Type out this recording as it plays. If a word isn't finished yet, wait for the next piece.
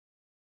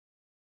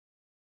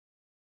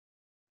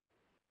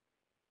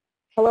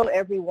Hello,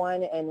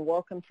 everyone, and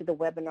welcome to the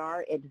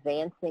webinar,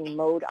 Advancing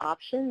Mode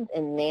Options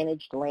in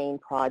Managed Lane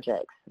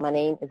Projects. My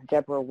name is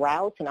Deborah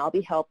Rouse, and I'll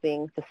be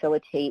helping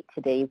facilitate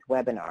today's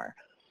webinar.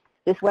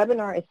 This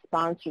webinar is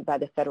sponsored by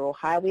the Federal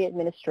Highway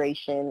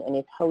Administration and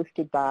is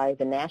hosted by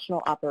the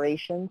National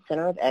Operations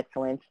Center of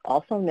Excellence,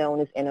 also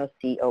known as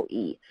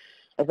NOCOE.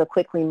 As a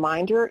quick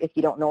reminder, if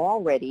you don't know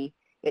already,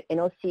 at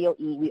NOCOE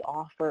we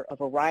offer a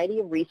variety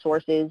of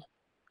resources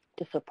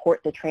to support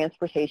the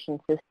transportation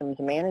systems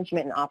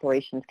management and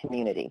operations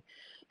community.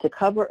 To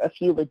cover a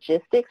few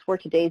logistics for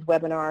today's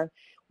webinar,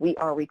 we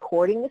are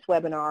recording this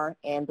webinar,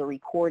 and the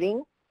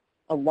recording,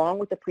 along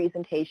with the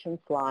presentation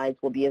slides,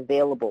 will be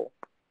available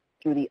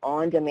through the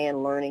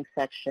on-demand learning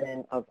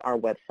section of our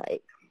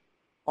website.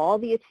 All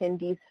the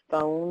attendees'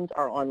 phones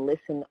are on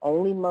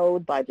listen-only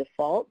mode by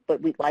default,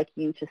 but we'd like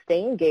you to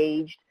stay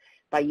engaged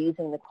by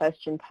using the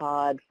question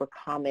pod for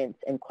comments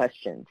and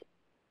questions.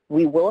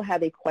 We will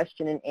have a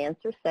question and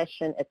answer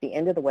session at the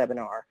end of the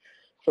webinar.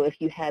 So if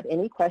you have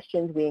any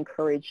questions, we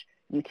encourage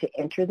you to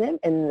enter them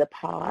in the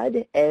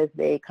pod as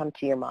they come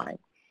to your mind.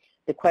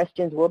 The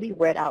questions will be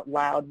read out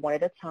loud one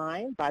at a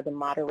time by the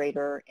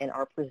moderator, and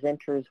our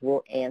presenters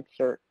will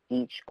answer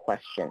each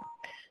question.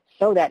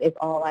 So that is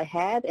all I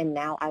have, and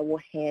now I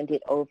will hand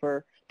it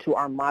over to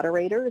our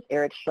moderators,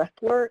 Eric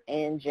Schreffler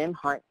and Jim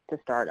Hunt, to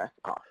start us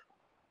off.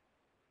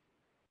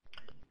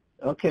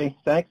 Okay,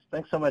 thanks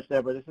so much,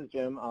 Deborah. This is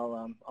Jim.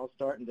 I'll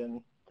start and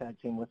then tag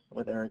team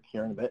with Eric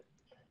here in a bit.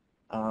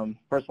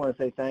 First, I want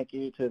to say thank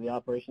you to the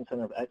Operations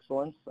Center of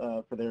Excellence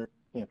for their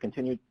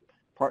continued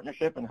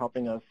partnership and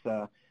helping us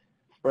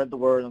spread the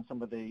word on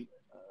some of the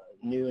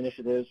new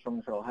initiatives from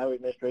the Federal Highway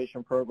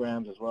Administration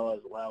programs, as well as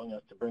allowing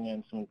us to bring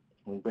in some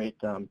great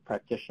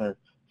practitioner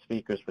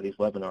speakers for these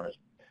webinars.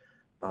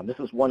 This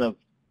is one of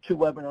two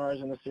webinars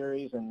in the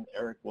series, and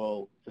Eric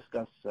will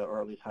discuss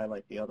or at least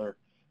highlight the other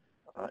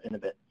in a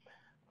bit.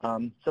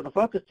 So the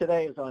focus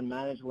today is on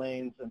managed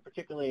lanes, and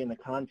particularly in the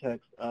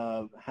context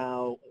of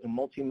how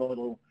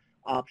multimodal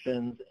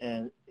options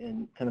and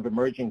kind of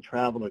emerging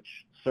traveler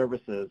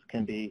services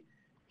can be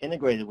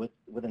integrated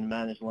within a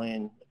managed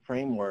lane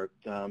framework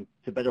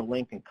to better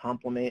link and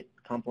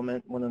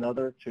complement one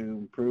another to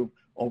improve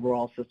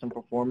overall system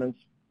performance.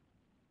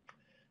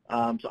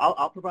 So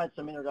I'll provide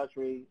some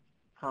introductory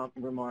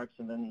remarks,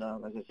 and then,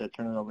 as I said,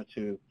 turn it over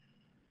to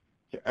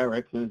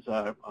Eric, who's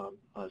a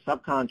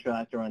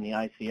subcontractor on the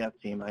ICF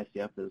team.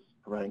 ICF is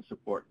providing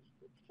support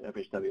to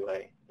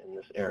FHWA in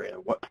this area.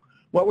 What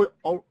we're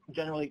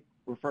generally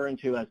referring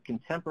to as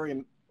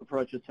contemporary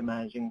approaches to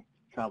managing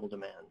travel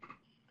demand.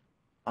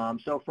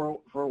 So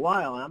for a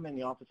while, I'm in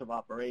the Office of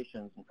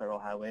Operations in Federal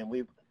Highway, and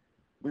we've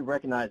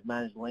recognized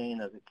managed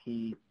lane as a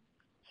key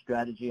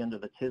strategy under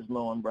the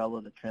TSMO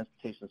umbrella, the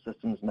Transportation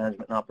Systems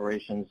Management and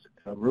Operations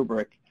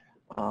rubric.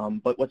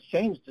 But what's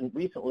changed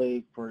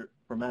recently for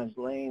managed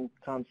lane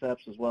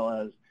concepts, as well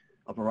as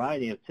a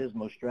variety of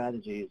TSMO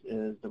strategies,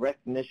 is the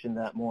recognition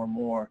that more and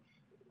more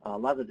a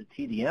lot of the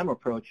TDM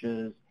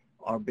approaches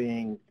are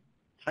being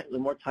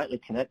more tightly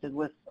connected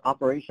with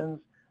operations.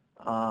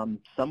 In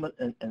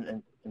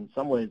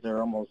some ways, they're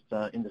almost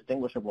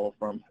indistinguishable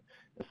from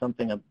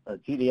something a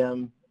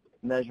TDM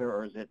measure,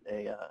 or is it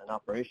an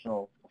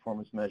operational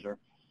performance measure.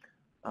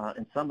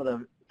 And some of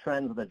the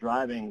trends that are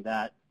driving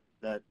that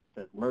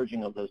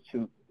merging of those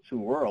two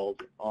worlds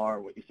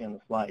are what you see on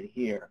the slide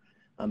here.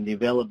 The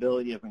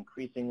availability of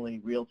increasingly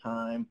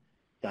real-time,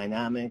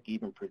 dynamic,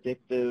 even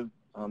predictive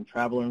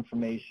traveler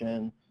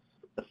information,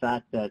 the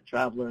fact that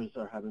travelers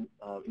are having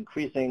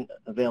increasing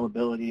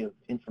availability of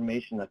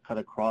information that cut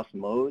across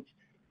modes,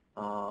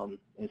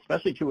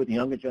 especially true with the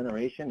younger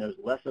generation. There's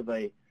less of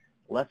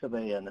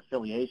an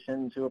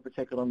affiliation to a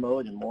particular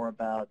mode and more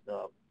about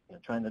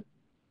trying to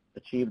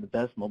achieve the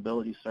best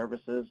mobility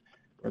services,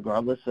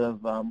 regardless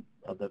of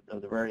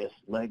the various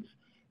legs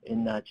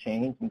in that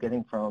chain, from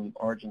getting from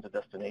origin to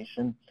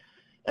destination.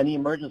 And the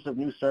emergence of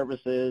new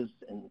services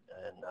and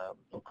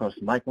of course,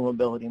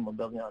 micromobility,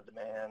 mobility on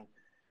demand,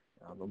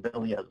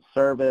 mobility as a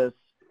service,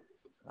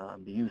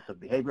 the use of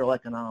behavioral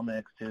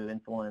economics to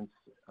influence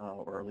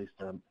or at least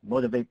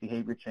motivate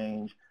behavior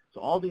change.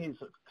 So all these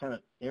kind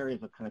of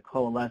areas are kind of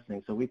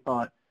coalescing. So we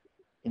thought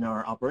in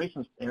our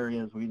operations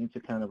areas, we need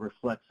to kind of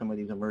reflect some of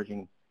these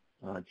emerging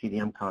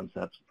TDM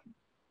concepts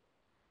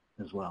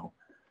as well.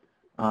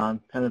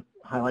 Kind of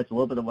highlights a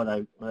little bit of what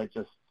I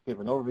just gave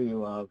an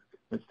overview of.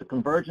 It's the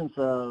convergence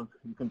of,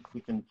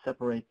 we can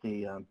separate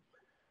the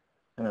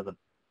kind of the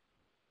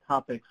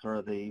topics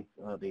or the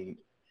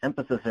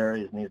emphasis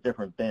areas in these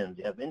different bins.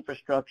 You have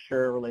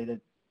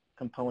infrastructure-related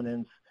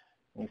components,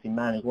 and you see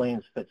managed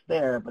lanes fits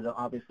there, but it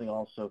obviously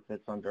also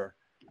fits under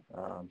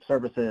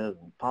services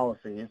and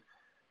policies.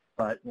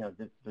 But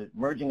the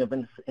merging of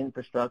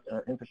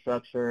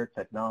infrastructure,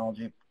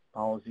 technology,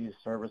 policies,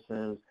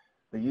 services,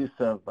 the use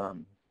of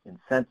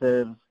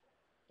incentives,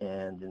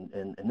 and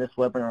in this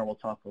webinar we'll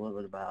talk a little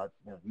bit about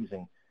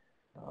using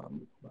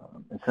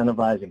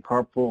incentivizing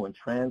carpool and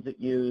transit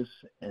use,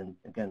 and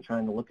again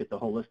trying to look at the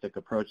holistic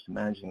approach to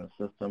managing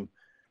the system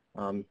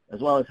as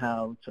well as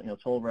how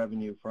toll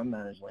revenue from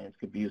managed lanes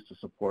could be used to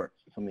support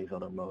some of these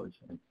other modes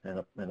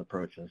and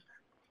approaches.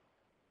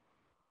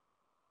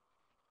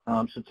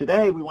 So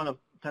today we want to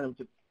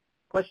the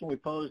question we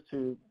pose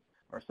to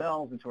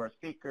ourselves and to our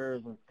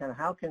speakers is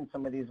how can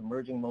some of these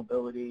emerging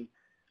mobility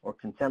or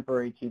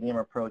contemporary TDM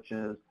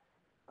approaches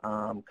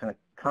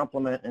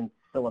complement and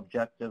fill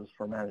objectives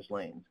for managed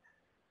lanes.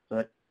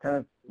 So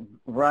that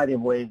variety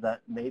of ways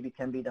that maybe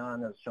can be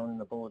done as shown in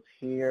the bullets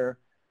here.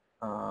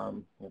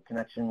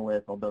 Connection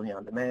with mobility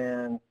on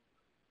demand,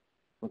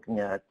 looking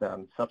at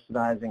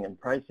subsidizing and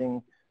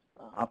pricing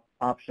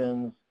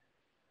options,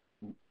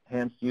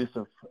 enhanced use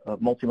of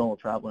multimodal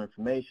traveler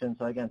information.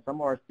 So again, some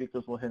of our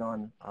speakers will hit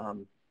on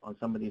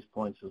some of these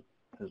points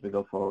as we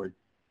go forward.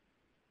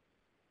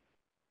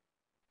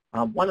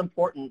 One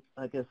important,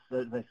 I guess,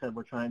 as I said,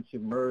 we're trying to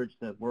merge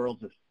the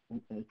worlds of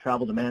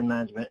travel demand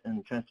management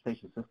and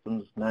transportation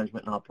systems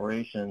management and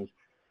operations.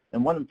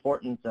 And one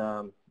important,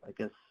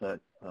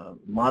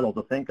 model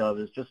to think of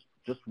is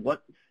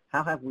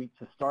how have we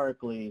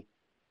historically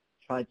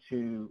tried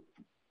to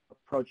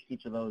approach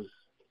each of those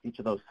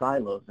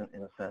silos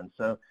in a sense.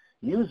 So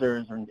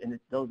users and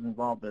those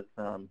involved with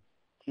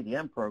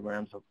TDM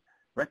programs have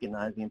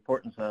recognized the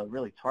importance of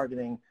really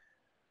targeting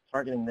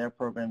their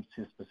programs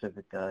to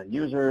specific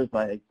users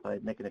by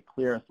making it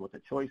clear as to what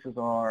the choices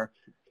are,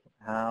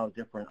 how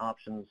different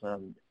options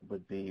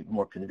would be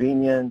more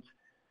convenient,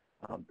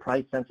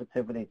 price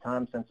sensitivity,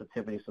 time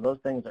sensitivity, so those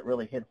things that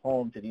really hit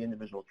home to the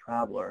individual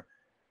traveler,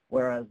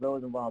 whereas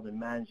those involved in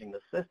managing the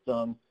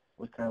system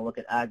would look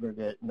at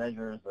aggregate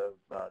measures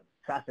of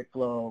traffic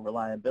flow,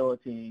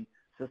 reliability,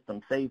 system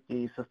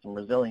safety, system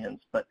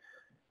resilience. But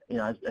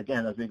as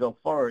we go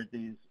forward,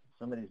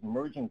 some of these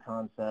emerging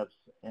concepts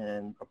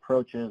and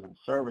approaches and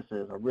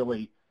services are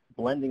really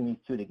blending these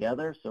two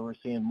together. So we're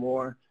seeing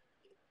more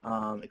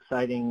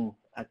exciting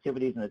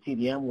activities in the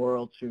TDM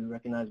world to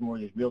recognize more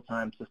of these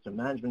real-time system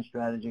management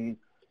strategies,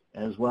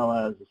 as well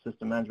as the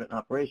system management and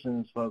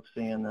operations folks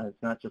seeing that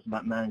it's not just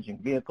about managing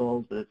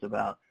vehicles, but it's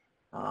about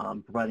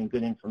providing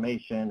good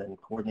information and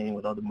coordinating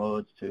with other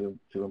modes to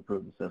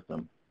improve the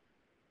system.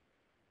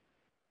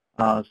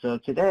 So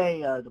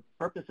today, the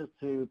purpose is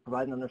to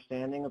provide an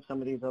understanding of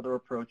some of these other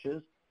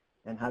approaches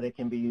and how they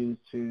can be used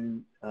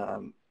to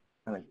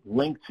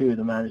link to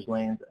the managed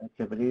lanes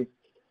activities,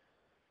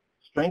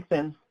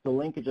 strengthen the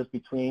linkages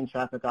between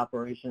traffic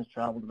operations,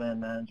 travel demand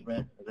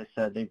management. As I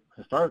said, they've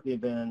historically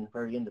been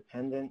very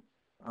independent,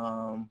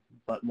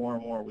 but more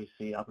and more we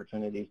see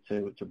opportunities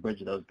to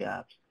bridge those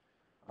gaps.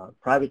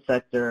 Private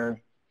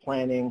sector,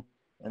 planning,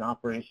 and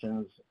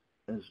operations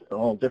is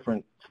all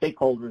different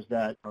stakeholders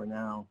that are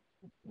now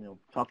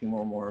talking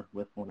more and more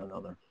with one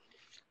another.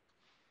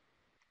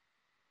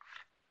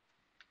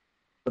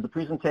 For the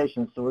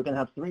presentations, so we're going to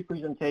have 3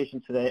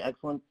 presentations today,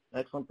 excellent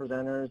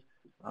presenters,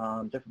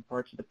 different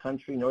parts of the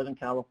country, Northern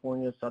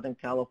California, Southern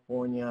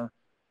California,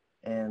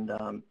 and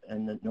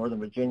the Northern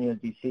Virginia,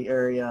 DC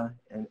area,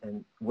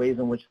 and ways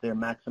in which they're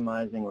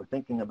maximizing or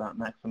thinking about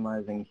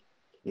maximizing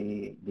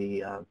the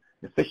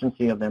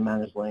efficiency of their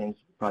managed lanes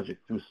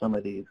project through some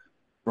of these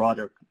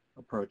broader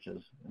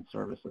approaches and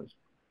services.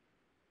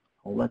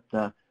 I'll let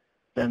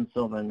Ben,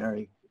 Silva, and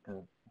Mary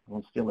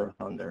won't steal their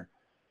thunder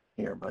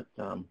here, but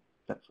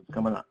that's what's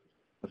coming up.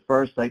 But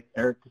first,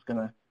 Eric is going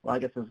to, well, I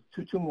guess there's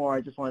two more.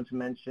 I just wanted to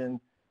mention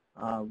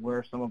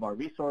where some of our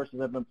resources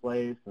have been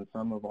placed and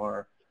some of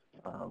our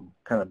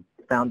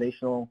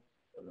foundational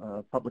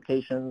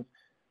publications.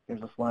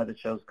 Here's a slide that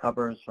shows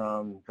covers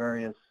from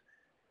various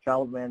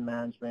travel demand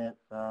management.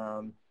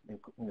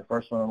 The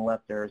first one on the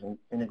left there is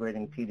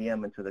integrating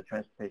TDM into the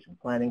transportation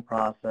planning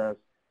process.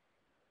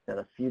 Got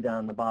a few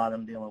down the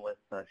bottom dealing with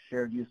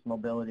shared use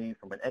mobility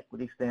from an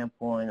equity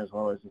standpoint, as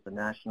well as just a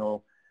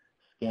national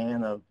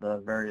scan of the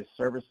various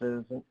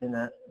services in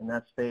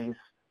that space.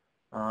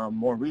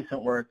 More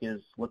recent work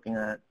is looking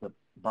at the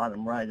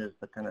bottom right is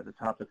the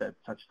topic I've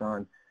touched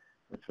on,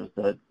 which was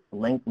the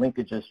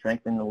linkages,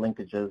 strengthening the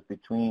linkages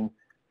between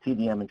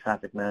TDM and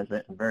traffic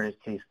management, and various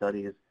case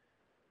studies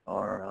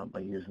are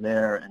used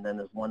there. And then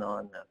there's one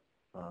on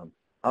the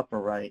upper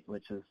right,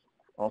 which is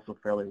also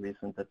fairly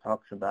recent, that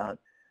talks about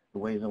the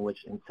ways in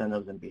which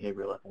incentives and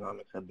behavioral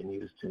economics have been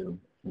used to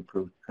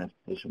improve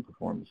transportation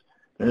performance.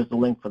 There's the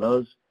link for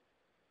those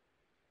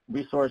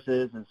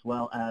resources, as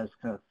well as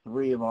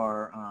 3 of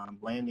our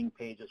landing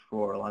pages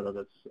for a lot of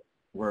this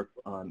work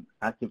on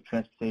active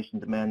transportation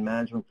demand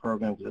management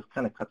programs. This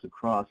cuts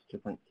across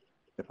different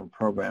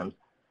programs.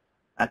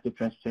 Active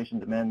transportation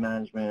demand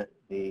management,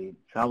 the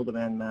travel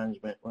demand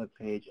management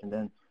webpage, and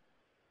then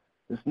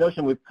this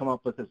notion we've come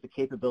up with is the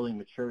capability and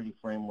maturity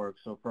framework.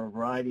 So for a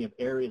variety of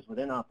areas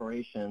within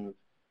operations,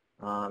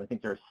 I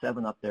think there are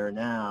 7 up there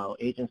now,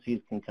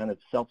 agencies can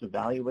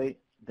self-evaluate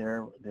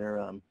their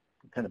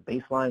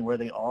baseline where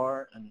they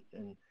are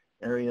in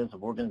areas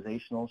of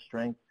organizational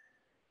strength.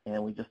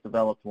 And we just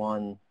developed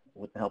one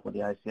with the help of the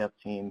ICF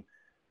team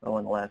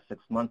in the last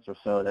 6 months or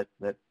so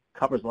that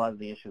covers a lot of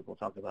the issues we'll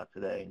talk about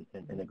today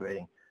in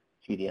integrating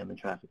TDM and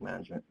traffic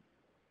management.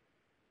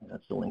 And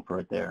that's the link for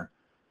it there.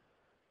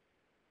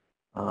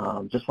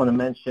 Just want to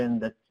mention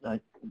that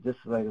this,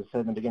 like I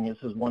said in the beginning,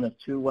 this is one of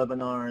 2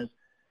 webinars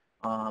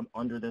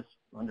under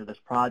this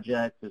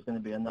project. There's going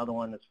to be another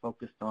one that's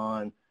focused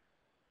on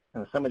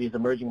some of these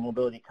emerging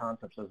mobility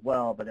concepts as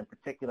well, but in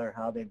particular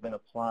how they've been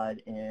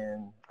applied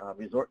in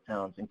resort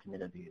towns and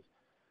communities.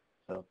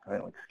 So kind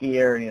of like ski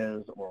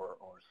areas or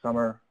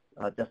summer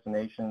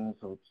destinations.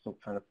 So we're still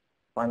trying to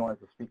finalize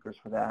the speakers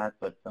for that,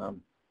 but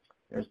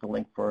there's the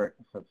link for it.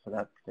 So for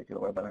that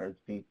particular webinar,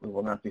 we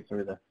will not be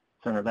through the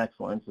Center of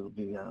Excellence. It will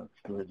be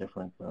through a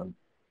different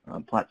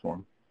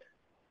platform.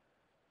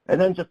 And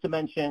then just to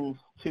mention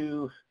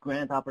 2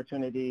 grant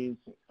opportunities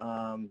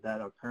that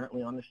are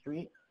currently on the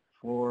street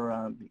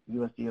for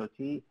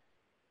USDOT,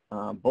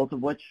 both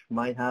of which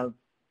might have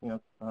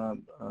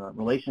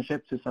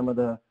relationship to some of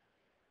the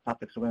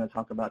topics we're going to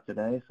talk about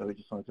today. So we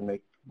just wanted to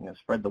make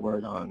spread the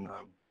word on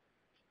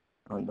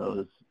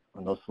those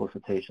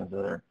solicitations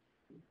that are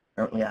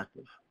currently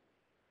active.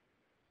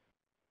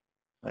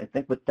 I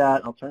think with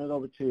that, I'll turn it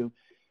over to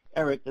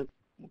Eric to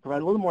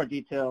provide a little more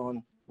detail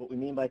on what we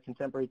mean by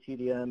contemporary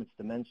TDM, its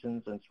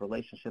dimensions, and its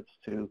relationships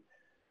to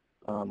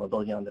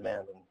mobility on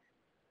demand and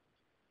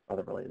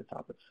other related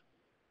topics.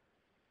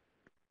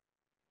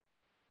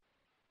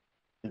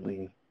 Did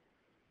we?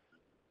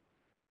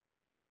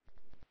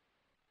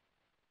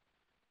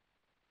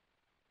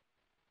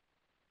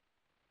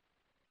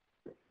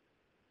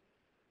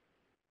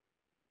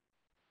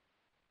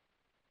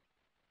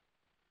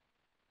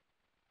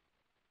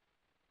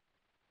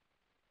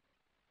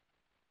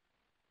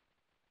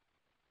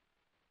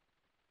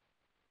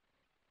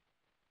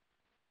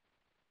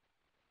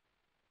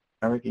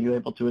 Eric, are you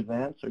able to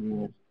advance or do you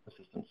need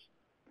assistance?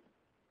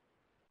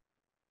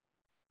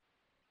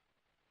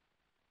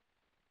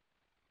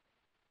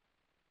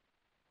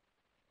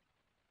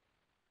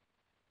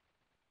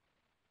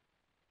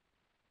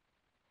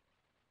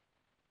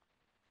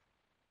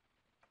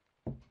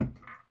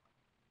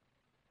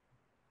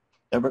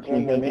 Deborah, can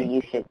you hear me? Maybe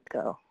you should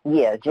go.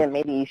 Yeah, Jim,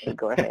 maybe you should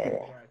go ahead.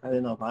 I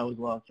didn't know if I was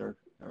lost or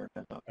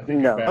I think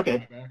no.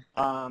 Okay.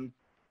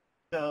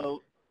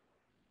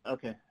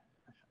 Okay.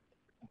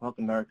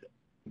 Welcome, Eric.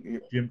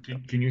 Jim,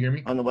 can you hear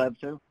me? On the web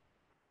too?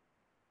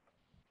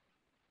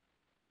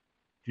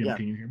 Jim, yeah.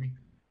 Can you hear me?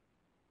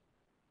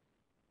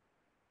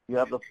 You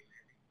have the.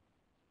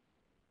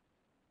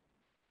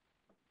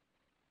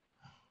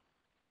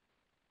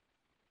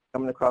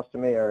 Coming across to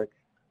me, Eric.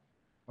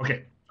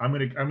 Okay, I'm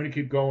gonna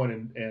keep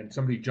going and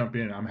somebody jump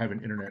in. I'm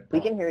having internet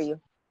problems. We can hear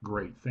you.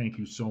 Great, thank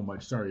you so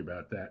much. Sorry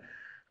about that.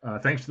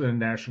 Thanks to the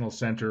National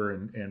Center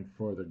and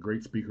for the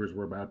great speakers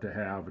we're about to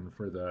have and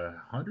for the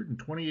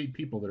 128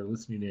 people that are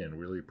listening in.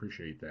 Really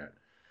appreciate that.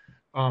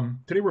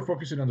 Today we're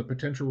focusing on the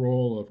potential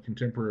role of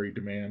contemporary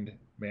demand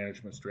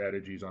management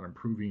strategies on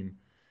improving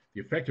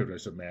the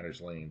effectiveness of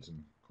managed lanes. And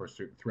of course,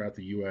 throughout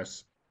the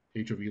U.S.,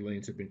 HOV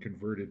lanes have been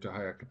converted to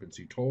high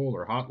occupancy toll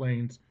or hot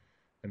lanes,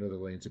 and other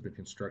lanes have been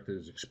constructed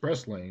as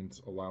express lanes,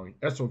 allowing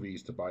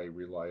SOVs to buy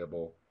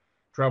reliable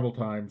travel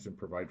times and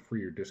provide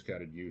free or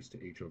discounted use to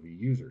HOV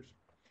users.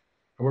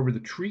 However,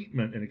 the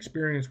treatment and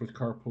experience with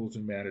carpools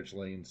and managed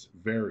lanes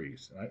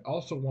varies. And I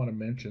also want to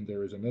mention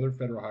there is another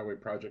federal highway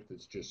project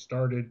that's just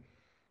started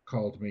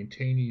called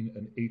Maintaining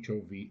an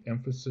HOV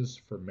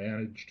Emphasis for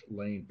Managed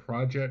Lane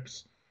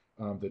Projects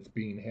that's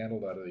being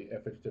handled out of the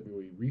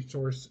FHWA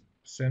Resource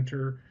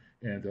Center,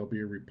 and there'll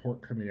be a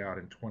report coming out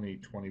in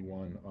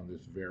 2021 on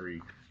this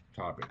very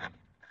topic.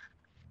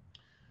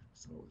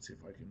 So let's see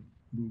if I can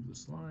move the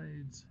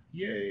slides.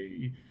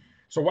 Yay!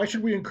 So why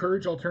should we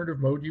encourage alternative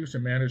mode use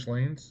in managed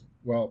lanes?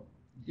 Well,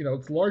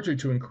 it's largely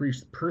to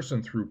increase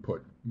person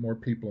throughput, more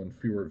people and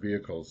fewer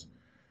vehicles.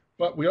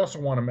 But we also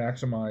want to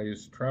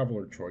maximize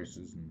traveler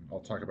choices, and I'll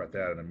talk about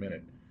that in a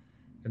minute.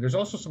 And there's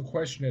also some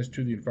question as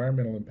to the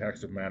environmental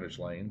impacts of managed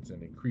lanes,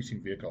 and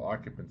increasing vehicle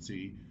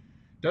occupancy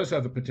does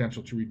have the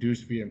potential to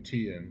reduce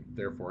VMT and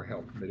therefore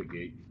help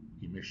mitigate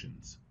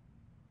emissions.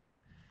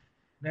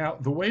 Now,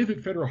 the way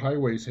that Federal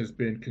Highways has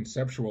been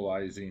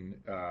conceptualizing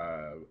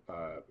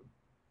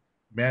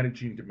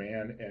managing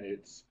demand and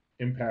its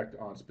impact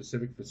on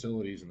specific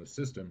facilities in the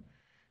system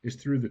is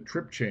through the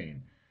trip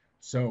chain.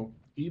 So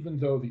even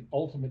though the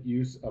ultimate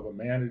use of a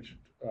managed,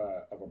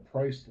 of a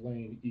priced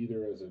lane,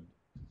 either as a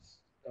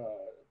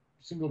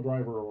single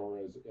driver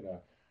or as in a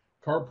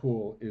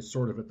carpool, is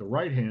sort of at the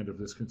right hand of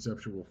this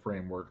conceptual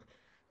framework,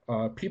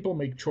 people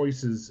make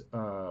choices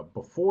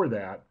before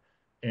that,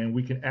 and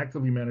we can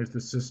actively manage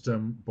the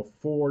system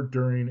before,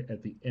 during,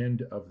 at the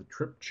end of the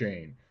trip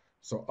chain.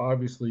 So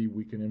obviously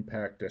we can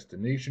impact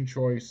destination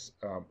choice.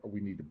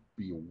 We need to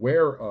be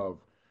aware of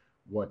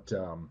what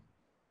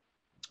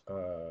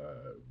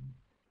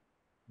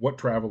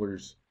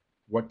travelers,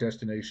 what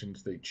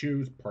destinations they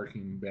choose.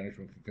 Parking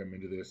management can come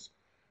into this.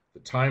 The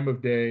time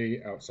of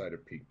day outside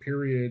of peak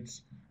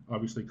periods.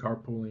 Obviously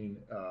carpooling,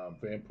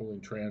 van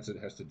pooling transit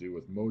has to do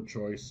with mode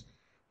choice,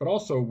 but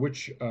also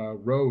which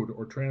road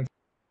or transit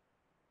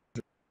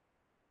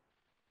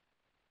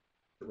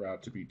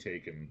route to be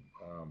taken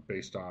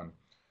based on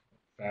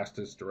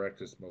fastest,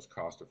 directest, most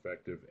cost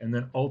effective, and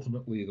then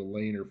ultimately the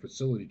lane or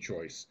facility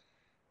choice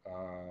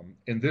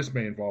And this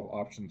may involve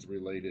options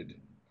related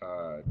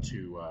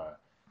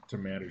to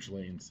managed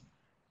lanes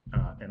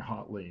and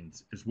hot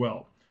lanes as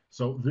well.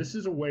 So this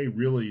is a way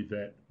really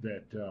that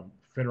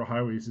Federal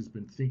Highways has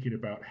been thinking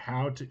about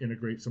how to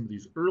integrate some of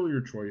these earlier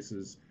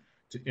choices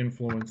to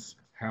influence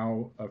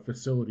how a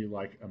facility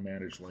like a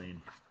managed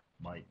lane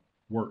might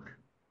work.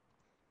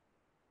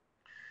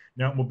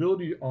 Now,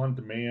 mobility on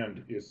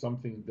demand is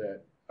something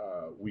that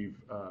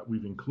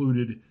we've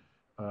included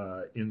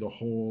in the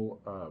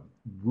whole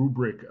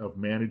rubric of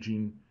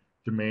managing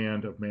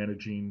demand, of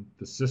managing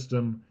the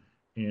system,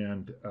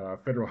 and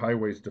Federal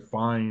Highways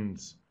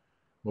defines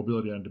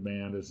mobility on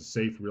demand as a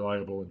safe,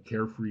 reliable, and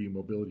carefree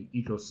mobility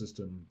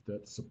ecosystem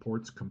that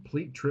supports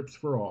complete trips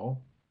for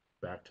all,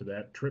 back to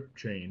that trip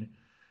chain,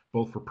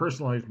 both for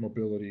personalized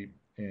mobility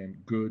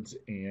and goods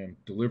and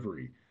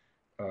delivery.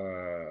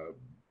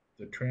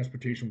 The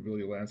transportation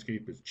mobility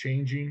landscape is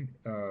changing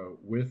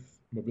with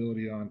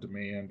mobility on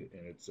demand,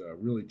 and it's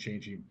really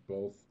changing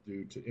both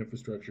due to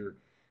infrastructure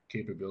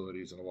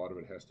capabilities, and a lot of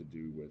it has to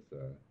do with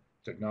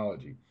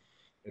technology.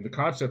 And the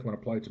concept, when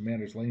applied to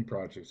managed lane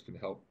projects, can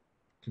help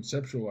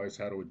conceptualize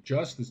how to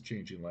adjust this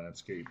changing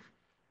landscape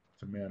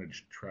to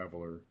manage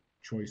traveler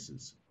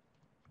choices.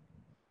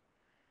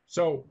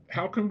 So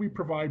how can we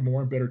provide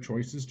more and better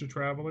choices to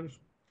travelers?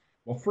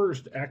 Well,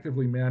 first,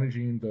 actively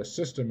managing the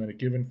system in a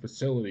given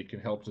facility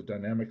can help to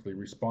dynamically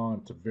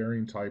respond to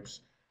varying types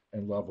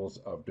and levels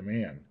of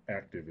demand.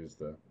 Active is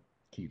the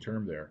key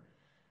term there.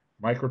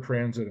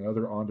 Microtransit and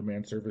other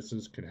on-demand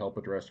services can help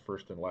address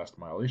first and last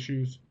mile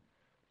issues.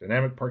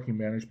 Dynamic parking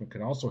management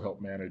can also help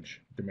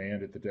manage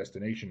demand at the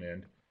destination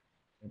end.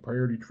 And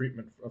priority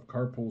treatment of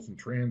carpools and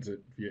transit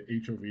via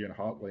HOV and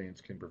hot lanes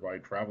can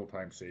provide travel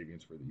time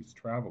savings for these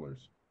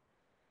travelers.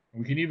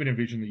 And we can even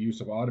envision the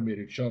use of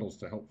automated shuttles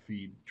to help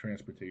feed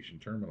transportation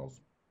terminals.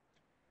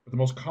 But the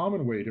most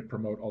common way to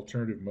promote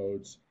alternative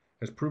modes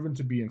has proven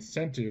to be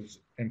incentives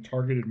and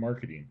targeted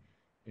marketing.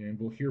 And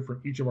we'll hear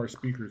from each of our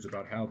speakers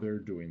about how they're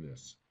doing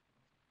this.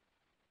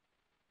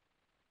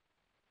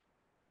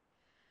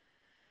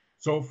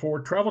 So for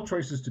travel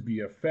choices to be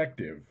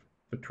effective,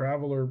 the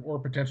traveler or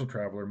potential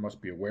traveler must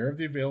be aware of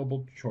the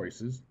available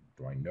choices.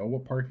 Do I know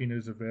what parking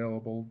is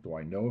available? Do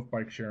I know if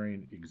bike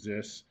sharing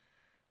exists?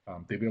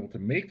 They'd be able to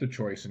make the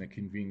choice in a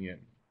convenient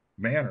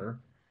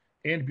manner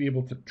and be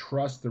able to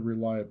trust the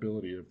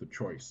reliability of the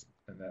choice.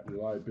 And that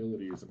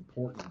reliability is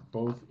important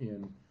both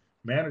in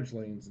managed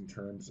lanes in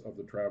terms of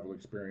the travel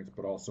experience,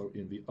 but also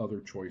in the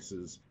other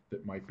choices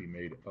that might be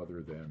made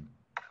other than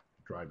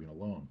driving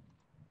alone.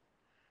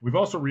 We've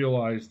also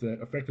realized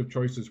that effective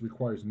choices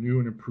requires new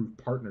and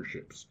improved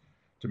partnerships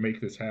to make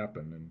this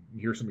happen.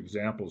 And here's some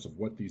examples of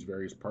what these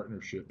various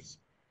partnerships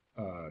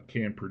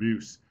can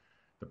produce.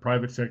 The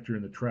private sector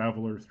and the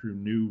traveler, through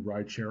new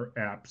rideshare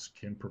apps,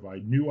 can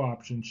provide new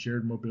options,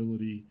 shared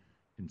mobility,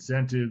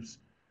 incentives.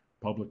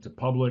 Public to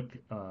public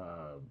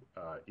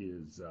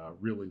is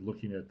really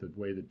looking at the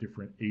way that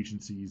different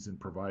agencies and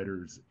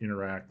providers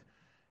interact,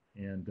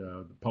 and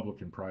the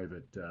public and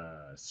private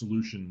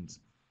solutions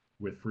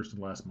with first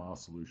and last mile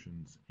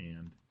solutions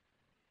and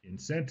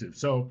incentives.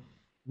 So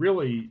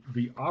really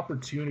the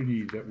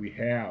opportunity that we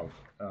have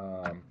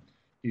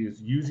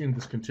is using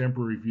this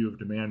contemporary view of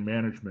demand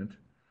management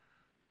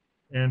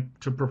and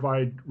to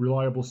provide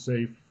reliable,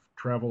 safe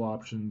travel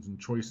options and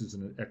choices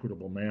in an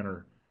equitable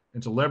manner,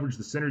 and to leverage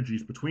the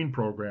synergies between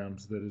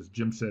programs that, as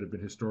Jim said, have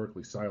been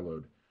historically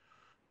siloed,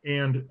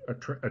 and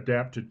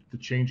adapt to the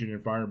changing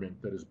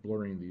environment that is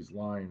blurring these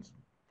lines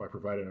by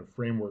providing a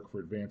framework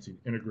for advancing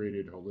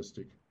integrated,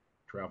 holistic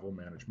travel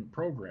management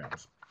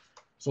programs.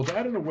 So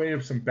that, in a way,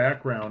 of some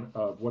background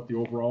of what the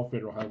overall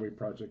Federal Highway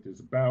Project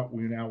is about.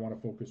 We now want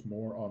to focus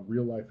more on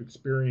real-life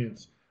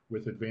experience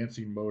with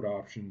advancing mode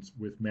options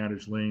with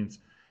managed lanes.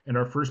 And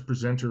our first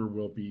presenter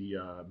will be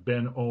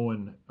Ben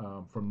Owen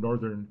from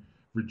Northern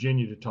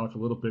Virginia to talk a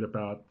little bit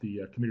about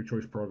the Commuter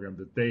Choice program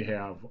that they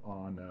have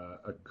on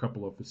a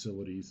couple of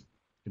facilities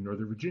in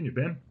Northern Virginia.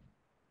 Ben?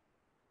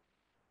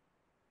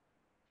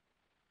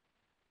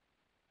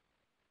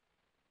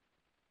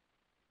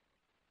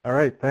 All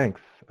right,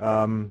 thanks.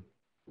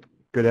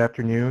 Good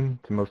afternoon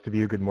to most of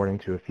you. Good morning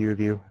to a few of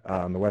you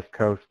on the West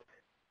Coast.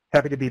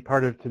 Happy to be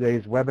part of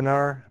today's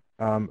webinar.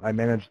 I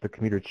manage the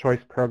Commuter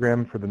Choice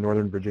program for the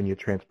Northern Virginia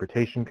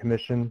Transportation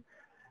Commission.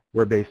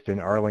 We're based in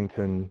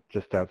Arlington,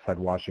 just outside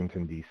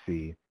Washington,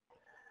 D.C.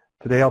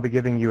 Today I'll be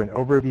giving you an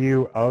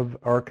overview of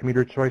our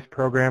Commuter Choice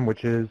program,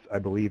 which is, I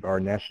believe,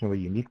 our nationally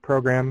unique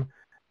program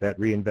that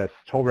reinvests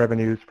toll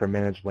revenues from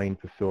managed lane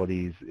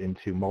facilities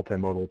into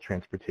multimodal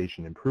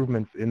transportation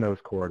improvements in those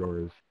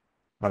corridors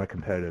on a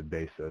competitive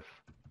basis.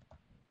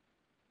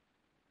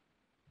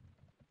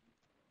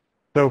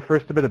 So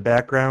first, a bit of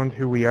background,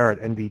 who we are at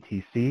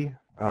NVTC.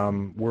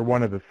 We're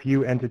one of the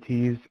few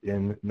entities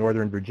in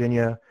Northern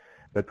Virginia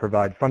that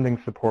provide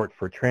funding support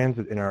for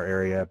transit in our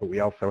area, but we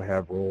also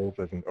have roles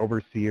as an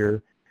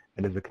overseer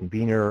and as a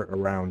convener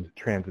around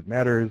transit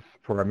matters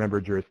for our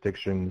member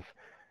jurisdictions,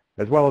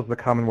 as well as the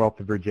Commonwealth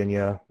of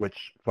Virginia, which,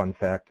 fun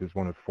fact, is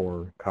one of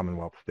 4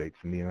 Commonwealth states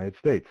in the United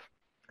States.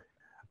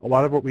 A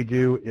lot of what we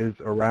do is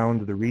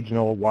around the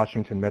regional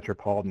Washington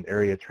Metropolitan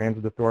Area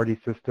Transit Authority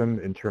system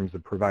in terms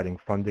of providing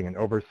funding and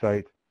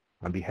oversight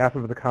on behalf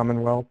of the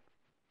Commonwealth.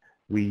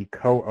 We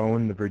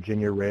co-own the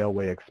Virginia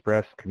Railway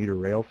Express commuter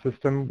rail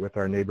system with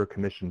our neighbor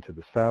commission to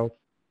the south.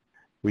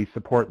 We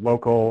support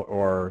local,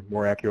 or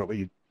more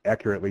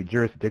accurately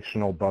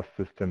jurisdictional bus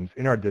systems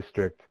in our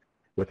district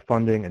with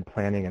funding and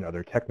planning and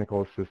other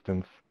technical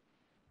assistance.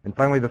 And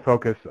finally, the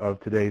focus of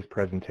today's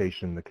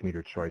presentation, the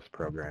Commuter Choice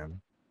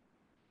Program.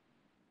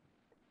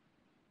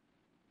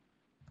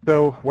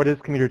 So what is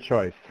Commuter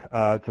Choice?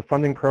 It's a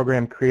funding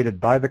program created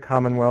by the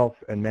Commonwealth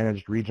and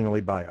managed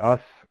regionally by us,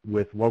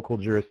 with local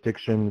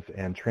jurisdictions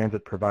and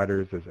transit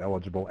providers as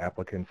eligible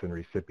applicants and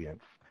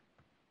recipients.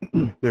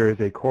 There is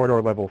a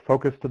corridor-level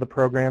focus to the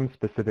program,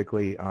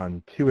 specifically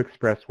on 2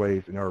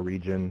 expressways in our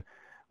region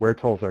where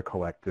tolls are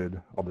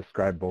collected. I'll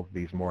describe both of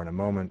these more in a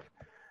moment.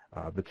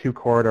 The 2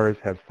 corridors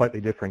have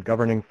slightly different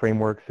governing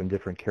frameworks and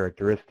different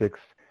characteristics,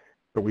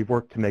 but we've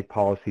worked to make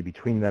policy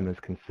between them as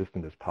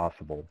consistent as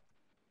possible.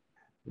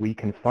 We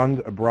can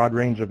fund a broad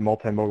range of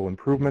multimodal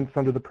improvements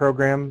under the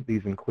program.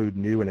 These include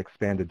new and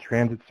expanded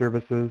transit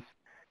services.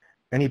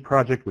 Any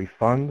project we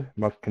fund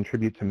must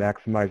contribute to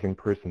maximizing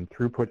person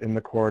throughput in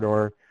the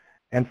corridor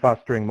and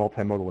fostering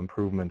multimodal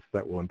improvements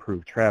that will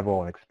improve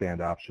travel and expand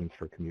options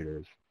for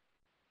commuters.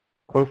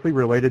 Closely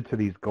related to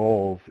these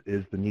goals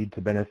is the need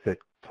to benefit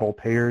toll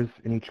payers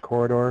in each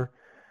corridor.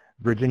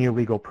 Virginia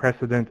legal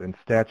precedent and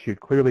statute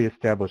clearly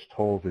establish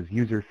tolls as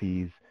user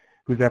fees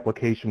whose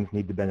applications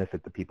need to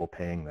benefit the people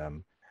paying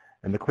them.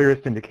 And the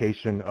clearest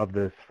indication of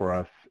this for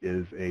us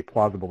is a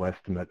plausible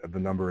estimate of the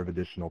number of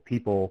additional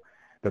people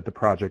that the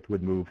project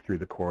would move through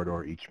the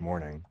corridor each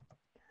morning.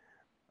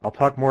 I'll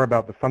talk more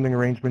about the funding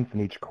arrangements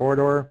in each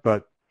corridor,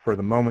 but for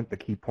the moment, the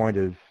key point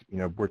is,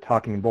 we're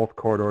talking in both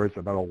corridors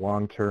about a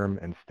long-term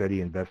and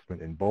steady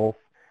investment in both.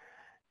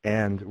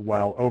 And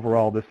while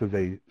overall this is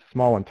a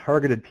small and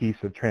targeted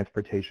piece of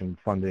transportation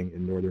funding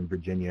in Northern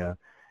Virginia,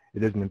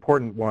 it is an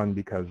important one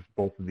because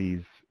both of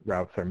these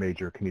routes are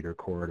major commuter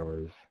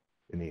corridors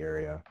in the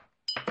area.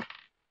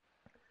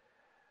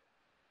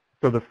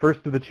 So the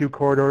first of the 2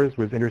 corridors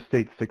was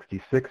Interstate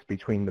 66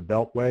 between the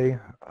Beltway,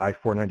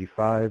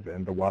 I-495,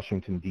 and the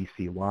Washington,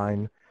 D.C.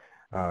 line.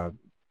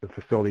 The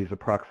facility is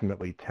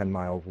approximately 10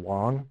 miles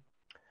long.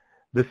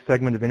 This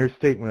segment of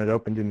interstate, when it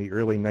opened in the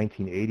early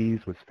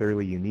 1980s, was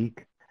fairly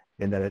unique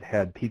in that it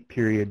had peak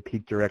period,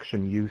 peak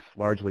direction use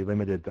largely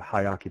limited to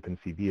high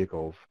occupancy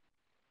vehicles.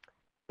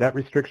 That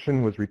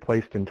restriction was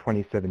replaced in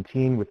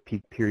 2017 with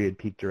peak period,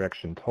 peak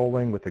direction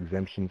tolling with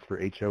exemptions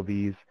for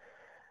HOVs.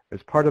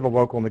 As part of the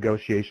local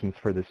negotiations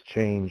for this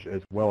change,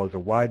 as well as a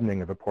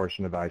widening of a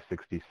portion of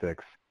I-66,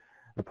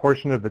 a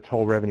portion of the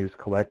toll revenues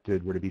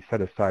collected were to be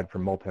set aside for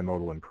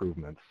multimodal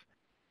improvements.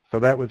 So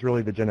that was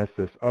really the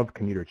genesis of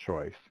Commuter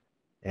Choice.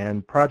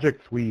 And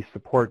projects we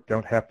support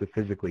don't have to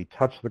physically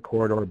touch the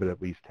corridor, but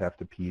at least have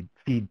to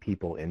feed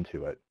people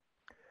into it.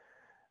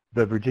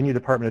 The Virginia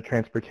Department of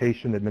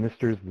Transportation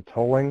administers the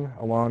tolling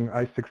along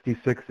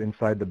I-66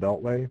 inside the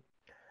Beltway,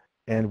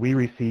 and we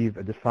receive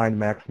a defined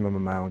maximum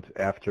amount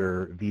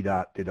after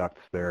VDOT deducts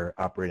their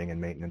operating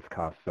and maintenance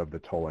costs of the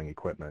tolling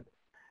equipment.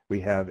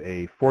 We have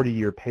a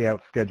 40-year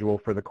payout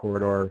schedule for the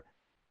corridor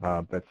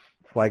that's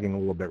flagging a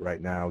little bit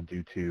right now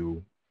due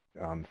to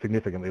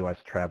significantly less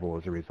travel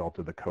as a result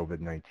of the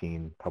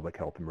COVID-19 public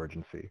health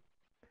emergency.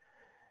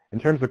 In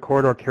terms of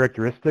corridor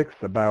characteristics,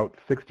 about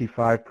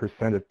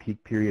 65% of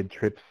peak period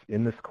trips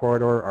in this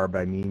corridor are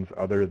by means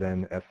other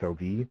than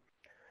SOV.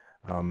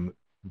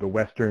 The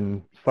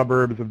western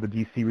suburbs of the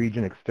DC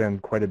region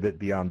extend quite a bit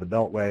beyond the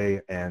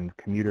Beltway, and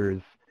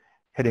commuters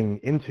heading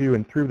into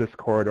and through this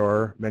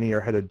corridor, many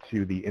are headed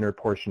to the inner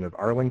portion of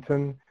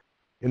Arlington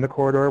in the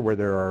corridor, where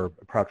there are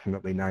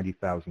approximately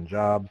 90,000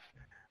 jobs,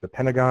 the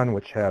Pentagon,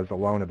 which has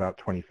alone about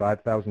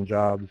 25,000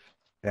 jobs,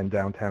 and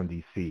downtown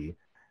DC.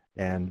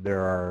 And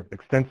there are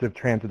extensive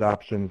transit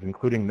options,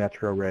 including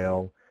Metro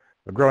Rail,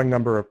 a growing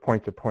number of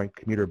point-to-point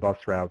commuter bus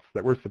routes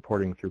that we're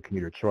supporting through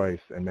Commuter Choice,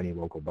 and many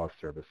local bus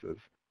services.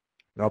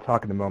 And I'll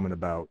talk in a moment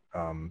about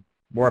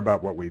more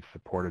about what we've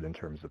supported in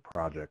terms of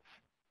projects.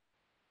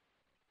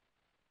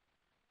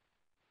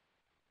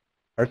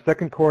 Our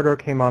second corridor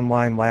came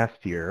online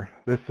last year.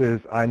 This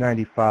is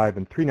I-95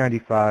 and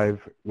 395,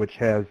 which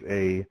has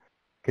a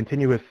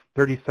continuous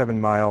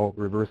 37-mile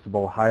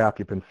reversible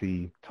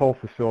high-occupancy toll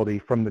facility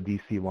from the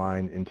DC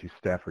line into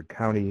Stafford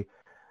County.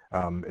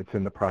 It's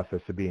in the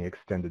process of being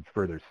extended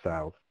further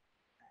south.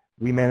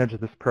 We manage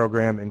this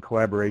program in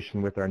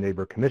collaboration with our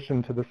neighbor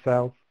commission to the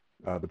south,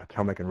 the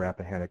Potomac and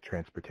Rappahannock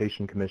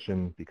Transportation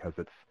Commission, because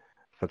it's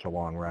such a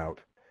long route.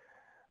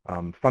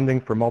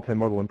 Funding for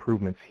multimodal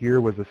improvements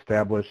here was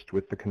established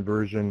with the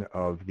conversion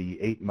of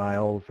the 8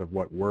 miles of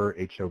what were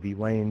HOV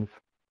lanes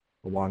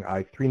along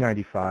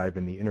I-395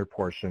 in the inner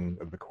portion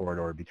of the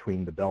corridor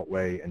between the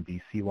Beltway and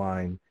DC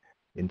line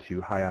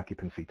into high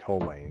occupancy toll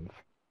lanes.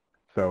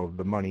 So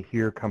the money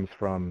here comes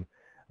from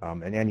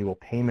an annual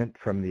payment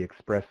from the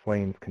Express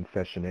Lanes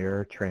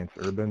concessionaire,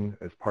 Transurban,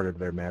 as part of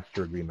their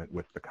master agreement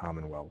with the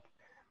Commonwealth.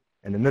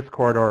 And in this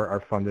corridor,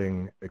 our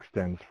funding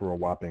extends for a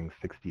whopping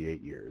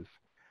 68 years.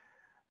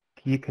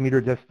 Key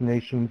commuter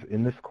destinations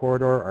in this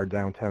corridor are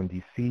downtown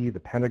DC, the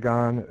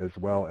Pentagon, as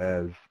well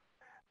as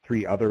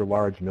 3 other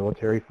large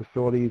military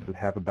facilities that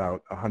have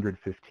about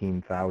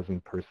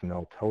 115,000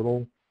 personnel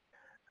total.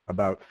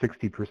 About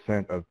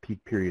 60% of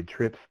peak period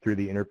trips through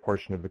the inner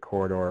portion of the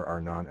corridor are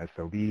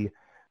non-SOV.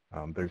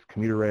 There's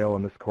commuter rail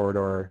in this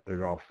corridor.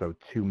 There's also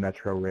 2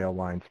 metro rail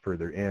lines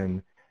further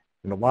in,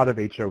 and a lot of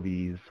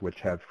HOVs which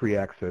have free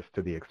access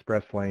to the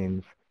express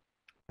lanes.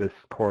 This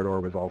corridor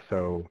was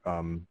also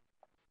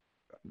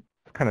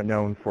kind of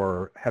known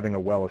for having a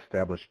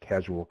well-established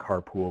casual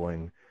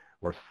carpooling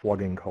or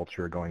slugging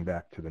culture going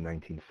back to the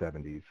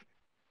 1970s.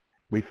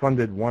 We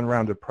funded 1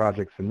 round of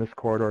projects in this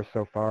corridor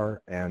so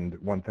far, and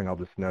one thing I'll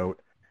just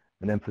note,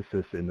 an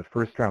emphasis in the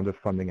first round of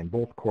funding in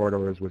both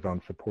corridors was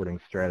on supporting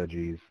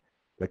strategies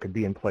that could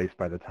be in place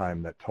by the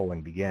time that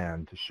tolling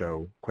began to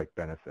show quick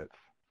benefits.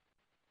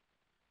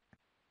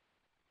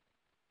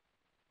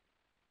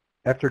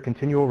 After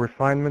continual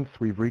refinements,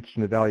 we've reached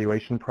an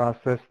evaluation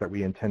process that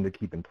we intend to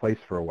keep in place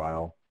for a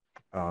while.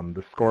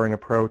 The scoring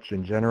approach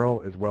in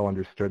general is well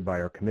understood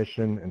by our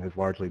commission and has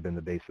largely been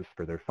the basis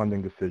for their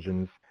funding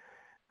decisions.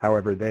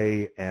 However,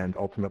 they and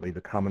ultimately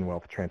the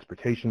Commonwealth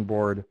Transportation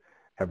Board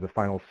have the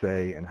final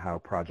say in how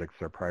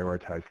projects are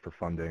prioritized for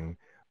funding.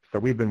 So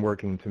we've been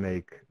working to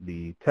make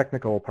the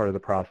technical part of the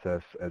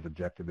process as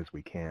objective as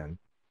we can.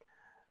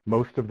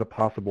 Most of the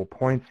possible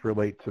points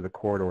relate to the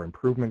corridor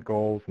improvement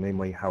goals,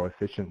 namely how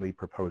efficiently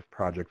proposed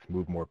projects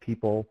move more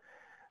people,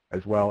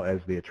 as well as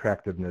the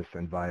attractiveness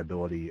and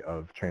viability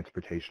of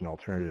transportation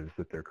alternatives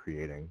that they're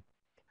creating.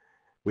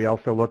 We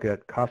also look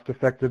at cost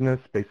effectiveness,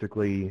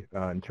 basically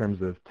in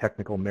terms of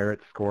technical merit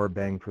score,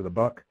 bang for the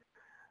buck.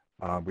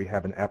 We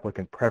have an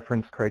applicant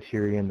preference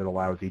criterion that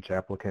allows each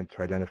applicant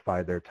to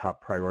identify their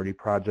top priority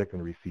project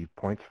and receive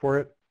points for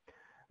it,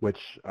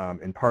 which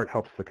in part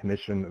helps the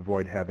commission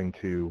avoid having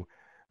to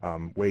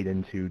wade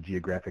into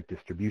geographic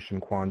distribution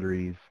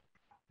quandaries,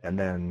 and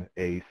then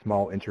a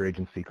small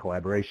interagency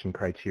collaboration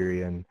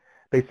criterion,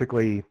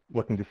 basically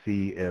looking to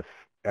see if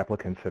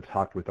applicants have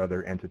talked with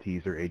other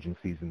entities or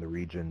agencies in the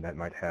region that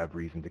might have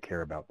reason to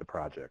care about the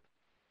project.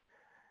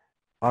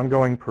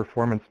 Ongoing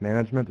performance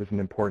management is an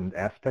important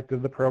aspect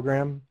of the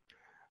program.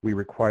 We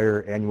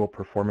require annual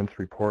performance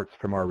reports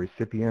from our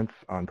recipients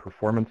on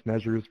performance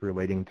measures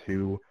relating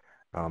to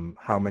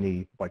how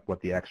many, like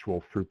what the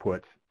actual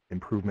throughput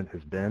improvement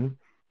has been.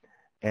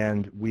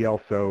 And we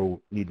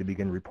also need to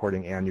begin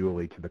reporting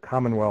annually to the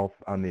Commonwealth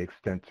on the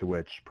extent to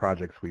which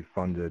projects we've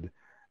funded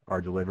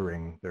are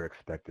delivering their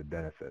expected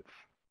benefits.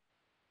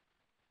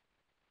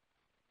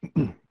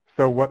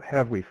 So what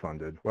have we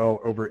funded? Well,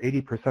 over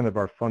 80% of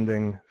our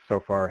funding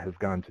so far has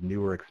gone to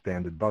newer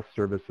expanded bus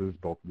services,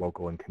 both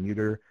local and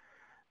commuter.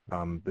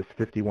 This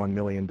 $51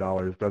 million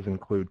does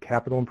include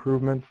capital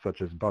improvements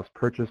such as bus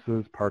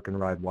purchases, park and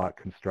ride lot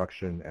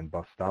construction, and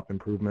bus stop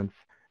improvements.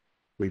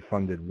 We've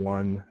funded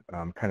 1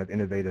 kind of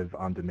innovative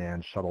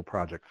on-demand shuttle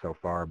project so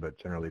far, but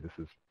generally this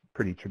is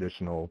pretty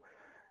traditional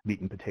meat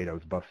and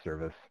potatoes bus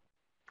service.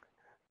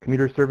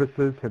 Commuter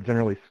services have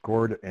generally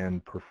scored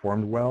and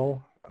performed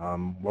well.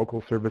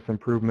 Local service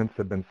improvements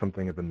have been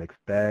something of a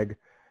mixed bag.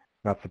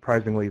 Not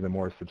surprisingly, the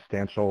more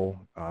substantial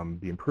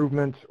the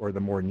improvement or the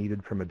more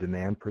needed from a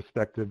demand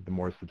perspective, the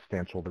more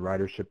substantial the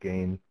ridership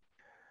gain.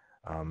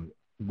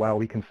 While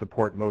we can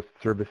support most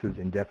services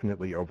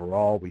indefinitely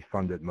overall, we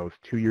fund at most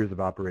 2 years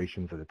of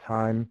operations at a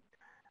time.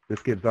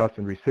 This gives us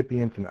and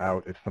recipients an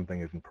out if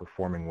something isn't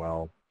performing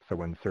well. So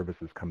when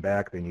services come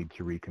back, they need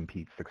to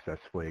recompete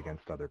successfully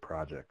against other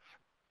projects.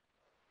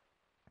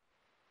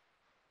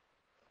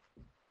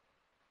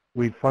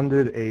 We've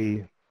funded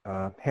a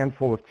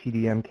handful of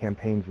TDM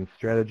campaigns and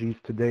strategies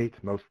to date,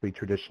 mostly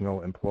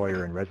traditional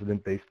employer and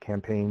resident-based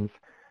campaigns,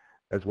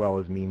 as well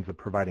as means of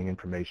providing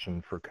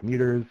information for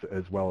commuters,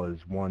 as well as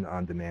 1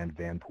 on-demand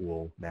van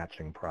pool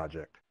matching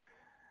project.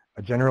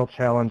 A general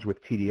challenge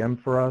with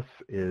TDM for us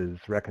is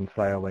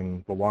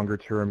reconciling the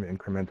longer-term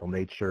incremental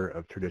nature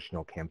of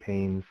traditional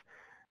campaigns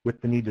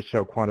with the need to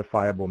show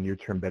quantifiable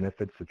near-term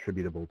benefits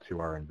attributable to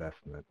our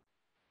investment.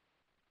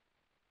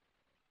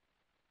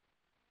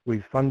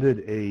 We've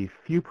funded a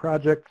few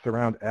projects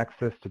around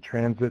access to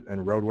transit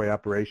and roadway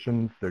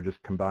operations. They're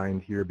just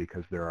combined here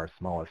because they're our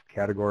smallest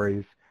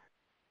categories.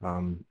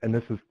 And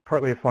this is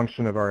partly a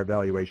function of our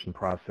evaluation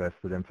process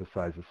that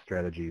emphasizes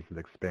strategies that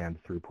expand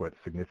throughput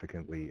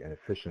significantly and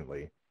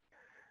efficiently.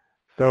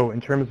 So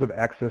in terms of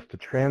access to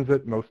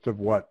transit, most of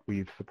what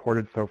we've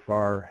supported so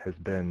far has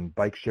been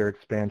bike share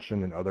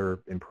expansion and other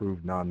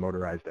improved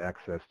non-motorized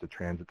access to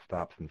transit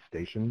stops and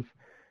stations.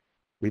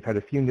 We've had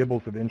a few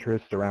nibbles of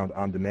interest around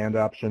on-demand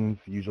options,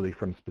 usually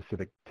from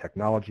specific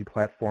technology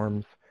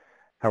platforms.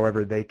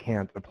 However, they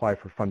can't apply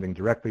for funding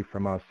directly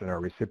from us, and our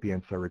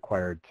recipients are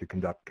required to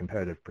conduct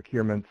competitive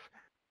procurements,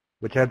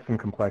 which adds some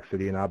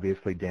complexity and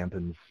obviously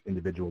dampens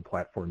individual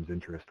platforms'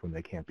 interest when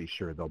they can't be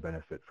sure they'll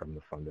benefit from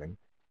the funding.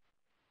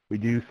 We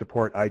do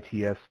support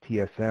ITS,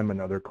 TSM, and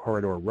other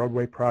corridor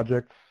roadway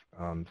projects.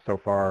 So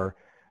far,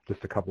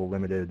 just a couple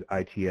limited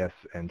ITS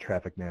and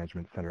traffic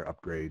management center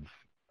upgrades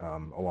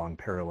along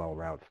parallel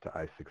routes to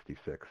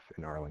I-66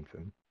 in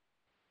Arlington.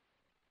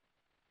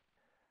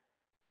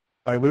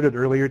 I alluded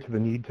earlier to the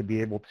need to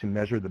be able to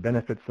measure the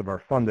benefits of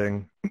our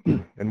funding,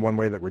 and one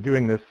way that we're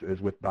doing this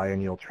is with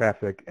biennial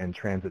traffic and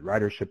transit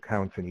ridership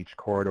counts in each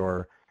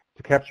corridor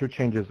to capture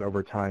changes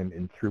over time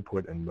in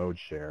throughput and mode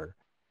share.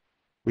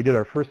 We did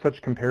our first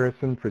such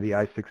comparison for the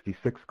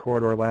I-66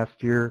 corridor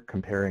last year,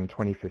 comparing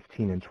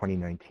 2015 and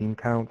 2019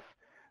 counts,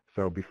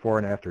 so before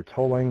and after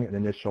tolling and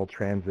initial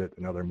transit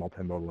and other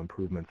multimodal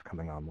improvements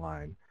coming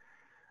online.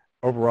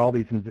 Overall,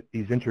 these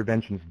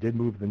interventions did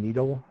move the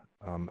needle.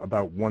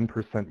 About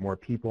 1% more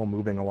people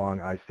moving along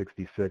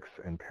I-66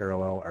 and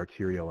parallel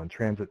arterial and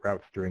transit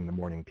routes during the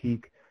morning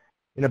peak,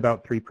 and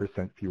about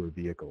 3% fewer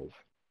vehicles.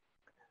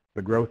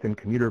 The growth in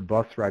commuter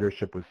bus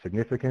ridership was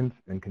significant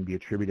and can be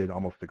attributed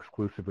almost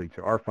exclusively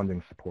to our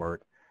funding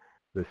support.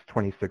 This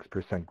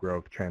 26%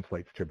 growth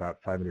translates to about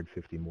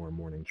 550 more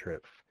morning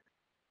trips.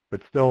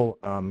 But still,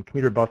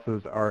 commuter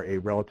buses are a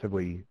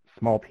relatively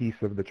small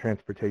piece of the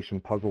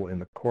transportation puzzle in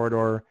the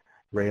corridor.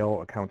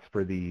 Rail accounts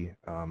for the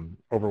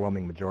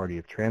overwhelming majority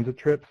of transit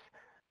trips.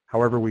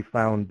 However, we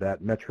found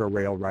that Metro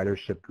Rail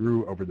ridership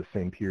grew over the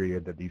same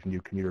period that these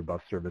new commuter bus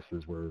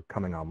services were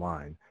coming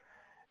online.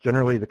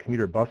 Generally, the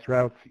commuter bus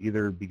routes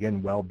either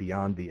begin well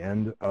beyond the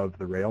end of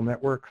the rail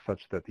network,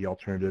 such that the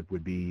alternative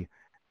would be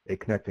a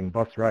connecting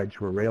bus ride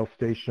to a rail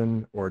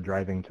station or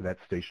driving to that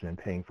station and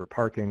paying for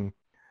parking,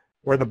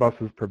 or the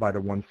buses provide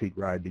a one-seat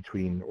ride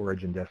between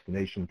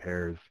origin-destination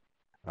pairs,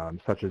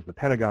 such as the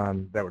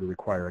Pentagon, that would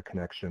require a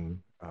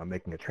connection,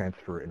 making a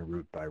transfer en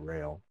route by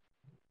rail.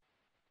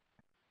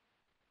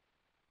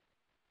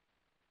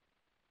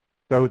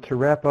 So to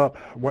wrap up,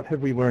 what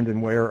have we learned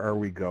and where are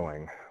we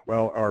going?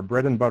 Well, our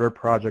bread and butter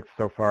projects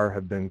so far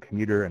have been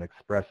commuter and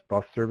express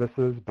bus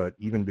services, but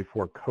even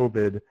before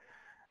COVID,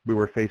 we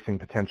were facing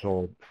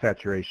potential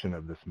saturation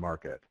of this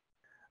market.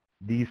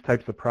 These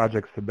types of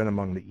projects have been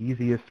among the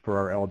easiest for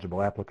our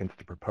eligible applicants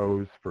to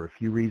propose for a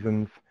few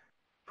reasons.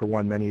 For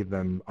one, many of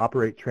them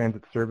operate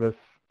transit service.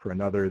 For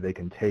another, they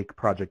can take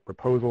project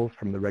proposals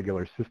from the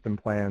regular system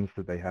plans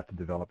that they have to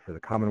develop for the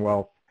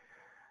Commonwealth.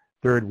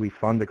 Third, we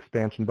fund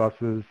expansion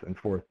buses. And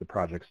fourth, the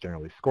projects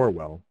generally score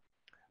well.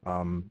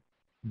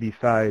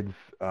 Besides,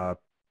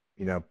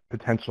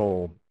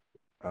 potential,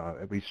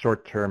 at least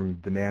short-term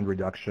demand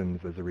reductions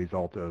as a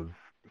result of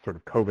sort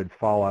of COVID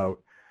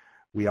fallout,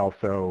 we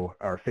also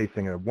are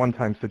facing a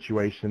one-time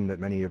situation that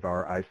many of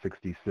our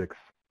I-66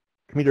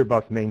 commuter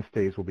bus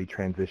mainstays will be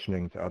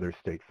transitioning to other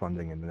state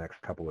funding in the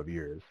next couple of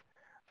years.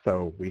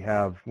 So we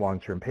have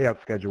long-term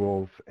payout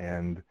schedules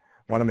and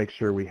want to make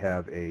sure we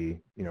have a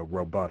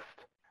robust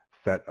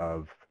set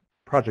of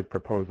project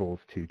proposals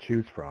to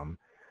choose from.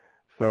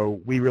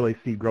 So we really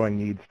see growing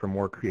needs for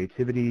more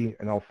creativity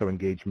and also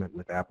engagement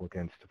with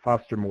applicants to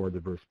foster more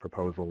diverse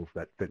proposals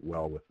that fit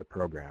well with the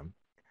program.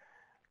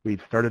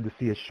 We've started to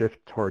see a shift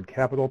toward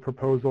capital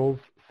proposals,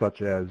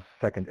 such as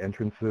second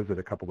entrances at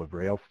a couple of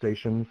rail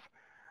stations.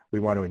 We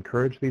want to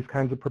encourage these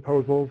kinds of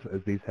proposals as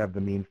these have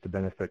the means to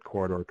benefit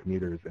corridor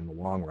commuters in the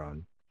long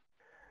run.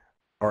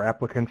 Our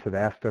applicants have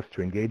asked us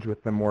to engage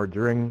with them more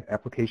during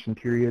application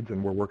periods,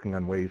 and we're working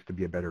on ways to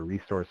be a better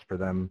resource for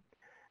them.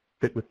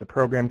 Fit with the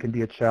program can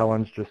be a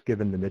challenge just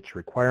given the niche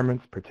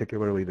requirements,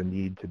 particularly the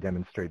need to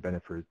demonstrate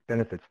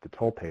benefits to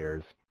toll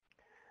payers.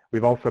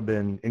 We've also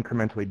been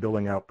incrementally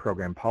building out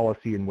program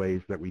policy in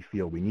ways that we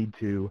feel we need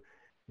to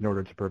in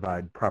order to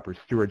provide proper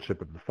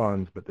stewardship of the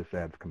funds, but this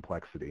adds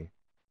complexity.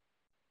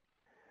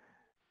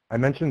 I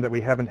mentioned that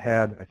we haven't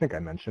had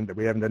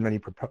many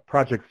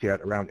projects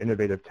yet around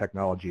innovative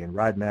technology and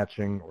ride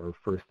matching or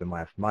first and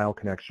last mile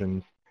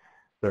connections.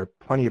 There are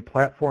plenty of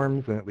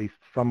platforms and at least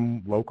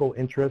some local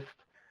interest,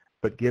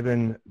 but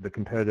given the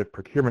competitive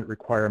procurement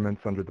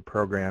requirements under the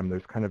program,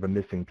 there's kind of a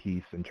missing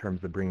piece in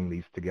terms of bringing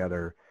these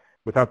together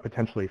without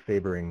potentially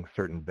favoring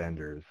certain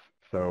vendors.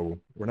 So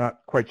we're not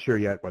quite sure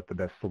yet what the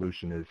best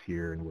solution is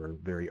here, and we're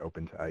very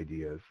open to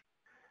ideas.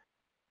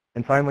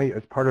 And finally,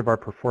 as part of our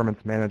performance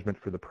management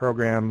for the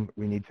program,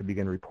 we need to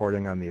begin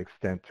reporting on the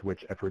extent to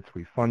which efforts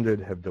we funded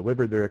have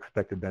delivered their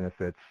expected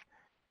benefits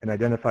and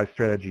identify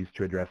strategies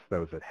to address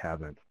those that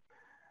haven't.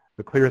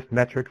 The clearest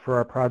metric for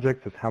our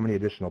projects is how many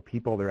additional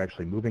people they're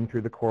actually moving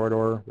through the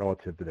corridor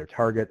relative to their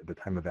target at the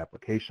time of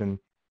application.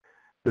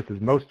 This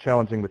is most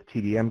challenging with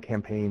TDM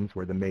campaigns,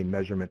 where the main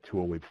measurement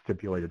tool we've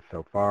stipulated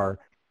so far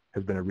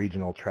has been a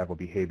regional travel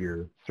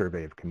behavior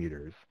survey of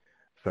commuters.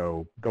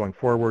 So going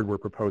forward, we're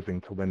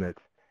proposing to limit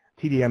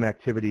TDM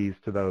activities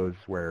to those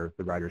where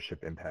the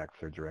ridership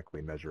impacts are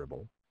directly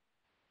measurable.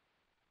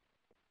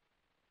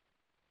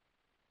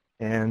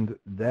 And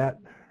that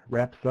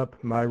wraps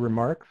up my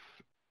remarks.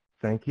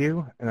 Thank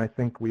you, and I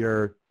think we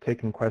are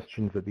taking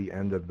questions at the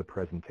end of the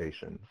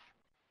presentations.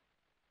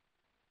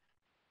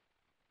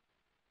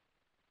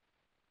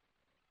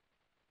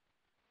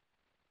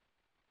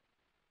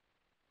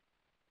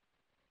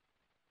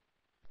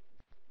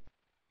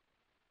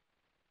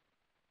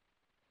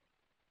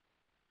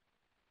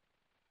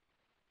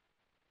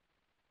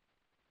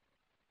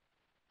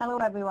 Hello,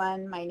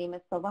 everyone. My name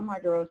is Silva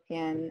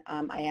Mardrussian.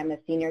 I am a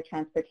Senior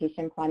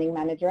Transportation Planning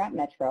Manager at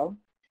Metro.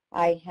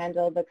 I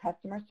handle the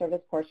customer service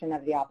portion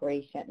of the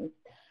operations.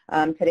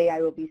 Today,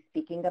 I will be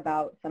speaking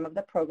about some of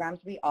the programs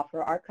we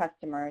offer our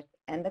customers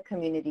and the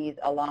communities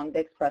along the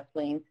express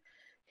lanes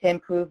to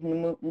improve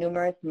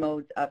numerous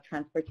modes of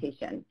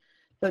transportation.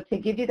 So to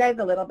give you guys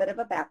a little bit of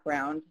a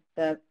background,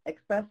 the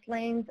express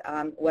lanes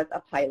was a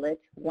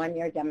pilot,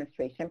 one-year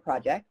demonstration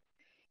project.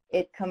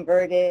 It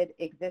converted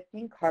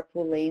existing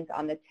carpool lanes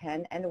on the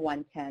 10 and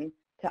 110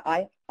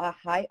 to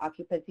high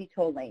occupancy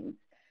toll lanes.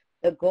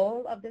 The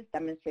goal of this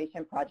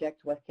demonstration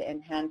project was to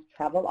enhance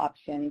travel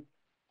options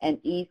and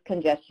ease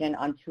congestion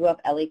on two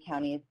of LA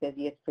County's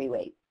busiest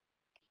freeways.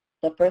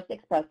 The first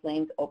express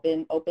lanes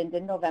opened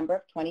in November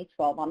of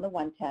 2012 on the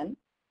 110,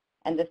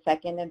 and the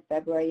second in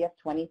February of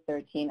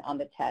 2013 on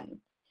the 10.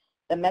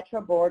 The Metro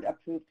Board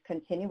approved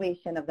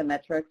continuation of the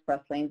Metro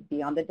Express lanes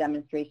beyond the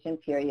demonstration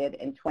period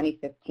in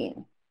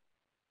 2015.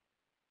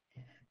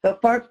 So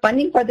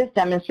funding for this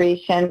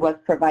demonstration was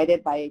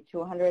provided by a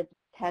 $210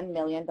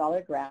 million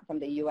grant from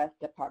the U.S.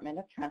 Department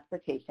of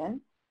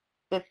Transportation.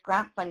 This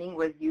grant funding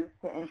was used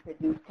to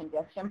introduce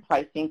congestion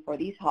pricing for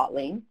these hot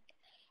lanes,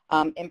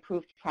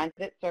 improved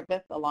transit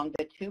service along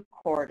the two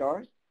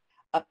corridors,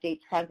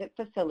 update transit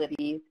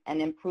facilities,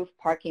 and improve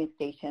parking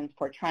stations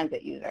for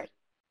transit users.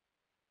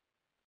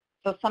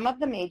 So some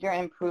of the major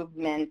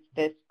improvements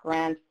this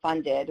grant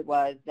funded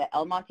was the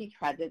El Monte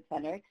Transit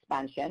Center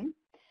expansion,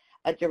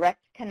 a direct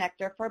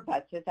connector for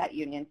buses at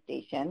Union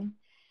Station.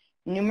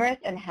 Numerous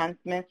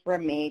enhancements were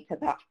made to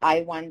the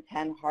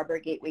I-110 Harbor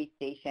Gateway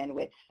Station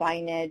with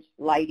signage,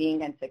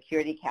 lighting, and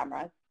security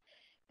cameras.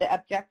 The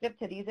objective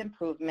to these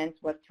improvements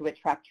was to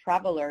attract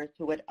travelers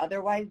who would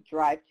otherwise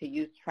drive to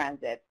use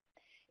transit.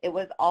 It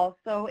was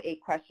also a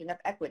question of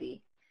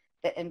equity.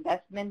 The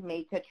investment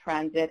made to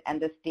transit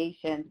and the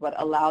stations would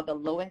allow the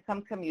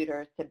low-income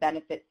commuters to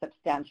benefit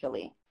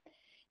substantially.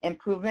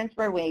 Improvements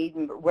were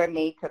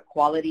made to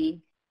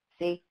quality,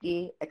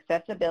 safety,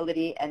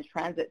 accessibility, and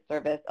transit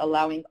service,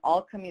 allowing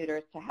all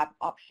commuters to have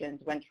options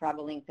when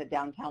traveling to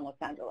downtown Los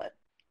Angeles.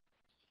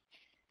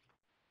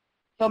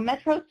 So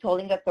Metro's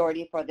tolling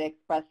authority for the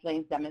Express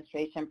Lanes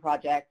demonstration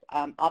project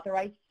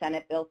authorized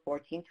Senate Bill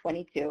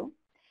 1422.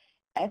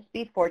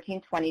 SB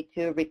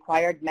 1422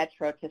 required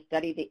Metro to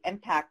study the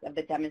impact of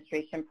the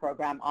demonstration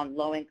program on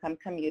low-income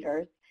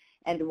commuters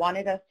and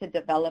wanted us to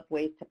develop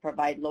ways to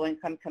provide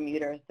low-income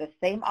commuters the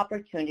same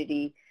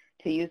opportunity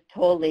to use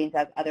toll lanes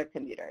as other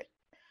commuters.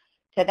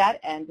 To that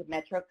end,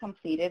 Metro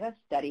completed a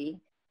study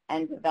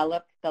and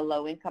developed the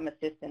Low-Income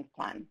Assistance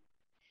Plan.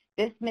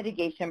 This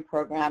mitigation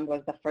program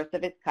was the first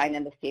of its kind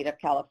in the state of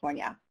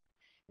California.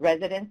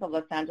 Residents of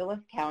Los Angeles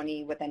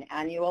County with an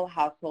annual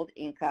household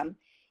income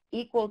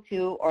equal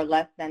to or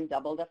less than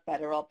double the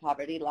federal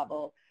poverty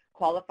level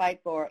qualified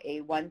for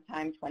a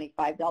one-time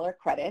 $25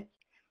 credit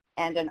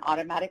and an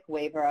automatic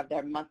waiver of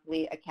their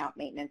monthly account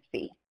maintenance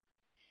fee.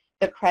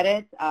 The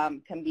credit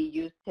can be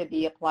used to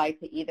be applied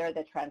to either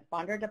the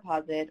transponder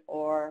deposit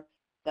or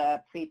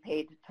the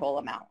prepaid toll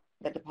amount,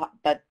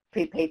 the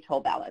prepaid toll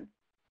balance.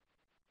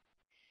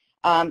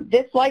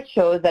 This slide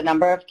shows the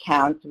number of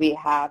counts we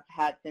have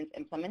had since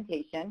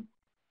implementation.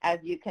 As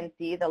you can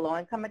see, the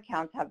low-income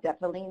accounts have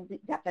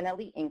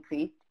definitely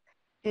increased.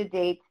 To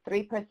date,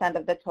 3%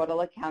 of the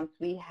total accounts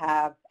we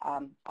have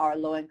are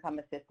low-income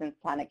assistance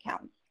plan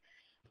accounts.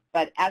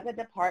 But as a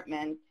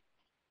department,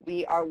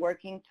 we are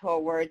working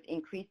towards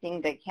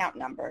increasing the account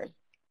numbers.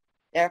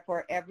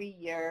 Therefore, every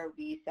year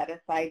we set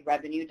aside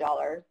revenue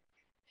dollars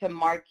to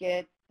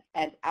market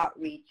and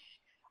outreach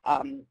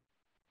the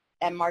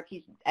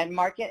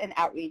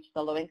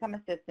low-income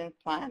assistance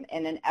plan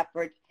in an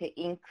effort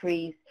to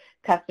increase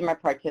customer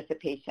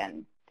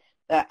participation.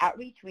 The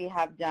outreach we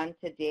have done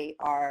to date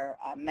are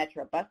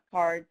Metro bus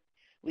cards.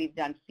 We've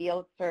done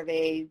field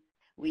surveys.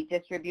 We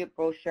distribute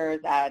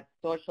brochures at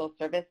social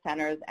service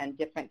centers and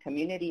different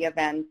community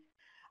events.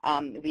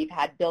 We've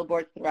had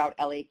billboards throughout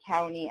LA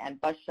County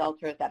and bus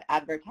shelters that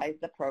advertise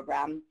the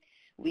program.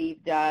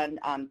 We've done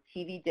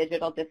TV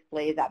digital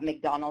displays at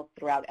McDonald's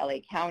throughout LA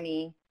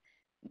County,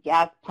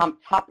 gas pump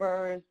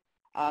toppers.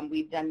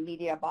 We've done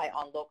media buy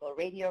on local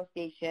radio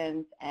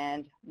stations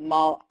and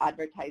mall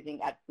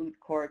advertising at food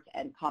courts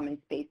and common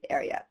space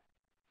areas.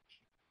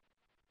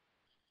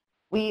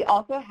 We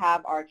also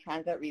have our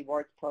transit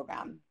rewards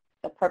program.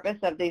 The purpose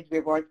of these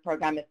rewards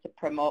program is to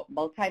promote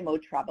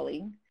multi-mode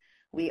traveling.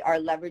 We are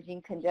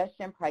leveraging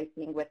congestion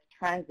pricing with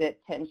transit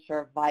to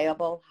ensure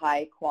viable,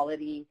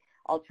 high-quality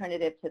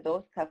alternative to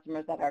those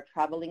customers that are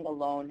traveling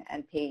alone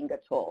and paying a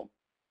toll.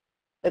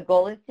 The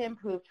goal is to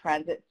improve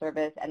transit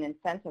service and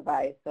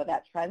incentivize so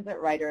that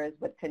transit riders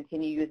would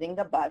continue using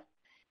the bus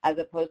as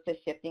opposed to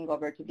shifting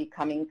over to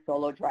becoming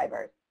solo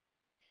drivers.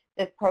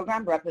 This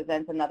program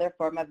represents another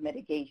form of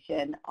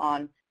mitigation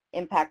on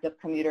impact of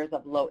commuters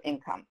of low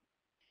income.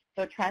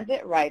 So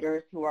transit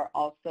riders who are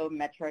also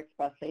Metro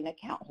Express Lane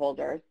account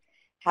holders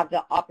have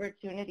the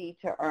opportunity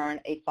to earn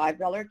a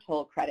 $5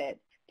 toll credit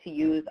to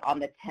use on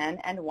the 10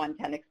 and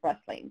 110 express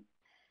lanes.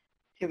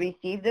 To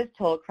receive this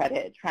toll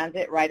credit,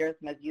 transit riders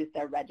must use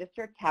their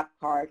registered tap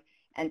card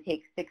and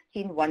take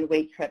 16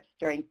 one-way trips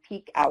during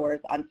peak hours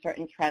on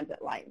certain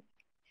transit lines.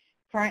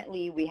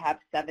 Currently, we have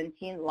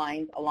 17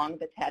 lines along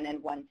the 10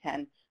 and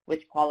 110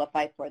 which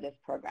qualify for this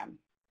program.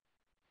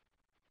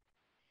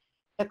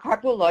 The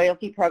Carpool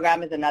Loyalty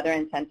Program is another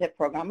incentive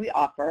program we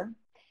offer.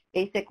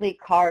 Basically,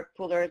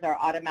 carpoolers are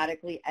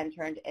automatically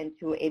entered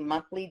into a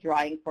monthly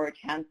drawing for a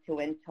chance to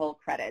win toll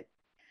credits.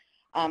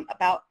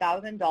 About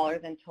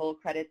 $1,000 in toll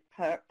credits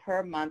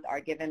per month are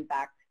given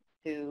back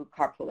to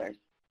carpoolers.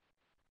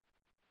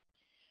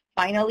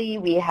 Finally,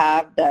 we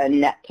have the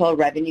Net Toll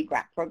Revenue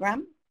Grant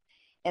Program.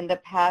 In the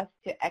past,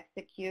 to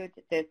execute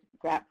this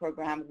grant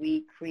program,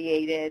 we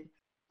created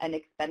an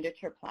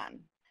expenditure plan.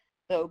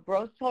 So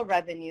gross toll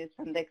revenues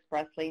from the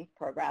Express Lanes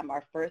program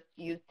are first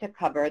used to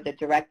cover the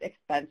direct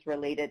expense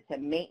related to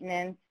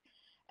maintenance,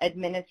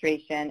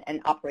 administration,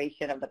 and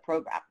operation of the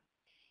program.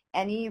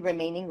 Any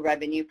remaining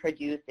revenue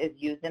produced is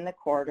used in the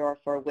corridor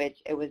for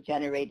which it was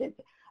generated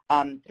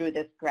through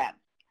this grant.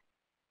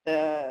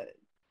 The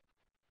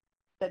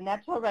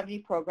Net Toll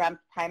Revenue Program's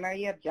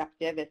primary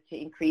objective is to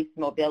increase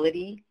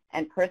mobility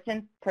and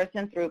person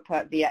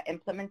throughput via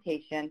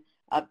implementation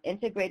of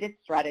integrated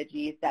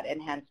strategies that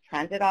enhance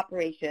transit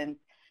operations,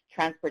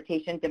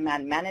 transportation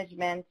demand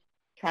management,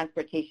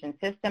 transportation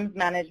systems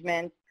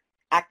management,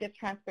 active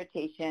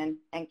transportation,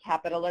 and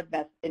capital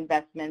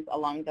investments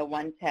along the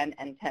 110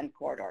 and 10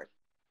 corridors.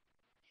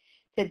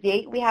 To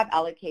date, we have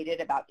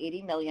allocated about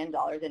 $80 million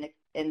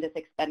in this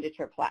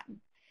expenditure plan.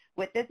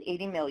 With this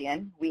 $80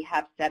 million, we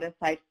have set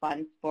aside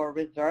funds for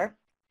reserve.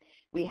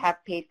 We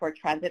have paid for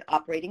transit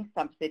operating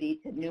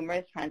subsidy to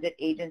numerous transit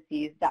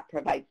agencies that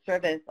provide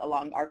service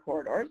along our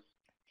corridors.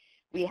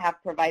 We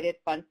have provided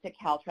funds to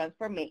Caltrans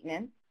for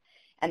maintenance,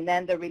 and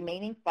then the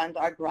remaining funds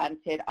are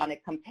granted on a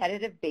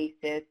competitive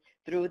basis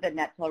through the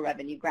Net Toll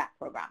Revenue Grant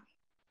Program.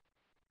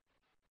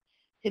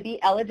 To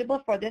be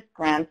eligible for this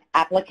grant,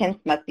 applicants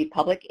must be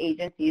public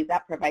agencies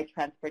that provide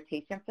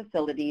transportation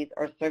facilities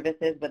or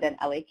services within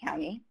LA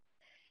County.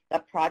 The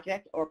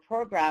project or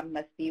program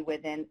must be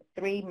within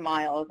 3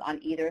 miles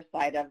on either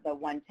side of the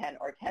 110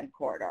 or 10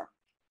 corridor.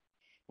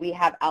 We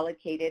have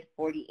allocated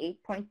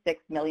 $48.6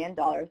 million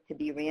to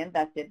be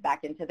reinvested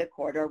back into the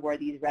corridor where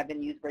these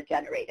revenues were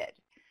generated.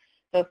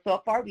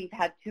 So far we've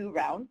had 2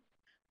 rounds.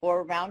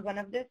 For round 1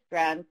 of this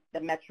grant, the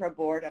Metro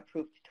Board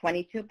approved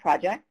 22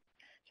 projects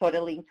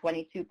totaling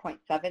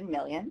 $22.7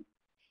 million.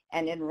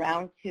 And in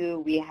round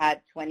 2, we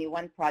had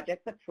 21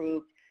 projects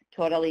approved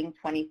totaling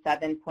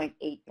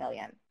 $27.8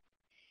 million.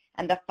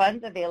 And the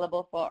funds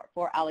available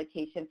for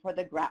allocation for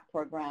the grant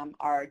program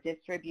are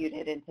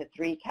distributed into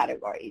 3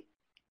 categories.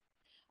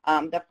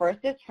 The first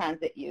is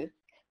transit use.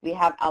 We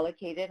have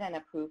allocated and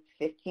approved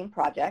 15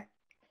 projects.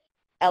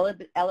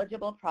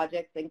 Eligible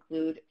projects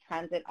include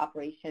transit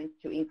operations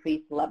to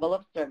increase level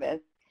of service.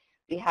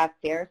 We have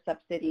fare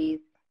subsidies,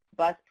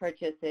 bus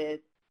purchases,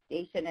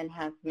 station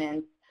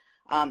enhancements.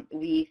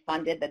 We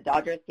funded the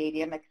Dodger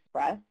Stadium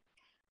Express.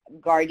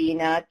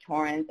 Gardena,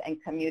 Torrance,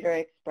 and Commuter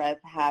Express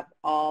have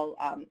all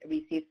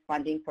received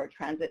funding for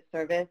transit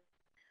service.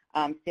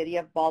 City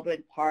of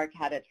Baldwin Park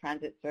had a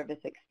transit service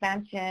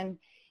expansion,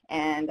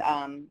 and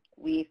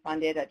we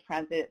funded a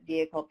transit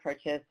vehicle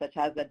purchase such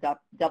as a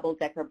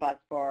double-decker bus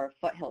for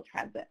Foothill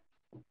Transit.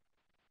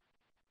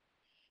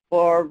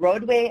 For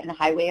roadway and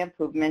highway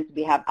improvements,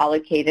 we have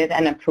allocated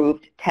and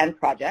approved 10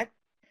 projects.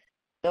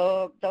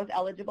 So those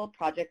eligible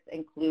projects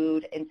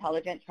include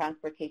intelligent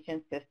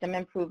transportation system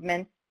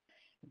improvements,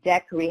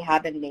 deck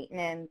rehab and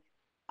maintenance.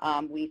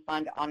 We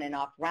fund on and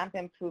off ramp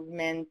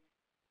improvements,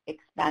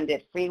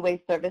 expanded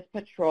freeway service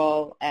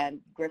patrol, and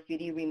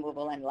graffiti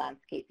removal and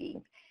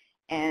landscaping.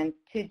 And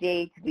to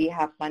date, we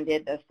have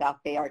funded the South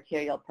Bay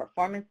Arterial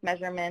Performance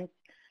Measurements,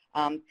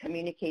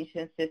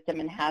 communication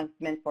system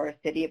enhancement for a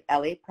City of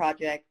LA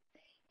project,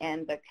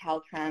 and the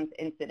Caltrans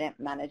Incident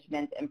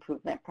Management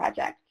Improvement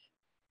Project.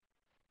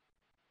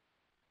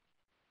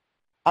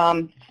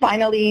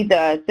 Finally,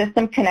 the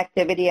System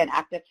Connectivity and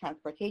Active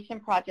Transportation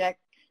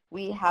Project.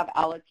 We have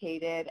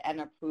allocated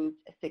and approved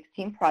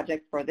 16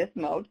 projects for this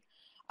mode.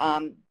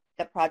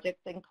 The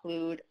projects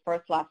include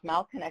first last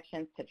mile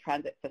connections to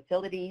transit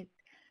facilities,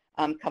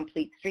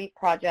 complete street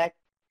projects,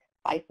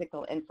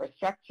 bicycle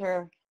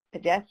infrastructure,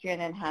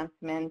 pedestrian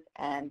enhancements,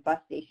 and bus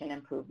station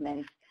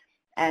improvements.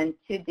 And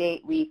to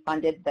date, we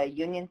funded the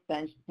Union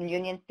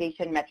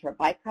Station Metro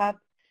Bike Hub,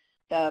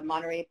 the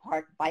Monterey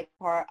Park Bike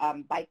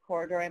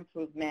Corridor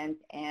improvement,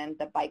 and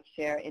the bike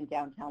share in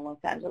downtown Los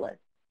Angeles.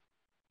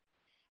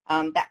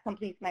 That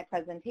completes my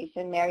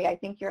presentation. Mary, I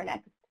think you're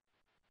next.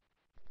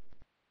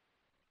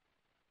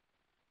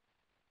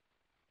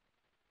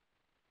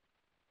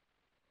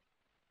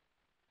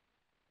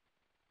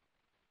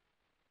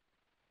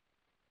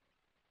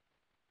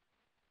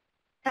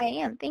 I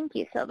am. Thank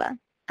you, Silva.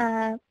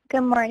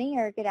 Good morning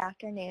or good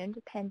afternoon,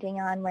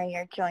 depending on where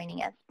you're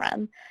joining us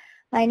from.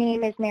 My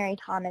name is Mary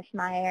Thomas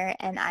Meyer,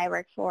 and I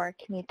work for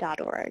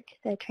Commute.org,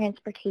 the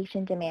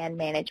Transportation Demand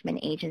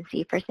Management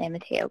Agency for San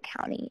Mateo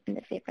County in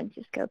the San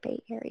Francisco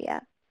Bay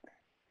Area.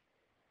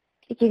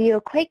 To give you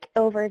a quick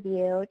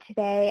overview,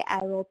 today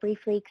I will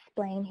briefly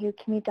explain who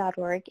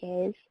Commute.org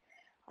is.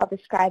 I'll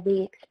describe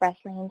the express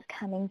lanes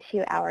coming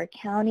to our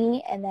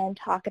county and then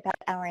talk about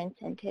our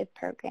incentive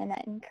program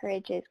that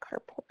encourages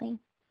carpooling.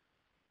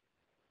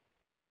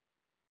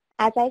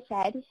 As I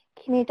said,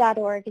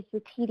 Commute.org is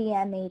the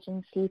TDM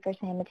agency for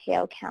San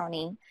Mateo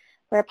County.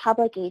 We're a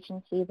public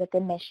agency with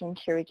a mission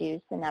to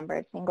reduce the number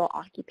of single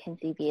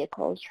occupancy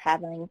vehicles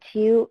traveling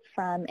to,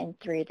 from, and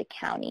through the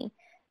county,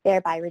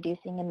 thereby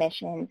reducing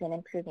emissions and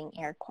improving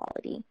air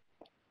quality.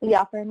 We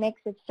offer a mix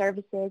of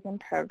services and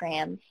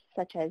programs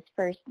such as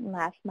first and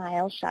last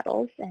mile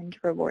shuttles and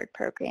reward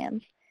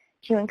programs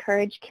to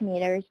encourage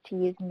commuters to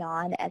use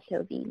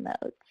non-SOV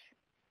modes.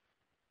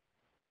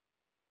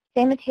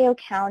 San Mateo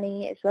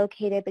County is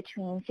located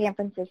between San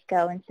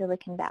Francisco and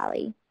Silicon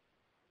Valley.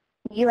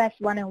 US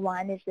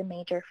 101 is the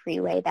major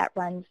freeway that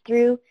runs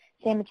through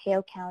San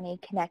Mateo County,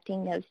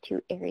 connecting those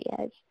two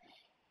areas.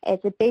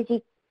 It's a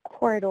busy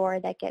corridor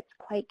that gets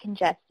quite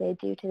congested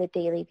due to the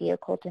daily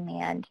vehicle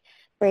demand,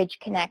 bridge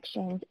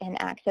connections,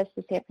 and access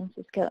to San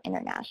Francisco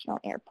International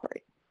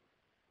Airport.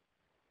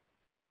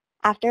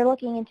 After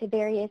looking into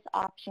various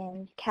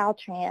options,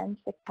 Caltrans,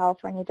 the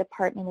California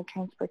Department of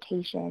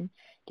Transportation,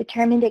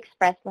 determined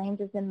express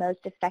lanes as the most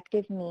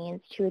effective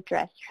means to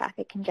address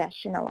traffic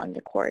congestion along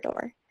the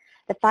corridor.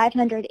 The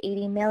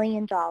 $580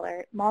 million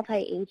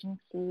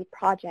multi-agency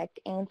project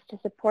aims to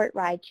support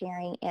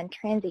ride-sharing and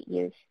transit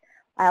use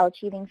while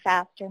achieving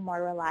faster,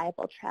 more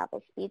reliable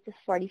travel speeds of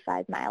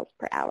 45 miles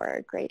per hour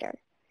or greater.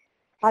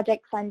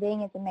 Project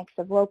funding is a mix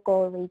of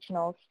local,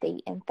 regional,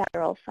 state, and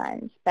federal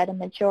funds, but a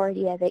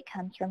majority of it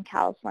comes from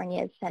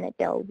California's Senate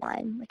Bill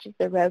 1, which is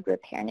the Road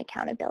Repair and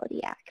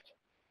Accountability Act.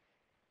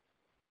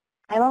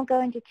 I won't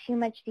go into too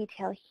much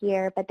detail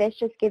here, but this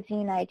just gives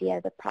you an idea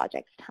of the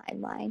project's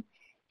timeline.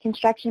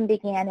 Construction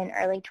began in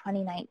early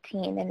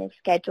 2019 and is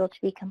scheduled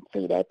to be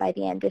completed by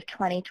the end of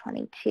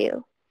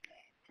 2022.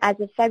 As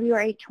of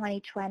February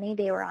 2020,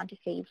 they were on to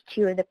phase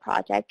 2 of the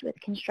project with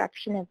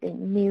construction of the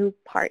new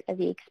part of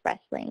the express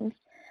lanes,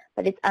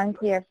 but it's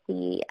unclear if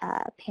the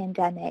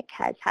pandemic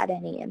has had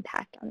any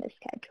impact on the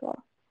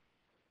schedule.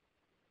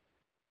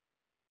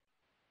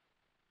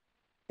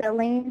 The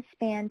lanes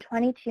span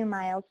 22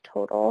 miles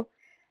total,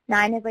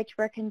 9 of which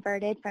were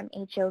converted from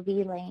HOV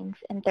lanes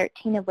and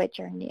 13 of which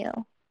are new.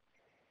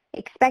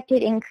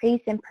 Expected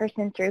increase in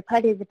person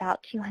throughput is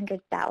about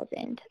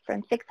 200,000,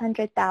 from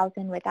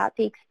 600,000 without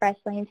the express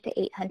lanes to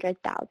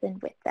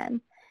 800,000 with them.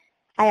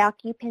 High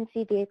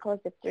occupancy vehicles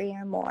of 3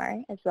 or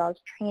more, as well as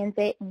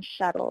transit and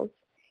shuttles,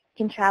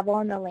 can travel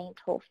on the lane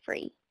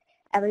toll-free.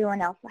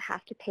 Everyone else will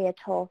have to pay a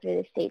toll through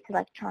the state's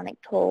electronic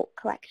toll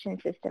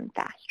collection system,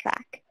 Fast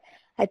Track.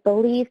 I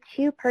believe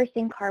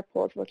 2-person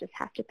carpools will just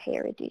have to pay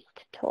a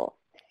reduced toll.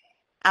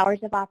 Hours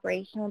of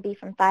operation will be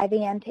from 5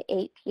 a.m. to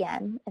 8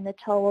 p.m., and the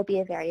toll will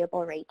be a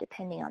variable rate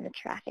depending on the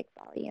traffic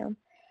volume.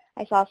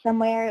 I saw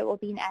somewhere it will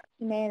be an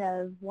estimate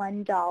of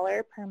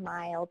 $1 per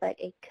mile, but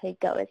it could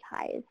go as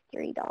high as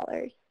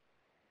 $3.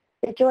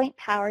 The Joint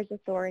Powers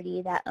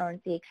Authority that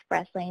owns the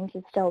express lanes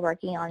is still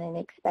working on an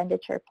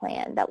expenditure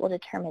plan that will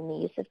determine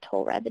the use of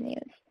toll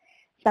revenues.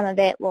 Some of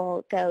it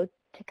will go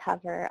to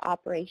cover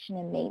operation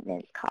and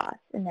maintenance costs,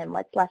 and then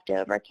what's left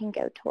over can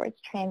go towards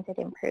transit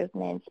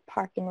improvements,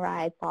 park and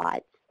ride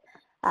lots,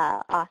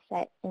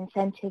 offset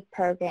incentive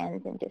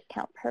programs, and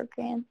discount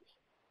programs.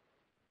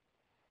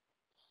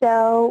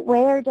 So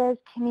where does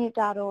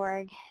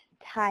Commute.org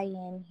tie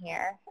in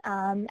here?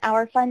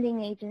 Our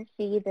funding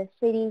agency, the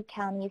City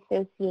County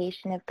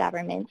Association of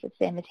Governments of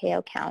San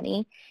Mateo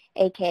County,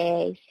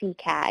 aka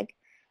CCAG,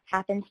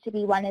 happens to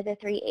be one of the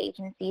 3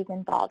 agencies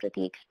involved with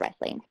the Express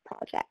Lanes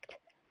project.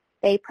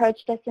 They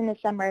approached us in the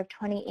summer of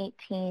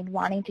 2018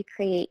 wanting to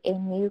create a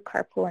new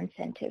carpool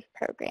incentive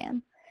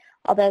program.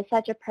 Although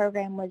such a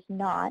program was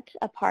not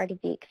a part of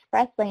the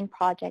Express Lane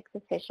project's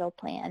official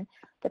plan,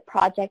 the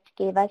project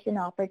gave us an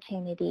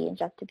opportunity and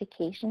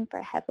justification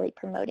for heavily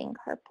promoting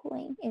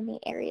carpooling in the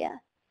area.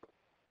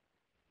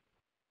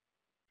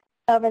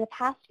 Over the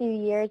past few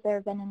years, there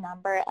have been a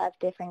number of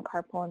different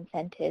carpool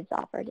incentives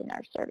offered in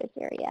our service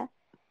area.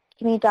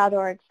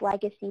 Commute.org's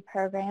legacy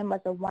program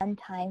was a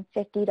one-time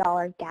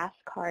 $50 gas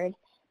card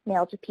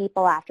mailed to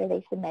people after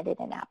they submitted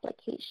an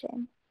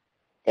application.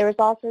 There was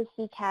also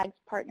CCAG's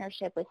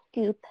partnership with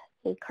Scoop,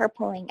 a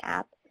carpooling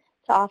app,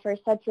 to offer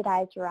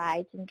subsidized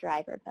rides and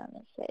driver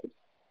bonuses.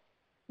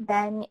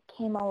 Then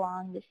came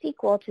along the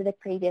sequel to the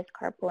previous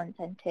carpool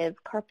incentive,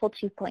 Carpool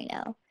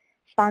 2.0,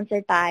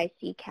 sponsored by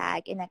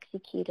CCAG and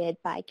executed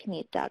by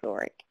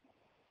Commute.org.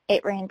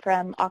 It ran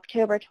from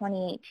October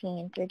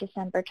 2018 through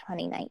December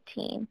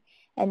 2019,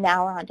 and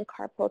now we're on to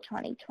Carpool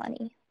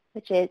 2020,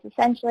 which is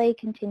essentially a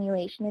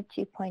continuation of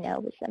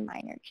 2.0 with some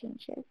minor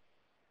changes.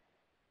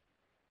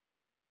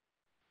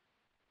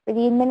 For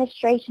the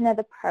administration of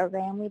the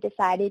program, we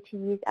decided to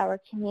use our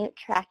commute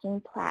tracking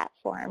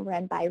platform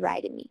run by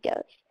Ride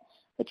Amigos,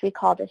 which we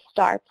call the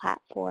STAR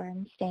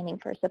platform, standing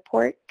for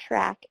Support,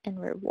 Track, and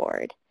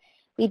Reward.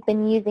 We'd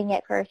been using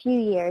it for a few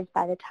years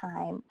by the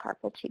time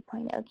Carpool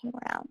 2.0 came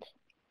around.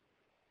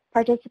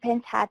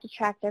 Participants had to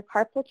track their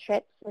carpool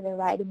trips with the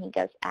Ride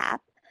Amigos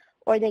app,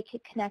 or they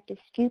could connect a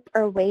Scoop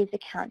or Waze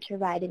account to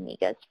Ride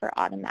Amigos for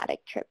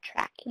automatic trip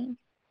tracking.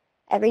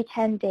 Every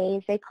 10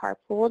 days they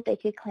carpooled, they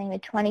could claim a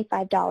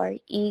 $25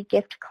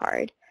 e-gift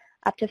card,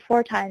 up to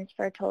 4 times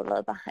for a total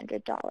of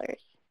 $100.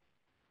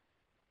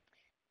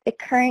 The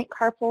current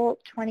Carpool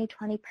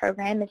 2020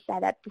 program is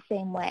set up the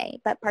same way,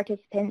 but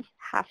participants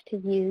have to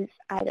use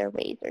either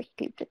Waze or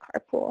Scoop to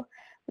carpool.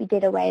 We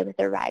did away with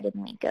the Ride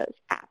Amigos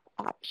app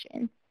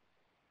option.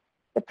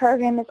 The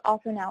program is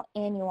also now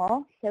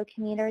annual, so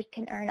commuters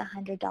can earn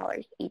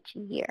 $100 each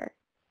year.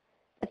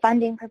 The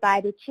funding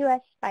provided to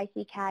us by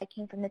CCAD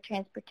came from the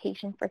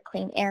Transportation for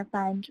Clean Air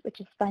Fund, which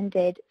is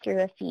funded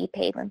through a fee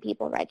paid when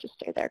people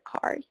register their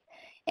cars,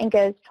 and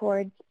goes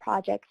towards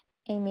projects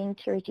aiming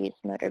to reduce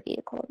motor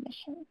vehicle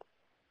emissions.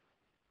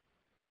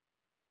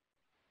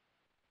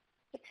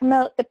 To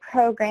promote the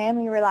program,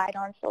 we relied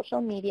on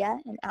social media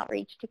and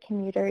outreach to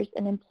commuters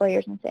and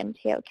employers in San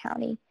Mateo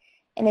County,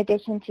 in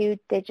addition to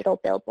digital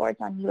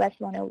billboards on US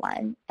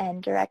 101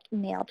 and direct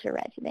mail to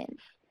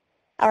residents.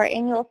 Our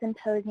annual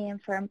symposium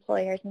for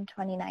employers in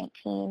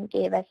 2019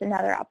 gave us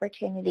another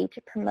opportunity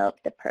to promote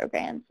the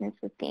program, since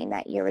the theme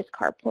that year was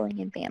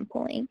carpooling and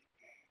vanpooling.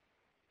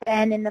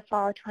 Then in the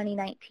fall of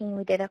 2019,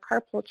 we did a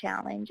carpool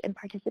challenge, and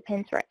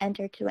participants were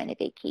entered to win a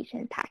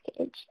vacation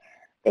package.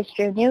 This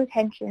drew new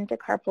attention to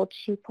Carpool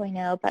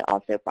 2.0, but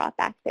also brought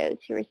back those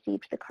who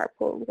received the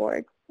Carpool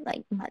Award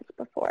like months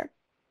before.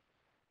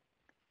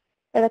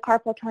 For the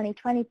Carpool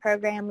 2020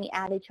 program, we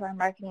added to our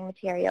marketing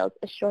materials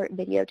a short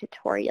video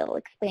tutorial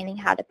explaining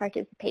how to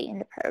participate in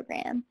the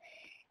program,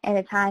 at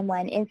a time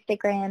when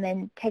Instagram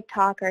and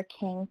TikTok are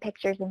king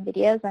pictures and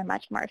videos are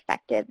much more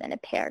effective than a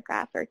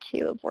paragraph or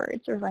 2 of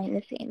words relaying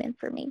the same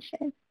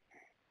information.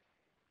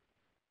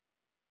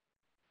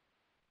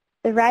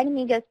 The Ride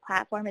Amigos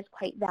platform is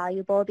quite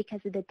valuable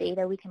because of the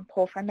data we can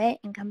pull from it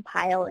and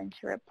compile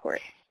into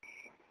reports.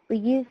 We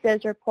use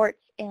those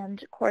reports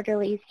and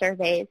quarterly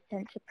surveys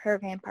sent to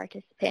program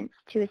participants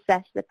to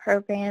assess the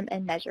program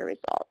and measure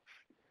results.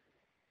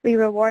 We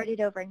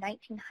rewarded over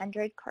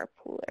 1,900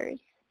 carpoolers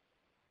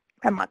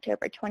from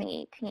October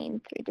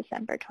 2018 through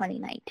December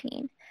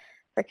 2019.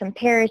 For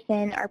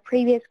comparison, our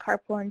previous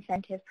carpool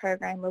incentive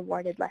program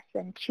rewarded less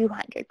than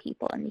 200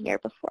 people in the year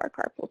before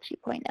Carpool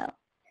 2.0.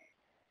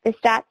 The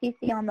stats you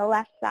see on the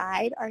left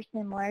side are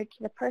similar to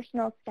the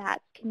personal stats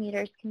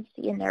commuters can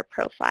see in their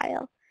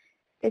profile.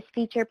 This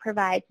feature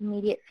provides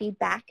immediate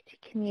feedback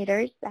to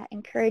commuters that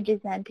encourages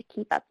them to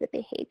keep up the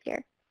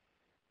behavior.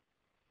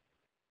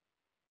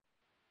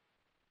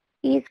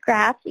 These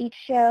graphs each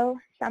show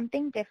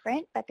something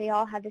different, but they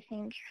all have the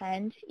same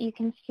trend. You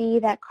can see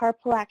that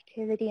carpool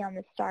activity on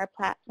the STAR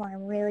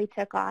platform really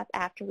took off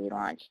after we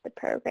launched the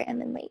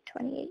program in late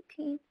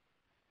 2018.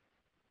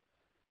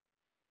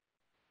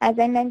 As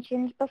I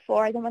mentioned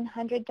before, the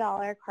 $100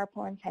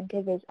 carpool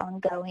incentive is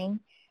ongoing.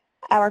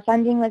 Our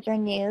funding was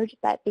renewed,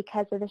 but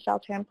because of the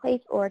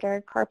shelter-in-place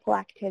order, carpool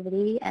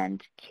activity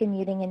and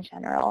commuting in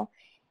general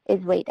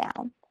is way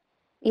down.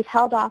 We've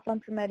held off on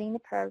promoting the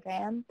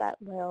program, but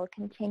will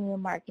continue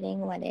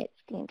marketing when it's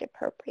deemed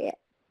appropriate.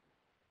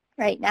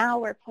 Right now,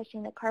 we're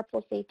pushing the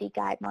carpool safety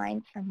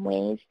guidelines from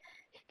Waze,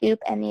 Scoop,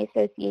 and the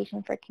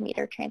Association for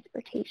Commuter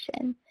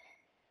Transportation.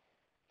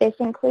 This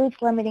includes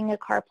limiting a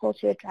carpool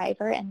to a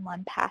driver and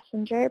 1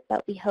 passenger,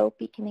 but we hope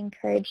we can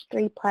encourage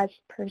 3+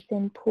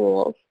 person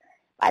pools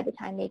by the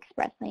time the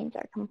express lanes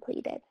are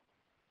completed.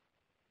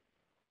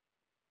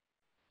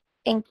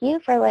 Thank you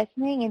for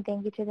listening, and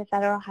thank you to the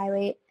Federal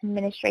Highway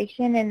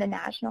Administration and the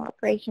National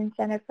Operations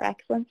Center for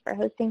Excellence for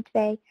hosting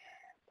today.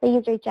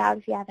 Please reach out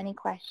if you have any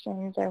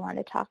questions or want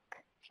to talk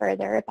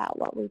further about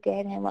what we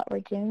did and what we're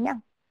doing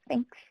now.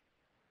 Thanks.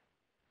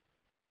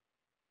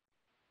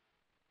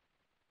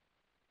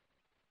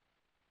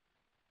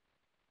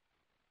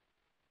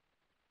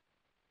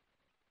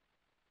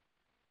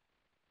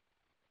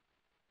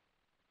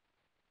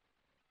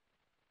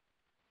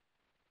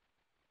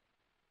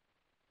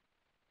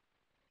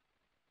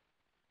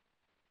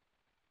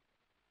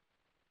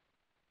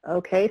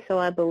 Okay, so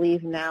I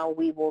believe now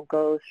we will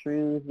go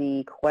through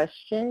the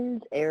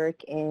questions.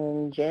 Eric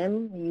and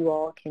Jim, you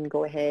all can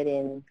go ahead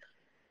and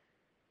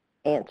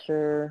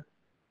answer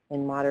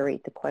and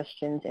moderate the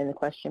questions in the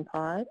question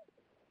pod.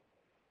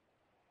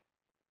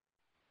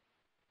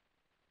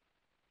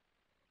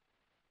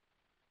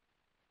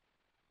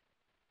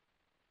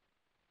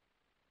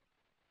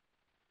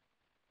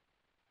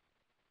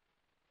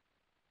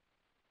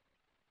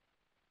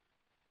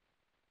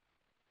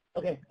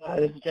 Okay,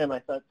 this is Jim. I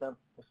thought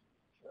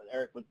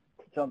Eric would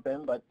jump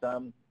in, but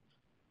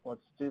let's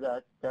do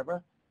that,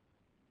 Deborah.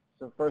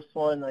 So the first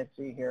one I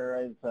see here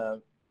is,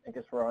 I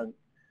guess we're on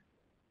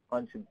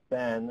to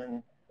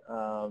Ben,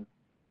 and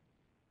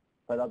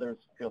but others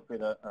feel free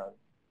to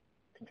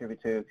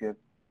contribute too if you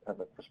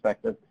have a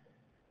perspective.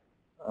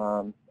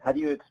 How do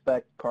you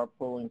expect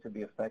carpooling to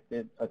be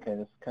affected? Okay,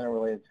 this is kind of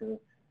related to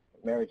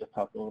what Mary just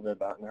talked a little bit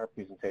about in her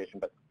presentation,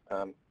 but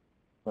I'm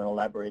going to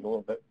elaborate a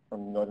little bit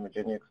from Northern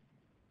Virginia's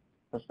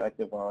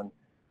perspective on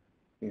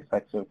the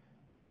effects of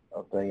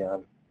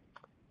the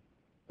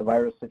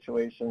virus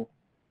situation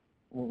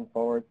moving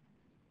forward?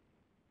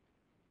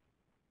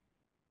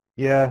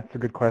 Yeah, it's a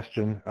good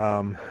question.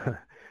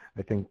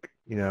 I think,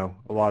 we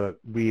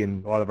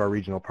and a lot of our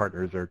regional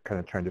partners are kind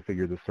of trying to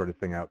figure this sort of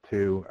thing out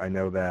too. I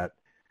know that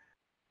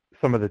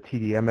some of the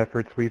TDM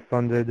efforts we've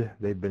funded,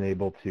 they've been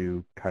able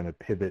to kind of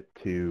pivot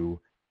to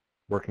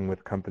working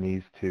with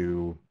companies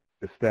to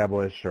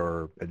establish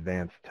or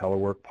advance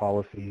telework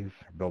policies,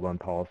 build on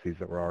policies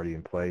that were already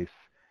in place,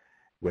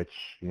 which,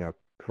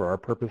 for our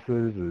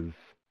purposes is,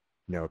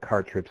 a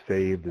car trip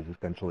saved is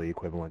essentially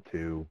equivalent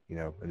to,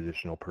 an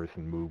additional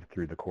person moved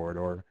through the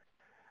corridor.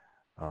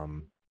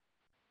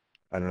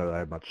 I don't know that I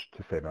have much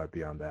to say about it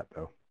beyond that,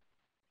 though.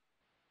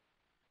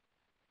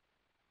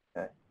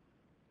 Okay.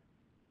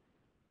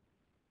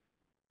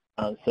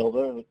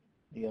 Silva,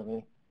 do you have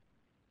anything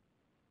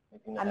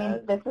to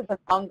add? This is an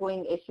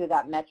ongoing issue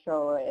that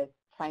Metro is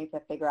trying to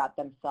figure out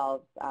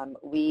themselves.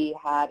 We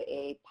had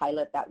a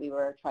pilot that we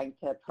were trying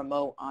to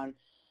promote on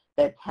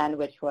the 10,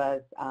 which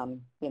was,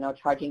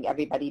 charging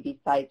everybody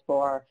besides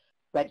for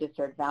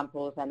registered van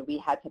pools, and we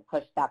had to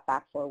push that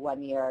back for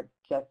 1 year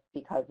just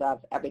because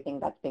of everything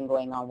that's been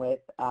going on with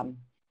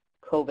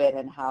COVID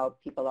and how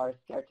people are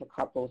scared to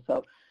carpool.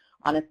 So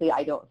honestly,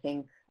 I don't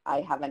think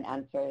I have an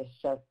answer. It's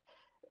just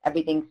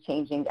everything's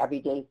changing every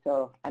day,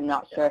 so I'm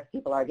not sure if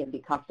people are going to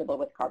be comfortable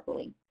with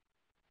carpooling.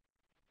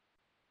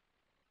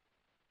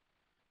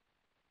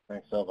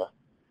 Thanks, Silva.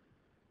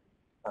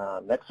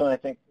 Next one, I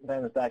think,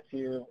 Ben, is back to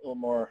you. A little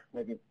more,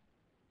 maybe,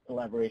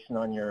 elaboration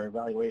on your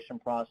evaluation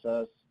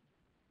process.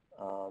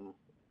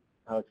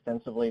 How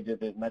extensively did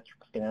the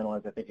metrics get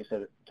analyzed? I think you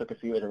said it took a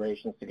few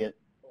iterations to get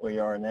where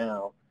you are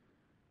now.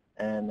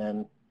 And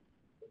then,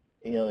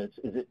 is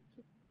it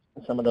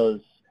some of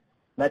those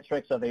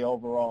metrics, are they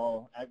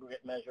overall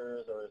aggregate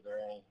measures, or is there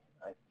any,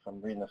 if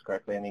I'm reading this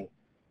correctly, any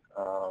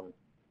kind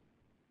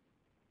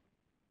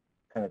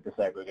of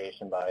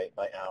disaggregation by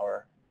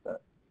hour? Does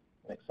that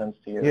make sense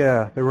to you?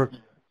 Yeah, there were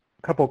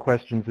a couple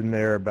questions in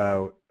there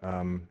about,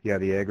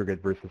 the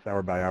aggregate versus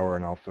hour by hour,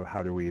 and also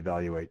how do we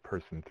evaluate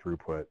person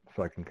throughput,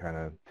 so I can kind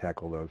of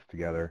tackle those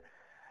together.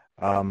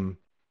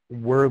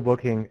 We're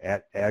looking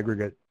at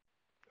aggregate,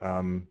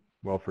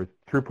 for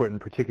throughput in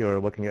particular,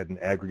 looking at an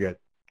aggregate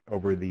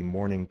over the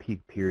morning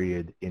peak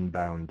period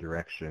inbound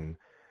direction.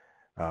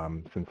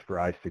 Since for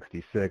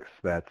I-66,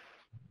 that's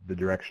the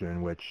direction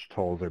in which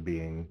tolls are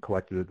being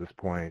collected at this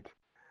point.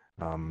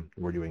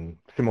 We're doing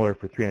similar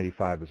for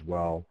 395 as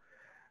well.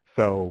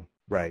 So,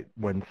 right,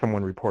 when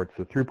someone reports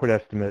a throughput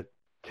estimate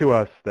to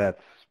us,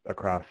 that's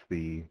across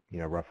the,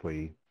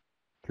 roughly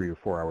 3 or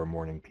 4 hour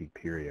morning peak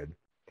period.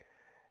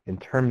 In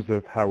terms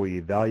of how we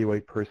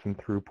evaluate person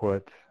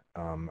throughput,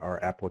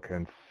 our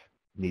applicants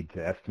need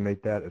to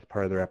estimate that as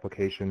part of their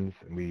applications,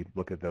 and we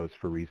look at those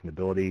for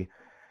reasonability.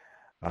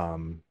 A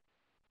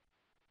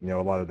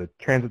lot of the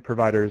transit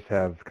providers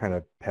have kind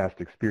of past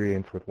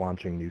experience with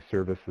launching new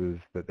services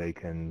that they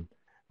can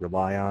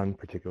rely on,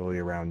 particularly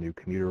around new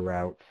commuter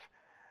routes.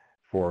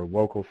 For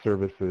local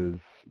services,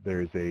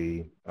 there's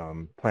a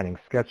planning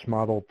sketch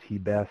model,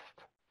 T-BEST,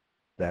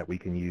 that we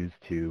can use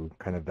to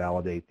kind of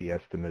validate the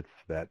estimates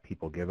that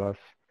people give us.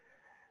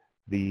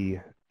 The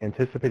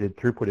anticipated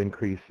throughput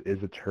increase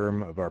is a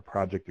term of our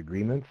project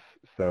agreements,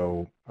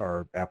 so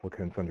our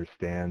applicants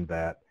understand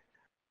that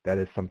that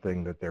is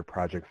something that their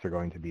projects are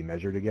going to be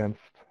measured against,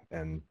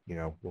 and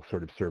will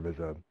sort of serve as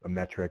a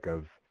metric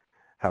of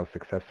how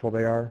successful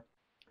they are.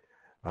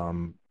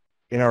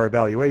 In our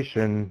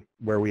evaluation,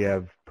 where we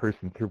have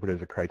person throughput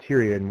as a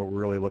criterion, what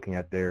we're really looking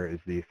at there is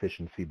the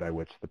efficiency by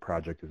which the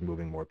project is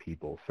moving more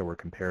people. So we're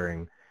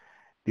comparing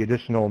the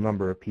additional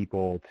number of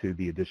people to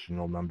the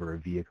additional number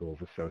of vehicles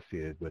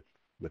associated with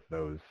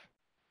those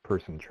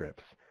person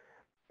trips.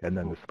 And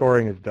then the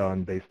scoring is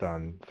done based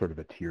on sort of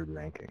a tiered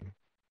ranking.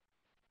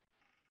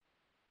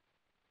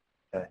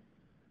 Okay.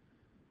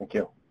 Thank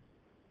you.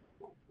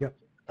 Yep.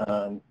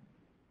 I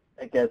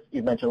guess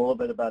you mentioned a little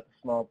bit about the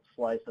small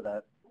slice of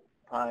that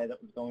pie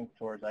that was going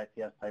towards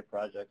ITS type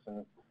projects,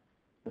 and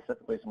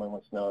specifically someone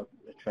wants to know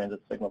if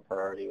transit signal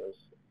priority was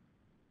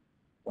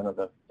one of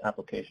the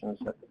applications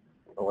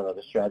or one of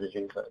the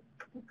strategies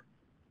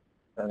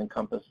that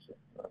encompassed.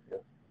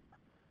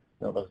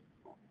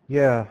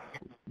 Yeah,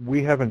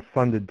 we haven't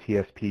funded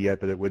TSP yet,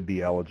 but it would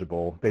be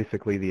eligible.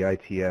 Basically, the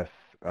ITS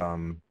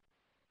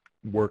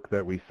work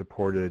that we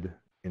supported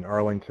in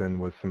Arlington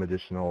was some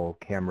additional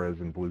cameras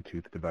and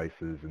Bluetooth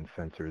devices and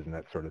sensors and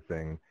that sort of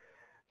thing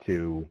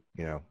to,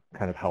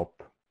 kind of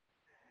help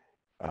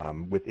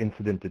with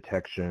incident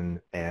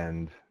detection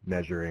and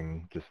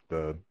measuring just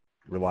the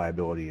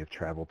reliability of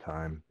travel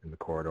time in the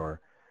corridor.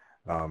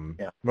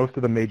 Most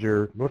of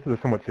the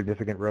somewhat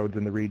significant roads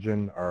in the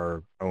region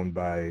are owned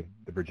by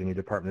the Virginia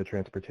Department of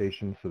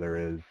Transportation, so there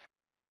is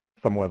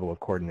some level of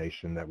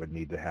coordination that would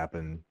need to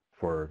happen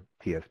for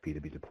TSP to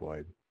be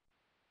deployed.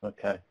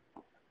 Okay.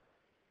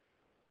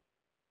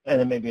 And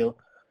then maybe a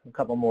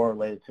couple more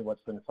related to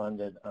what's been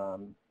funded.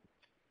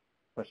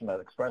 Question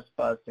about express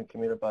bus and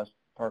commuter bus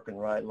park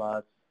and ride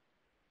lots,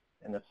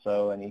 and if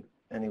so, any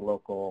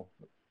local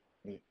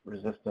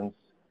resistance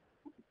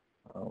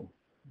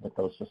with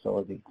those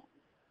facilities?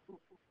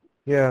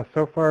 Yeah,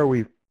 so far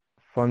we've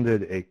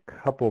funded a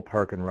couple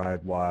park and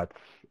ride lots,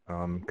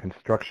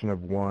 construction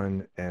of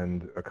one,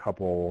 and a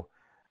couple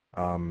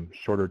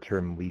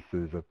shorter-term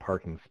leases of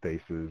parking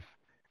spaces.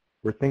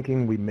 We're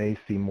thinking we may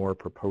see more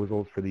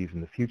proposals for these in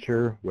the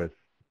future with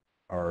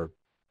our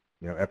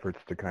efforts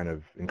to kind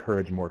of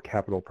encourage more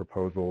capital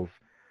proposals.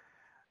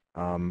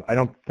 I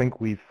don't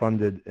think we've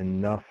funded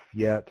enough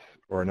yet,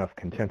 or enough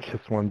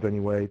contentious ones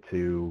anyway,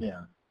 to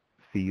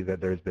see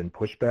that there's been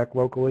pushback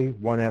locally.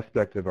 One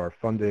aspect of our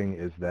funding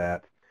is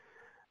that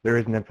there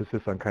is an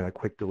emphasis on kind of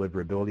quick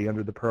deliverability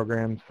under the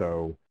program.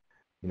 So,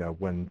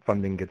 when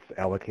funding gets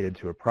allocated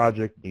to a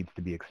project, it needs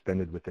to be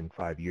expended within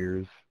 5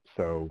 years.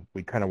 So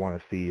we kind of want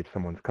to see if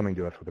someone's coming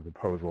to us with a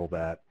proposal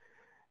that,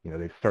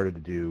 they've started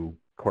to do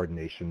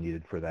coordination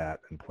needed for that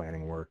and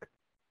planning work.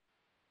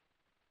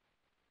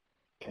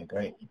 Okay,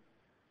 great.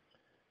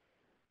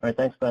 All right,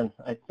 thanks, Ben.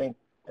 I think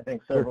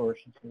Silva, we're a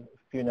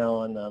few now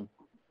on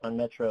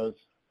Metro's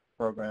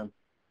program.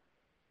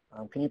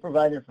 Can you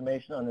provide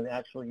information on the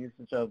actual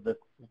usage of the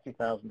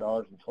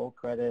 $50,000 in toll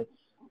credits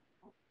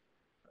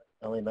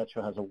LA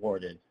Metro has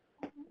awarded?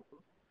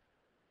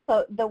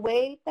 So the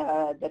way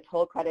the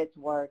toll credits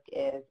work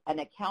is an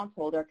account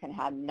holder could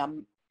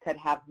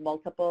have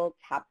multiple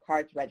tap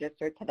cards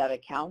registered to that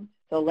account.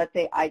 So let's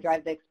say I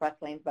drive the express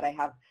lanes, but I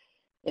have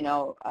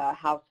a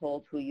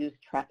household who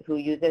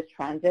uses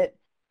transit.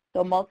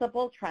 So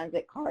multiple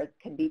transit cards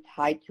can be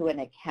tied to an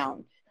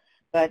account.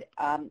 But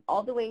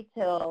all the way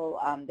till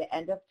the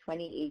end of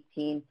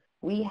 2018,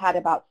 we had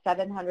about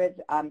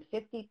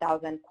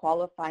 750,000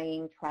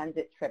 qualifying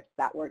transit trips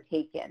that were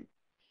taken.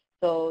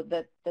 So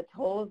the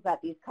tolls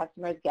that these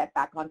customers get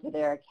back onto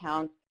their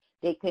accounts,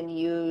 they can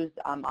use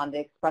on the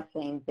express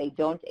lanes. They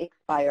don't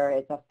expire.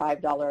 It's a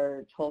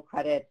 $5 toll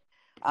credit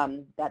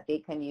that they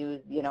can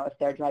use, if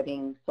they're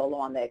driving solo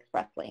on the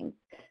express lanes.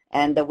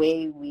 And the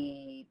way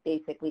we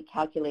basically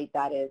calculate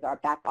that is our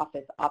back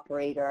office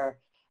operator,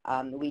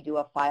 we do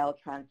a file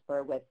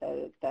transfer with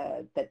the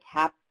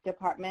TAP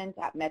department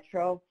at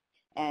Metro,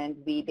 and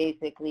we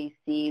basically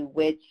see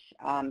which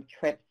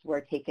trips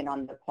were taken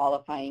on the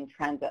qualifying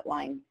transit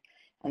line.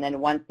 And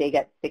then once they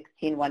get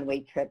 16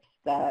 one-way trips,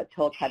 the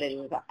toll credit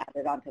is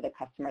added onto the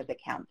customer's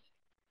account.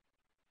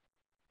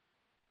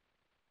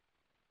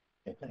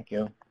 Okay, thank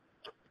you.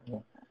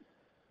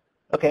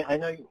 Okay, I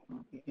know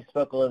you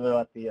spoke a little bit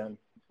about the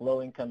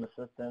low-income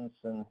assistance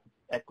and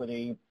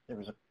equity. There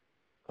was a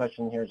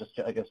question here, just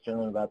I guess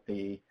generally about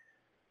the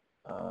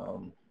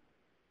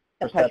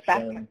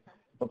perception,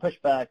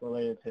 pushback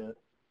related to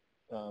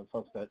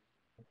folks that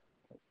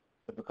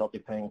difficulty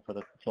paying for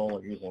the toll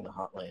or using the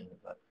hot lane. Has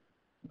that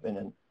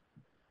been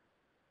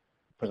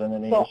present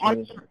any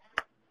issues?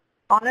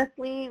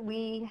 Honestly,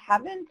 we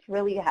haven't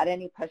really had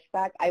any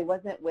pushback. I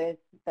wasn't with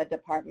the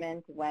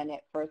department when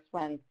it first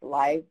went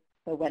live,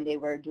 so when they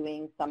were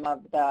doing some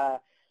of the,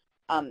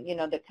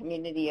 the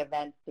community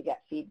events to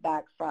get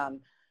feedback from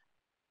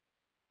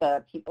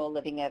the people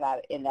living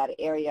in that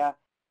area.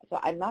 So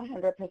I'm not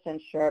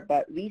 100% sure,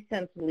 but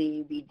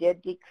recently we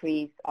did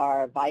decrease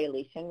our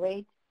violation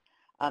rate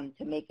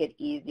to make it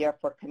easier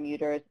for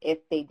commuters if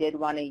they did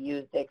want to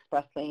use the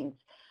express lanes.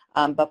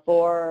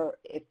 Before,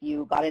 if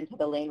you got into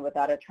the lane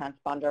without a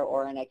transponder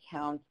or an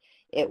account,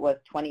 it was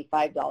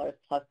 $25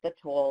 plus the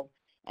toll.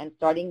 And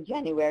starting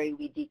January,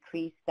 we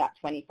decreased that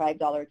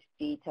 $25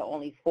 fee to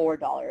only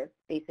 $4,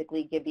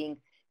 basically giving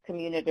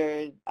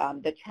commuters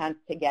the chance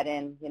to get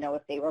in,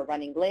 if they were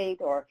running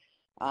late or,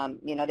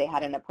 they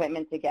had an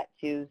appointment to get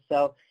to.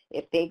 So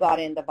if they got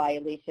in, the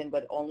violation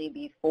would only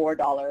be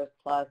 $4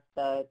 plus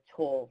the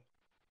toll.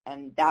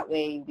 And that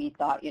way we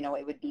thought,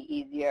 it would be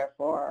easier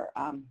for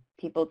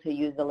people to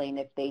use the lane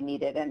if they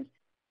need it. And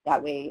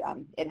that way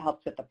it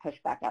helps with the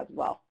pushback as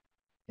well.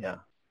 Yeah.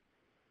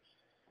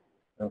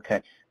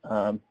 Okay.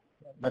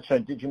 Not sure,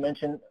 did you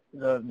mention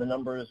the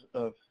numbers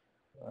of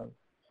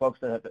folks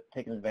that have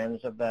taken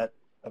advantage of that,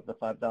 of the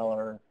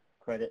 $5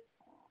 credit?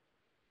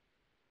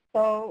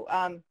 So,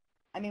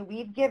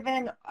 we've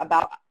given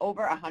about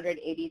over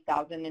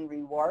 180,000 in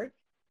rewards.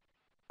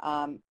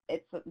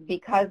 It's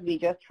because we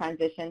just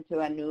transitioned to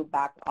a new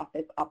back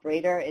office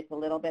operator. It's a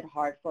little bit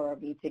hard for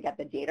me to get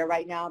the data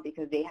right now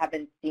because they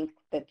haven't synced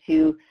the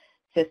two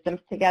systems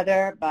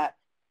together. But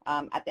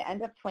at the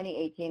end of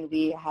 2018,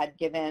 we had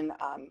given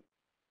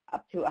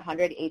up to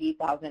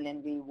 180,000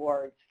 in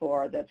rewards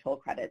for the toll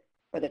credits,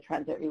 for the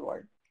transit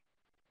rewards.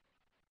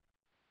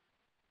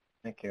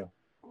 Thank you.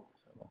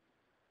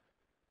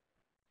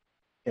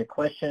 A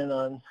question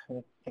on,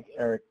 I think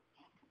Eric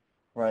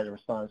provided a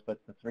response, but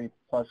the 3+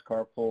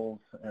 carpools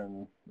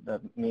and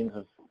the means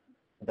of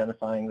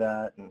identifying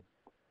that, and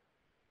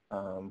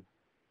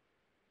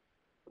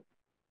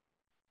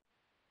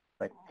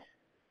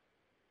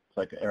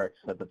like Eric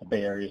said, that the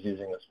Bay Area is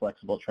using this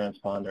flexible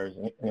transponders.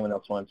 Anyone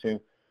else want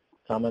to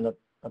comment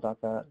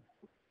about that?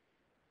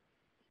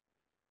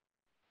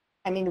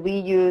 We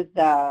use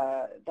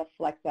the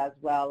Flex as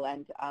well,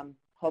 and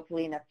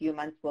hopefully in a few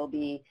months we'll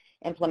be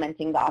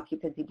implementing the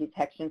occupancy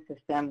detection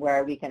system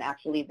where we can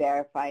actually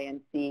verify and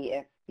see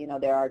if,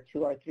 there are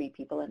 2 or 3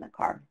 people in the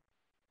car.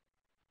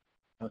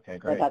 Okay,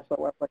 great. So that's what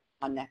we're working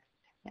on next,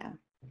 yeah.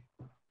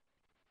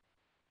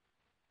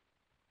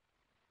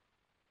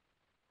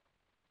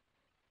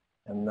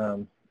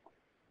 And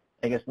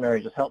I guess,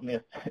 Mary, just help me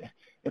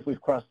if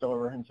we've crossed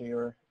over into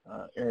your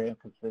area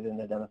because they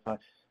didn't identify.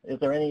 Is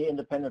there any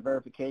independent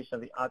verification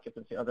of the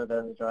occupancy other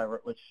than the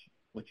driver,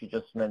 which you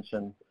just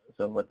mentioned,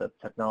 so with the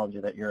technology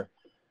that you're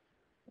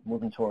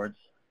moving towards?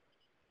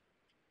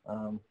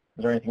 Is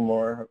there anything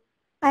more?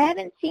 I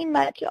haven't seen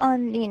much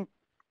on the,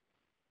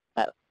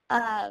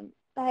 I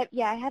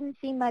haven't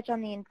seen much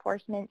on the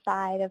enforcement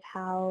side of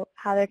how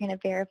they're going to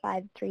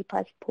verify the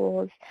 3+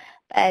 pools.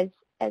 As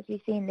you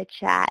see in the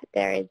chat,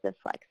 there is a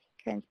flex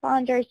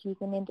transponder, so you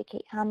can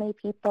indicate how many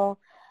people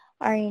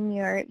are in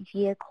your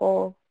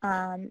vehicle.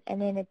 And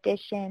in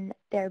addition,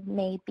 there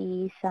may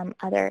be some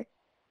other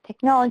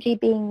technology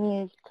being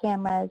used,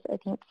 cameras. I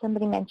think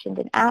somebody mentioned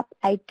an app.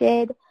 I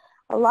did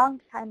a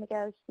long time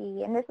ago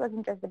see, and this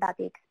wasn't just about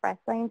the express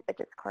lanes, but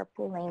just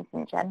carpool lanes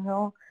in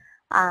general,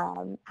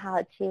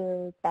 how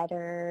to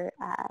better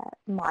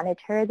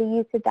monitor the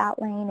use of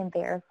that lane and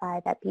verify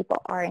that people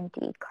are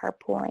indeed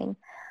carpooling.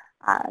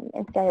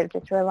 Instead of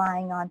just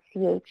relying on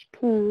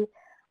CHP,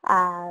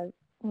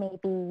 maybe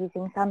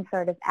using some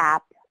sort of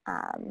app.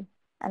 And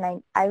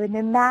I would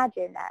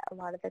imagine that a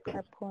lot of the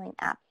carpooling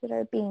apps that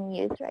are being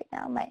used right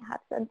now might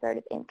have some sort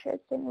of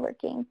interest in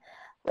working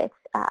with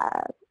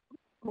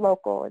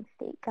local and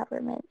state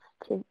governments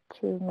to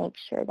make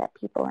sure that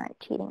people aren't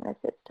cheating the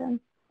system.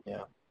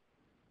 Yeah.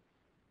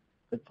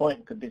 Good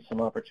point. Could be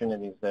some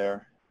opportunities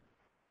there,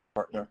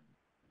 partner.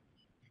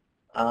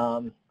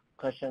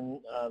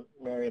 Question,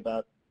 Mary,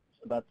 about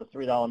the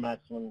 $3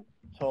 maximum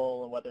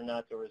toll and whether or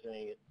not there was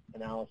any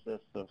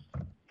analysis of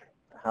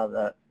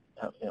how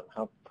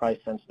price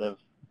sensitive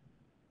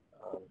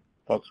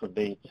folks would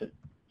be to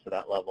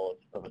that level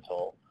of a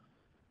toll.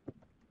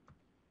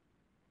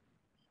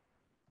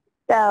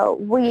 So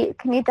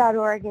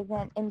Commute.org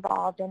isn't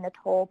involved in the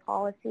toll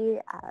policy.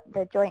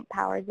 The Joint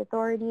Powers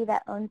Authority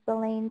that owns the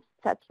lanes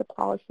sets the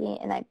policy,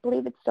 and I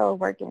believe it's still a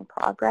work in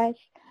progress.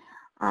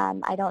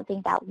 I don't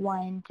think that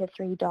 $1 to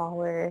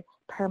 $3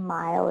 per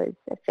mile is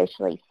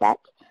officially set.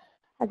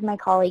 As my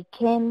colleague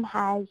Kim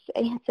has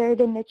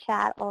answered in the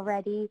chat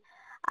already,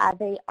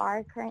 they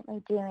are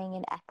currently doing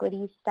an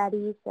equity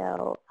study,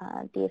 so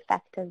the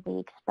effect of the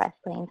express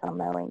lanes on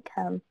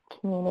low-income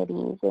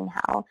communities and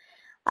how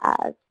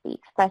the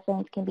express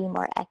lanes can be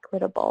more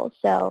equitable.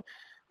 So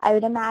I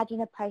would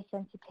imagine a price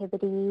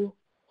sensitivity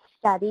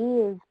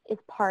study is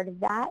part of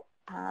that,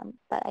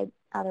 but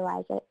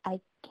otherwise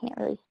I can't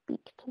really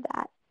speak to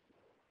that.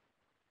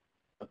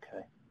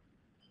 Okay.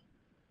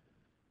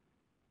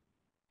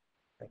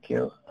 Thank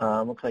you.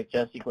 Looks like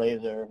Jesse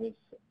Glazer, who's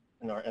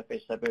in our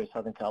FHWA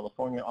Southern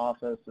California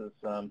office, is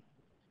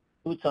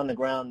boots on the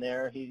ground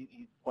there.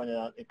 He pointed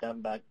out, it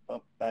got back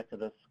to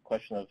this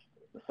question of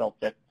the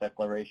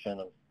self-declaration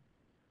of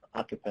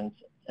occupants,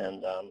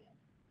 and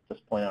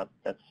just point out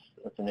that's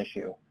an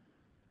issue.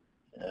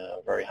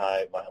 Very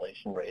high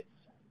violation rates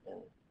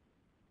in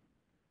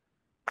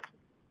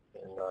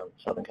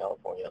Southern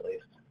California, at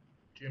least.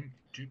 Jim?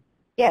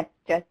 Yes,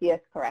 Jesse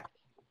is correct.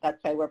 That's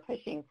why we're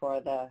pushing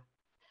for the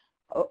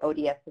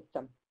ODS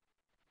system.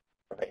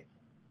 Right.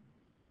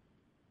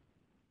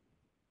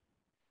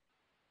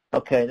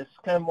 Okay, this is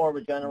kind of more of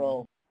a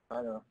general, I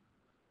don't know,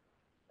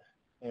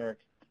 Eric.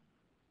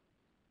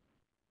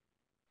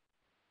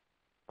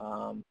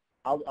 I'll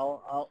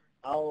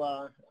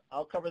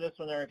cover this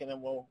one, Eric, and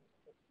then we'll,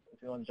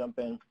 if you want to jump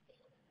in.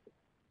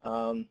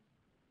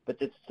 But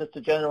it's just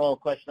a general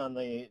question on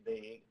the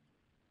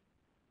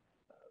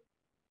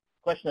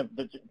question of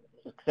the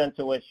extent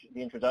to which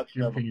the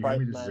introduction of a price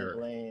managed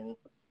lane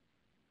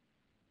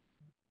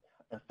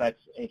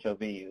affects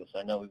HOV use.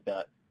 I know we've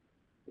got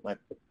my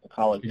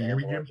colleagues,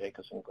 Angela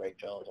Jacobson and Greg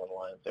Jones, on the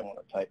line if they want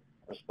to type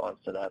response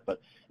to that. But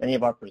any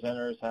of our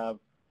presenters have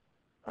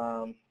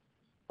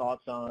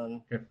thoughts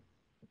on the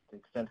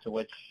extent to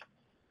which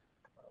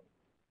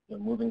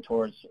moving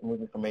from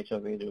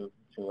HOV to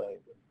a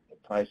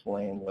price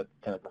lane, what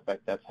kind of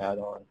effect that's had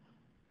on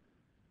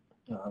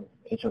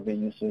HOV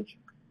usage?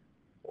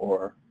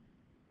 Or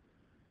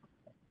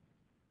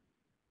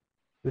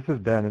this is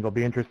Ben. It'll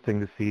be interesting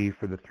to see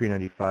for the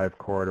 395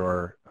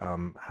 corridor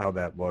how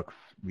that looks.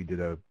 We did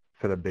a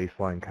set of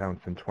baseline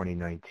counts in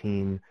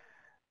 2019,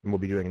 and we'll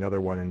be doing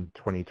another one in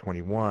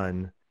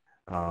 2021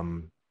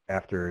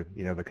 after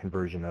the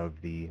conversion of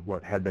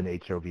what had been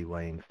HOV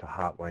lanes to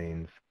hot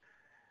lanes.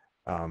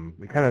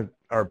 We kind of,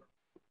 our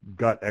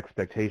gut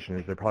expectation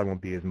is there probably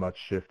won't be as much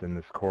shift in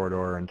this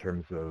corridor in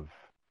terms of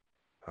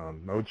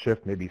mode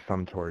shift, maybe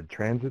some toward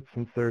transit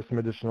since there's some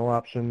additional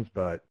options,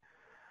 but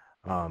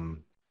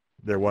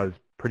there was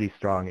pretty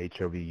strong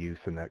HOV use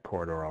in that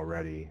corridor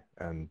already,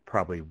 and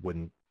probably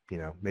wouldn't,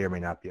 may or may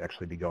not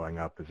actually be going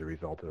up as a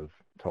result of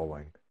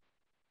tolling.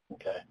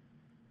 Okay.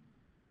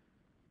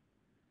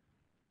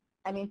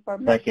 I mean, for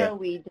Thank Metro, you.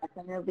 we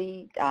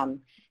definitely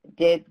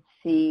did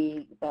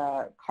see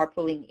the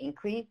carpooling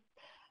increase.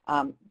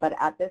 But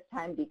at this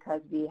time,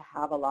 because we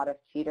have a lot of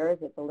cheaters,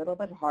 it's a little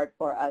bit hard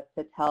for us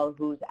to tell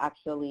who's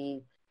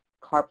actually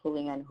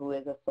carpooling and who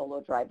is a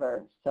solo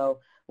driver. So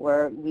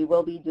we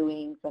will be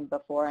doing some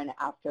before and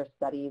after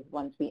studies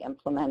once we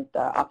implement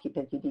the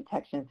occupancy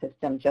detection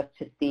system, just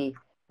to see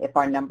if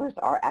our numbers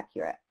are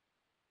accurate.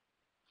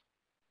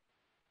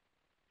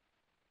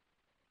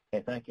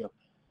 Okay, thank you.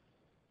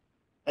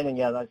 And then,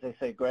 yeah, as I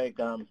say, Greg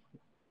kind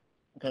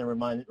of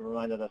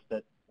reminded us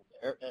that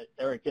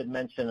Eric did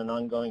mention an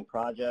ongoing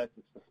project,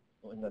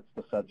 and that's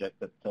the subject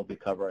that they'll be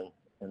covering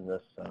in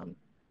this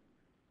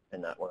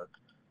in that work.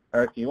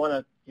 Eric, do you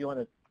want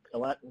to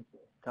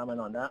comment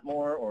on that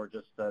more, or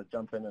just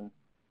jump in and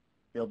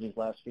field these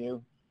last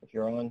few if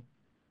you're on?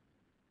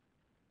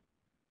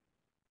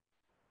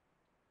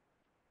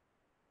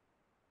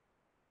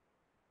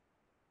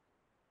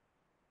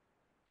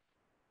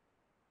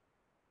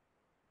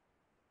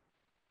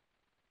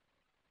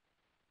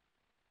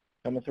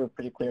 Coming through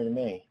pretty clear to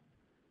me.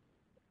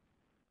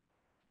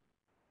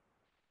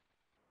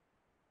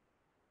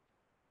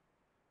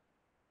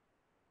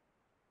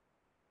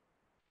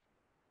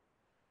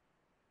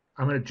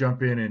 I'm going to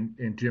jump in,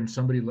 and Jim,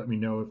 somebody let me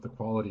know if the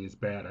quality is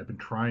bad. I've been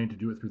trying to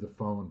do it through the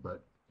phone,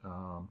 but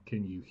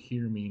can you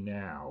hear me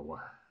now?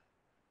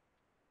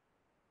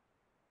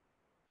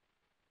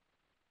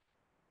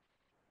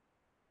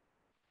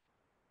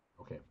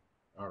 Okay,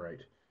 all right.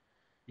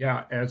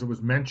 Yeah, as it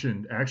was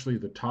mentioned, actually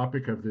the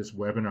topic of this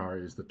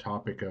webinar is the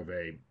topic of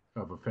a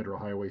federal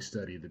highway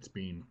study that's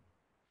being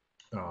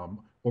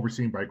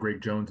overseen by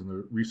Greg Jones in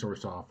the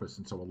resource office.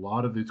 And so a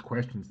lot of these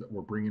questions that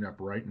we're bringing up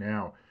right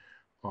now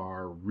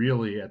are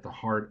really at the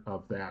heart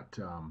of that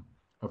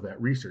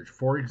research.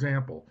 For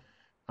example,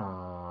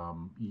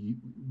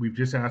 we've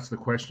just asked the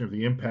question of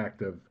the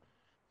impact of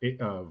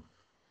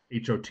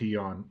HOT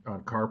on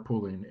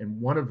carpooling, and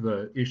one of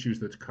the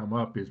issues that's come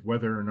up is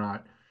whether or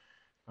not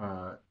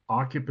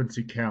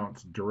occupancy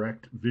counts,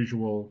 direct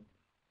visual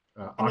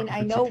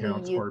occupancy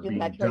counts are being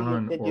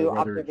done, or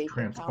whether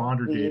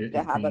transponder data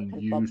is being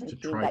used to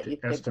try to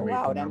estimate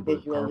the number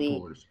of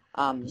carpoolers.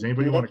 Does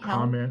anybody want to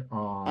comment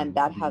on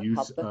the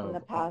use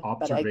of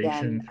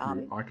observation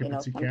through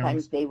occupancy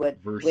counts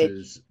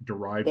versus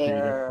derived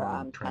data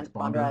from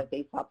transponder as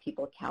they saw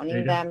people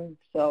counting them?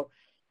 So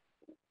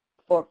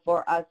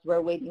for us,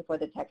 we're waiting for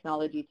the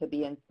technology to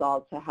be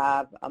installed to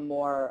have a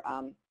more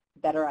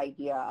better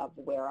idea of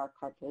where our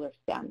carpoolers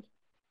stand.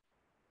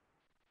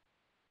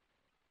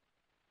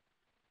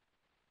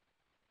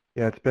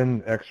 Yeah, it's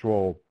been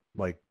actual,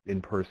 like,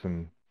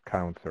 in-person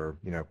counts, or,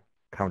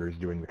 counters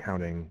doing the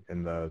counting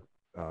in the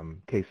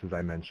cases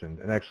I mentioned.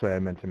 And actually, I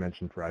meant to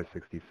mention for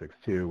I-66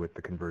 too, with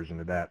the conversion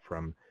of that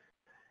from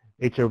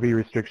HOV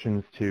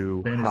restrictions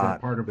to Ben, is HOT,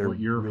 that part of there what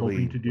you're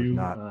really hoping to do, was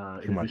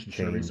not too much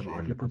change some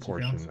in the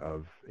proportion counts?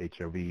 of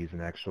HOVs,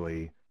 and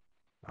actually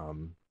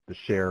the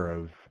share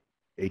of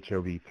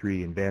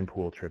HOV3 and van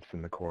pool trips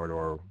in the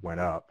corridor went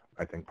up,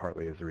 I think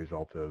partly as a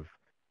result of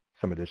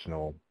some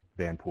additional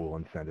van pool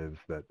incentives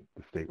that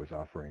the state was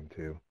offering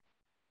too.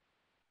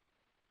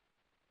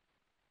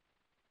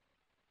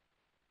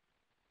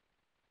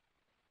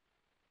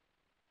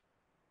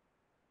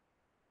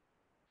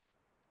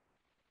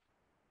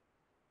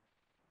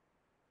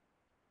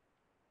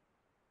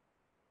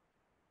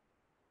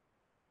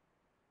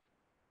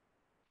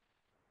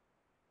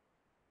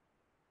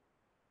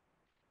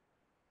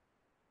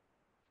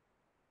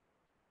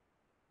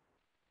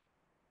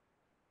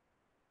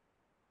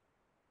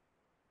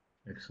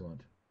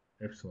 Excellent,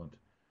 excellent.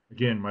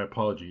 Again, my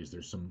apologies.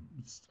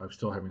 I'm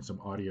still having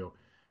some audio.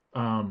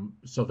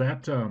 So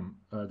that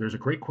there's a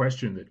great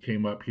question that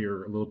came up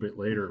here a little bit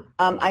later.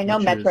 I know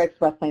which Metro is,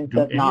 Express Lanes do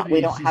does any not. of the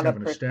We don't agencies have a have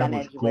an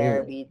established percentage where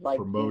goal we'd like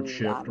for mode to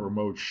shift or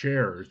mode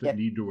shares that shift,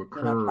 need to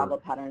occur travel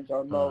patterns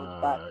or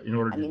modes. But in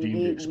order I to mean, deem the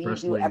we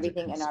express do lanes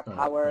everything in our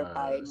power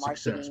by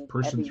success? marketing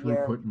Person every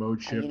year. throughput,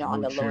 mode shift,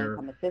 On the mode low share.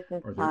 income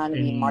assistance Are there plan, we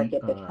any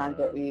market the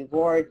transit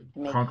rewards to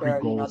make concrete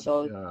sure goals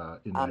those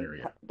in that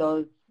area?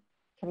 those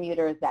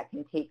commuters that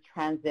can take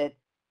transit.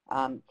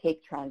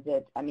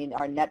 I mean,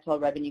 our net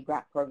total revenue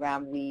grant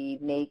program, we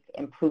make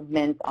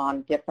improvements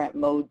on different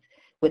modes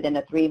within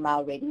a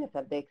 3-mile radius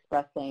of the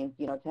express lanes,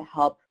 to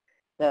help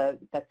the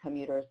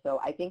commuters. So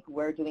I think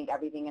we're doing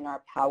everything in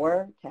our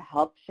power to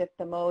help shift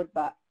the mode,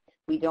 but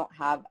we don't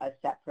have a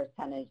set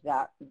percentage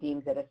that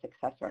deems it a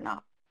success or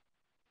not.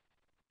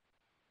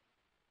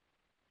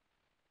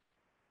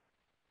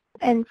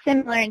 And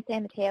similar in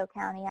San Mateo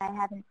County, I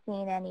haven't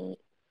seen any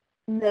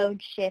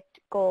mode shift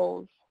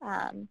goals.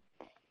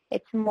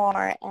 It's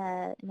more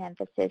an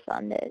emphasis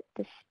on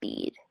the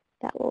speed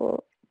that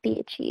will be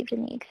achieved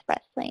in the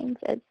express lanes,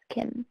 as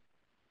Kim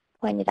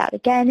pointed out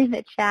again in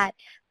the chat,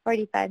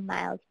 45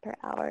 miles per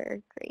hour or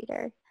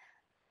greater.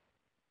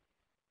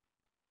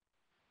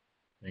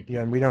 Thank you.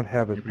 Yeah, and we don't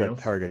have a Anybody set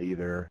else? target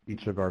either.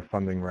 Each of our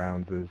funding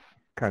rounds is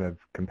kind of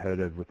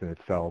competitive within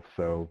itself.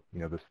 So,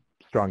 the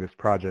strongest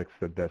projects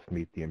that best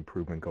meet the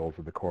improvement goals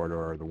of the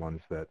corridor are the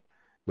ones that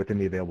within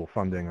the available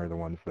funding are the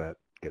ones that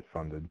get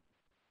funded.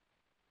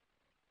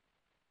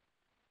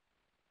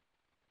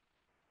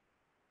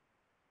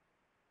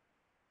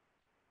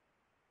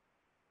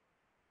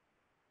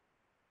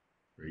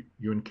 Great.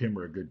 You and Kim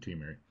are a good team,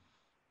 Mary.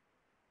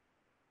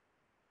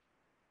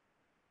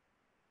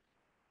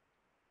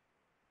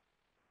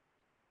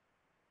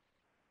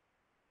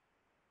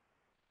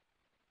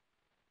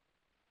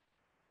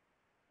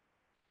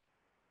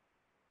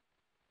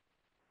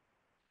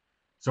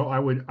 So I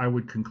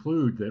would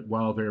conclude that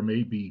while there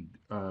may be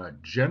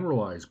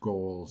generalized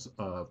goals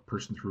of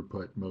person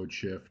throughput mode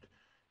shift,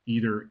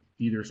 either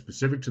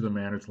specific to the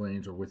managed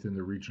lanes or within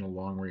the regional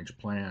long range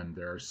plan,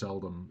 there are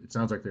seldom. It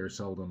sounds like there are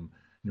seldom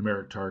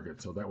numeric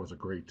targets. So that was a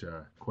great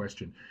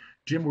question.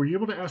 Jim, were you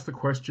able to ask the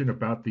question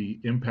about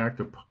the impact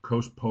of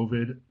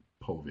post-COVID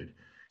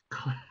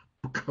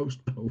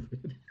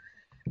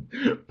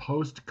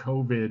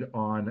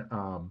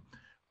on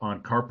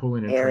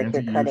carpooling and Eric,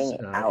 transit you're cutting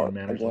use out in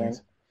managed again.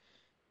 lanes?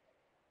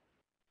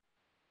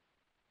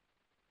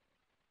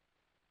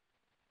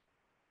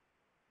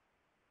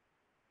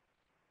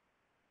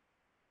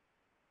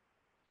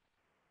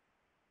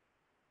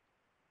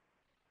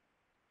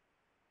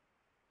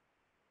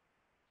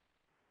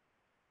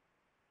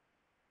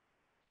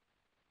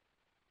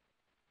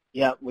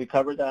 Yeah, we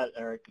covered that,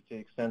 Eric, to the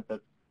extent that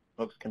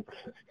folks can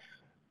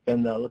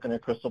look in a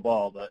crystal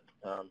ball, but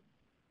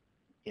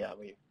yeah,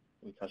 we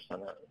touched on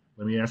that.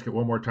 Let me ask it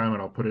one more time,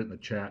 and I'll put it in the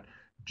chat.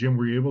 Jim,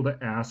 were you able to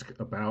ask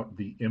about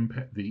the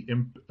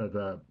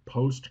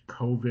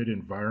post-COVID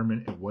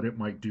environment and what it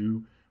might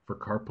do for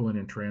carpooling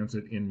and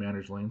transit in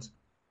managed lanes?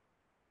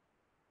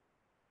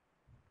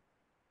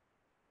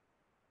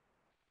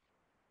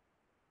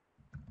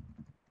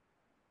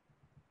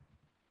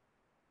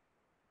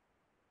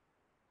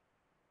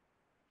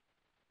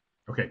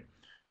 Okay,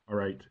 all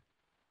right.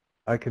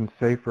 I can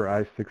say for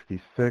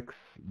I-66,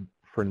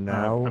 for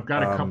now, I've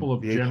got a couple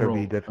of the general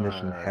HOV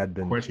definition had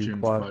been questions,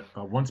 2+.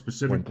 but one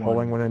specific When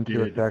tolling one, went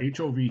into did effect,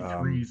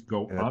 HOV3s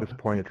go and up at this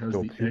point it's because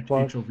still the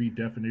 2+. HOV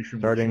definition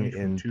was Starting changed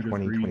from in 2 to 3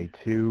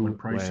 2022, when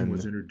pricing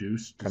was when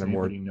introduced? Does kind of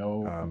more anybody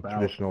know about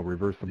traditional the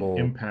reversible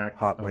impact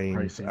hot of lanes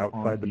pricing on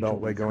outside the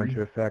Beltway go HOV3?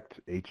 into effect,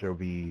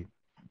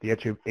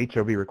 the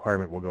HOV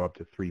requirement will go up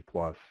to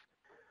 3+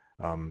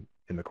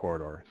 in the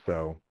corridor.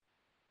 So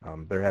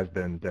there has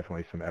been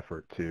definitely some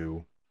effort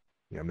to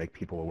make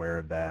people aware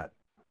of that.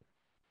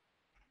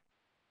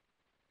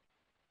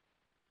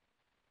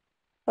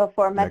 So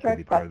for That Metro could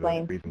be part Express of the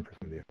lanes, reason for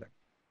some of the effect.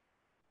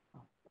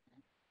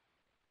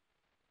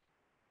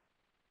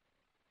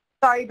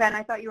 sorry, Ben,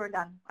 I thought you were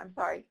done. I'm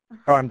sorry.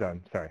 Oh, I'm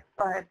done. Sorry.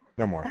 Go ahead.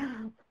 No more.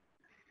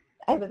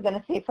 I was going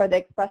to say for the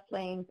express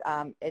lanes,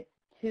 it's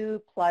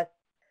 2+,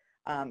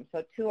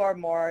 so 2 or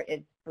more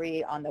is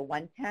free on the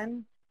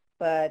 110,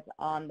 but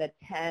on the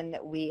 10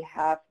 we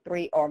have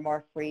 3 or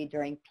more free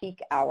during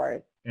peak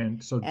hours.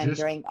 And so and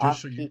during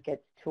off-peak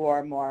it's 2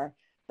 or more.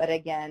 But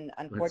again,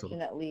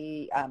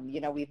 unfortunately,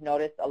 we've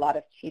noticed a lot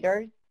of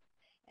cheaters,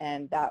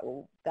 and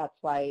that's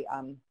why,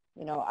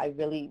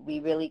 we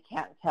really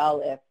can't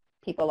tell if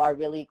people are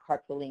really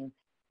carpooling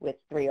with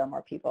 3 or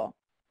more people.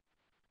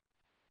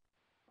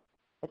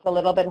 It's a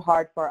little bit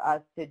hard for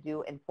us to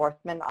do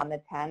enforcement on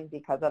the 10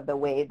 because of the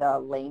way the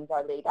lanes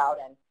are laid out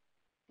and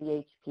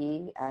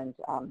CHP, and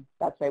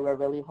that's why we're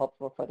really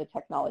hopeful for the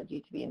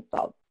technology to be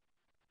installed.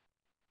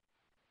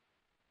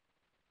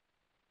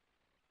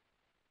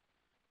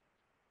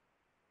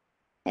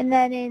 And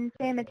then in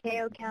San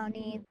Mateo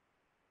County,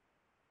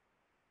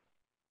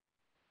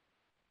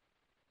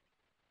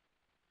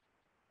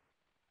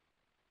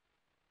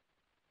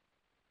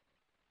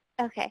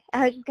 okay,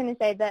 I was just going to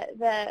say that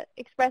the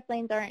express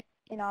lanes aren't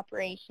in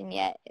operation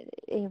yet.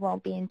 It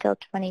won't be until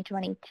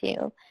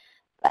 2022.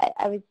 But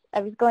I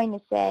was going to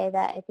say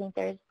that I think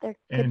there could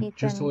and be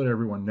just some to let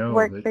everyone know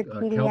work that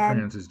for TDM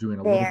Caltrans is doing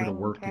a little bit of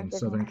work in terms of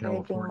Southern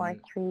encouraging California.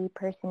 more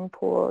 3-person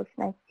pools.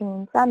 And I've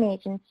seen some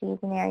agencies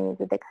in areas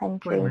of the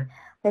country Mary.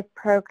 with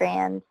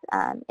programs,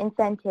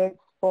 incentives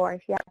for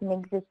if you have an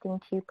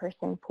existing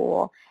 2-person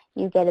pool,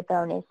 you get a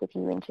bonus if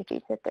you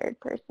introduce a 3rd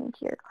person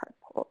to your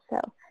carpool. So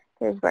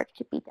there's work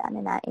to be done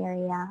in that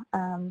area.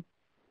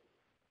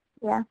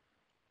 Yeah.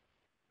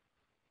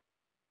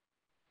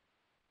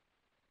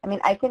 I mean,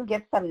 I can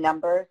give some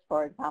numbers,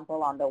 for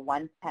example, on the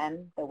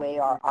 110, the way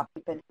our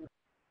occupancy.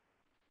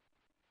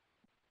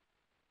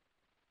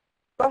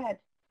 Go ahead.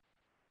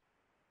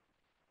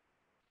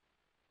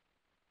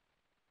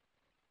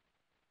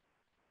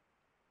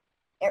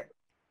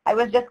 I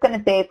was just going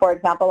to say, for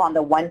example, on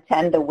the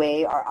 110, the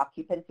way our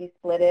occupancy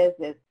split is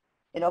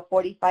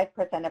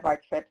 45% of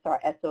our trips are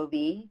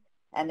SOV,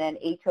 and then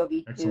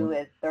HOV2 Excellent.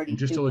 is 32%, and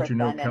just to let you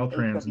know,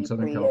 Caltrans in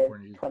Southern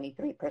California is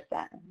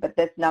 23%. But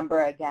this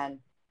number, again,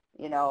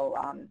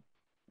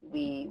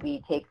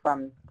 we take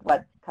from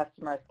what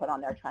customers put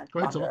on their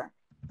transponder.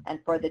 And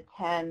for the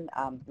 10,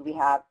 we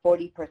have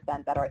 40%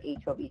 that are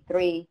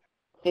HOV3,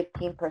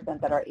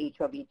 15% that are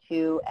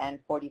HOV2, and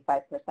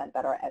 45%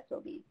 that are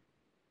SOVs.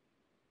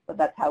 So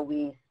that's how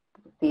we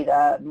see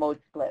the mode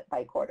split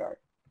by corridor.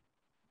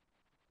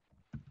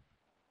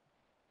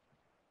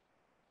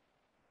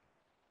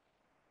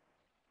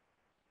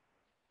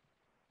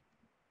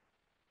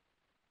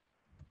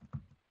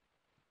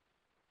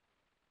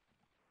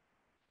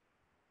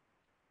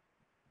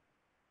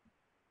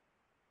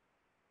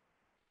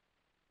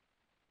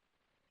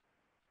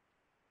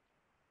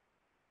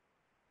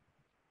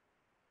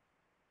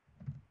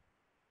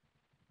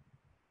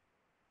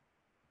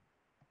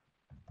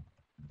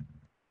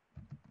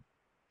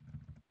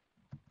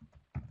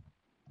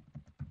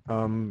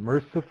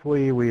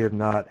 Mercifully, we have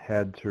not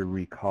had to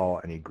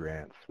recall any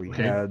grants. We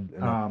Okay. had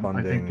enough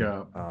funding.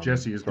 I think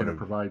Jesse is going to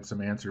provide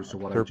some answers to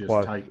what I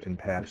just typed in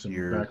past for some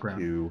years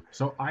background. To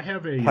so I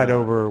have a tide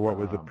over what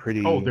was a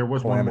pretty there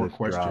was one more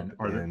question.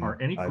 Drop Are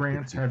any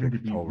grants having to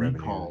be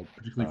recalled,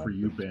 particularly for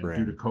you, Ben,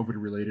 due to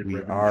COVID-related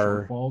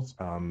revenue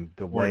shortfalls?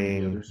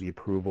 Delaying the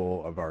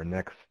approval of our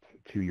next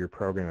 2-year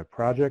program of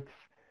projects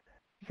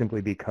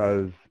simply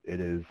because it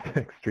is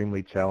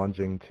extremely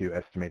challenging to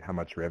estimate how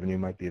much revenue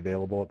might be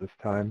available at this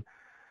time.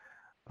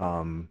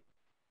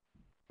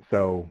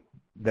 So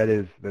that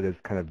is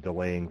kind of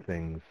delaying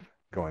things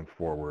going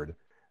forward.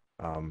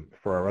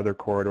 For our other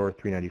corridor,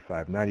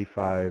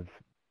 395-95,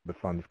 the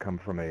funds come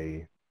from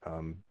a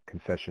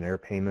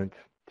concessionaire payment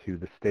to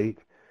the state,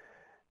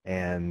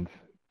 and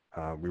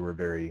we were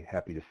very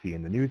happy to see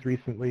in the news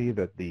recently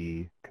that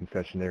the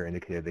concessionaire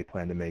indicated they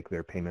plan to make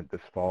their payment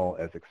this fall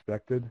as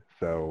expected.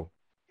 So,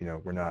 you know,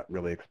 we're not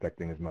really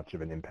expecting as much of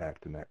an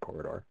impact in that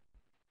corridor.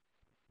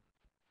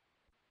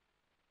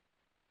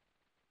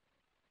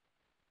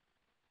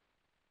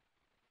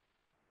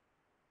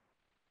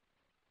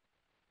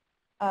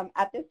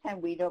 At this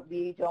time, we don't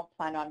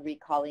plan on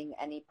recalling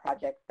any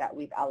projects that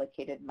we've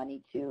allocated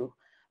money to.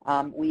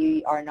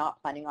 We are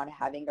not planning on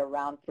having a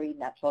round 3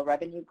 natural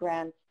revenue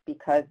grants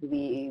because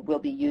we will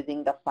be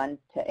using the funds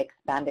to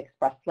expand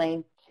express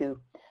lanes to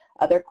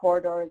other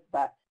corridors,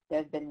 but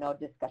there's been no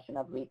discussion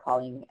of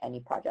recalling any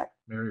projects.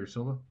 Mary or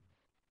Silva?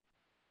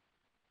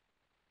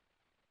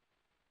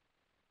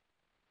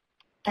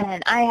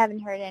 And I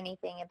haven't heard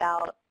anything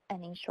about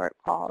any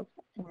shortfalls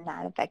and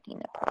that affecting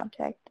the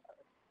project.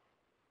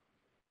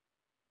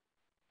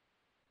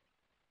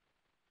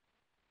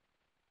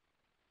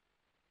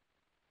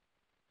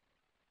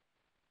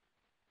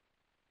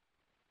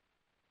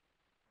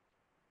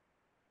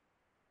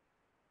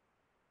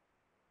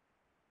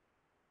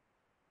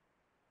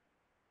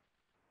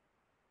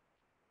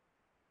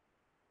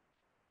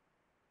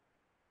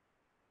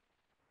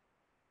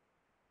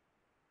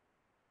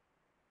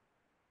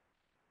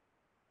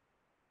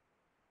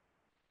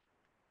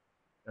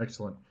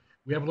 Excellent.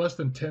 We have less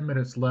than 10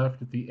 minutes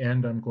left. At the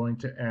end, I'm going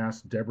to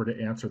ask Deborah to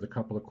answer the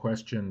couple of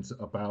questions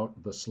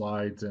about the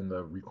slides and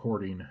the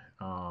recording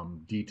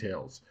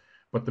details.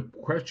 But the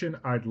question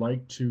I'd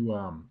like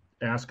to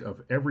ask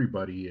of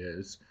everybody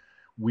is,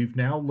 we've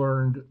now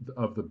learned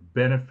of the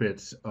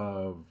benefits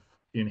of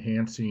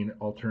enhancing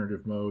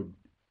alternative mode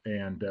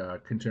and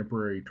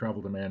contemporary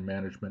travel demand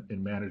management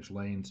in managed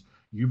lanes.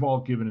 You've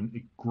all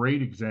given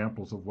great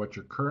examples of what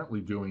you're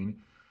currently doing.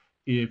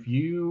 If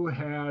you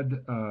had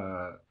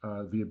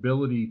the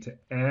ability to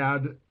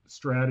add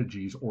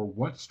strategies, or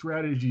what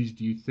strategies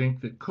do you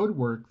think that could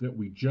work that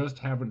we just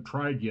haven't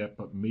tried yet,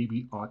 but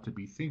maybe ought to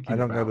be thinking about?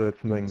 I don't know that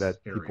it's something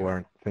that people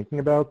aren't thinking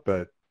about,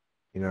 but,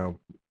 you know,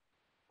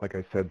 like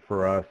I said,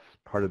 for us,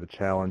 part of the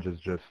challenge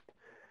is just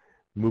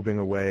moving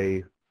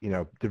away, you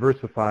know,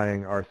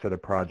 diversifying our set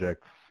of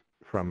projects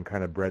from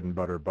kind of bread and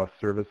butter bus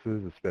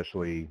services,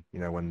 especially, you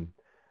know, when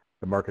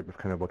the market was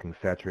kind of looking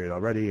saturated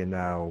already, and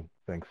now,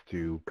 thanks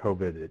to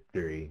COVID, it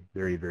very,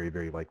 very, very,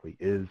 very likely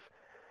is,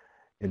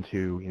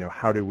 into, you know,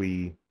 how do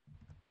we,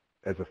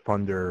 as a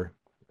funder,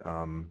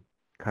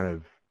 kind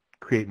of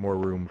create more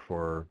room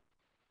for,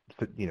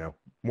 you know,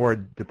 more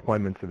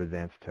deployments of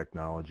advanced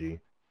technology.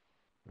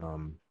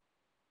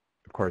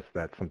 Of course,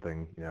 that's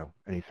something, you know,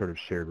 any sort of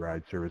shared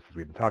ride services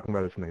we've been talking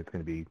about is something that's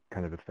going to be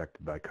kind of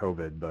affected by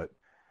COVID, but,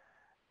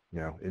 you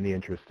know, in the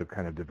interest of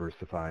kind of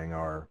diversifying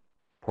our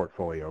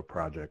portfolio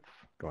projects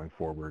going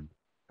forward,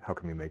 how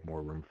can we make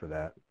more room for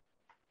that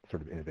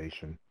sort of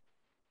innovation?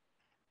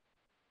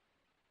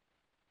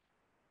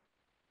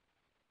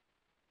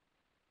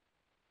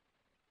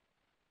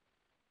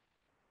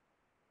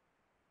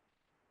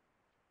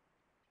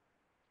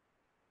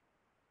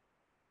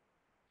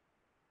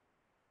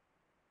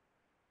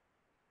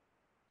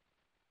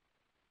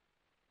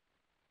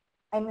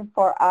 I mean,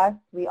 for us,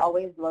 we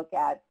always look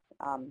at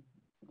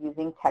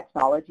using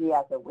technology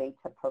as a way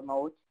to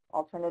promote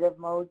alternative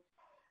modes.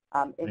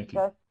 It's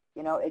just,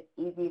 you know, it's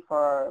easy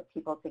for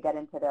people to get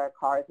into their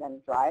cars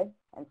and drive,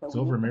 and so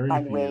we need to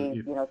find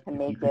ways, you know, to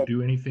make it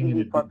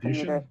easy for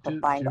commuters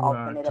to find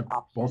alternative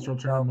options.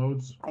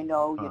 Modes, I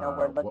know, you know,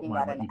 we're looking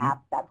at an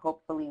app that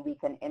hopefully we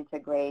can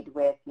integrate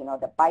with, you know,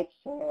 the bike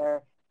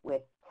share,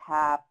 with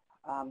TAP,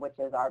 which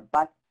is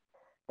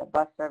the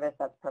bus service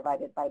that's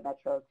provided by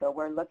Metro. So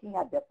we're looking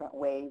at different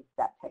ways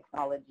that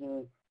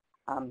technology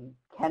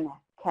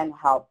can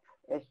help.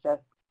 It's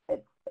just,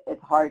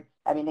 it's hard.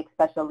 I mean,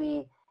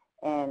 especially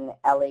in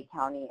LA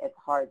County, it's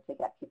hard to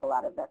get people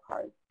out of their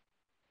cars.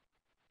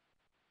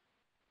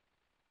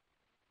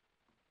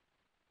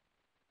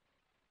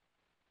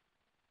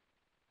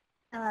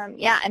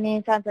 Yeah, I mean,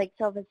 it sounds like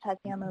Silva's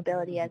touching on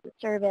mobility as a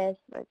service,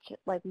 which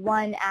like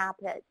one app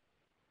that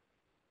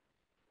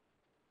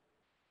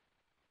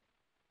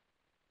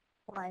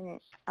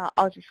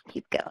I'll just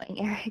keep going,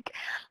 Eric.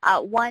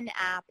 One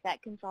app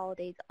that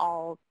consolidates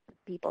all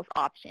people's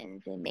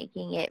options and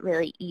making it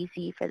really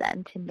easy for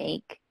them to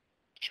make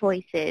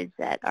choices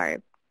that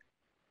are,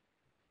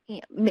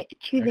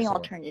 choosing Excellent.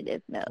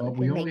 alternative modes Well,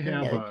 we and only making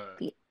have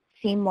those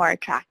seem more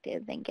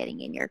attractive than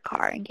getting in your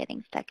car and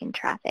getting stuck in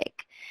traffic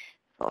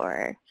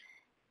for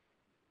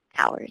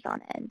hours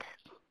on end.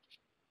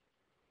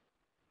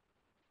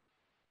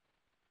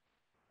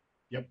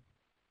 Yep.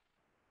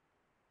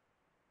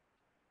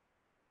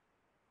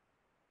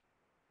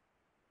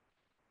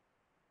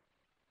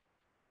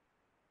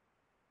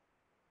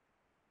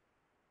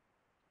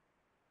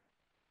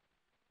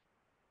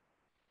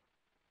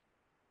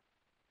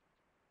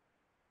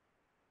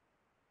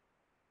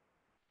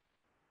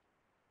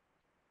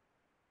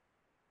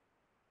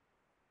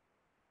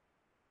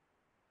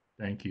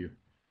 Thank you.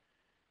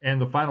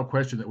 And the final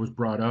question that was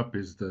brought up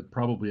is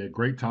probably a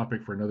great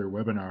topic for another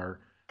webinar,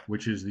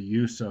 which is the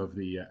use of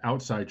the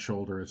outside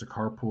shoulder as a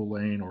carpool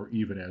lane or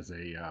even as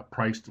a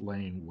priced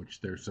lane,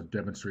 which there's some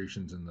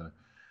demonstrations in the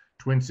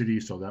Twin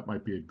Cities, so that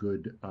might be a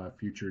good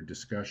future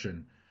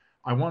discussion.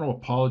 I want to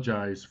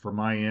apologize for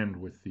my end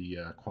with the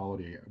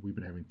quality. We've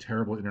been having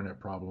terrible internet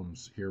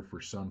problems here for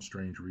some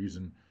strange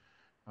reason,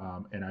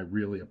 and I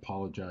really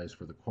apologize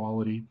for the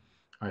quality.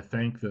 I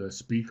thank the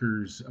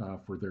speakers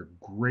for their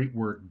great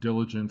work,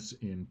 diligence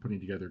in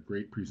putting together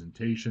great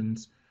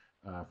presentations,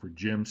 for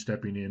Jim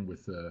stepping in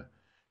with the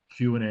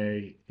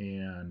Q&A,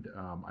 and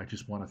I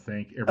just want to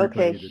thank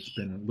everybody that's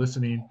been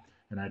listening,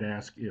 and I'd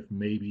ask if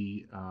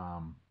maybe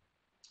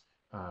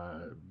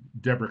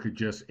Deborah could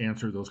just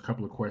answer those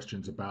couple of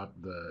questions about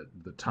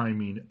the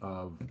timing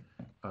of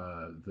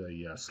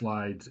the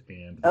slides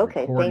and the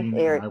recording.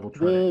 Thanks, Eric. And I will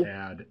try to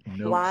add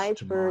notes slides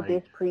to for my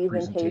this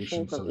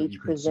presentation so from that each you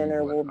can see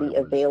presenter what will be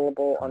I was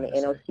available on the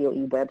trying to say.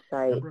 NOCOE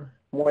website Deborah?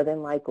 more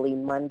than likely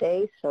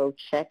Monday, so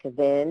check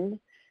then.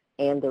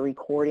 And the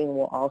recording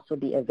will also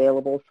be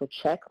available, so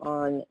check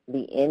on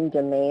the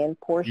in-demand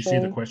You see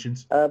the portion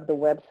questions? of the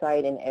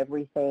website, and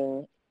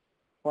everything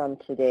from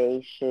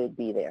today should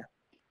be there.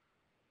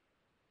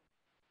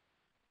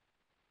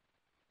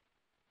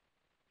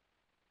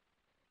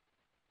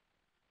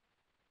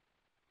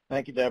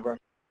 Thank you, Deborah.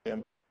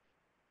 Jim.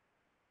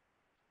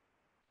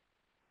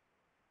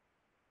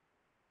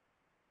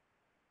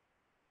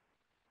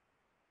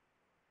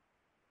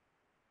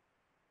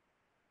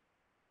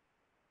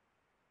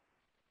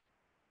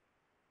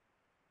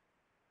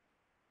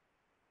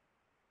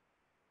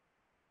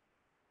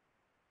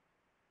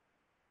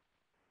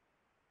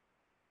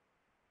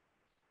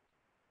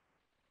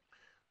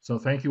 So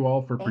thank you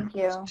all for Thank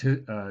you.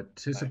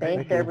 participating.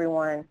 Thanks,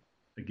 everyone.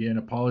 Again,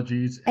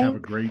 apologies. Thanks. Have a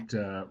great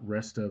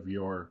rest of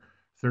your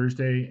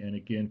Thursday. And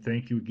again,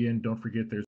 thank you again. Don't forget there's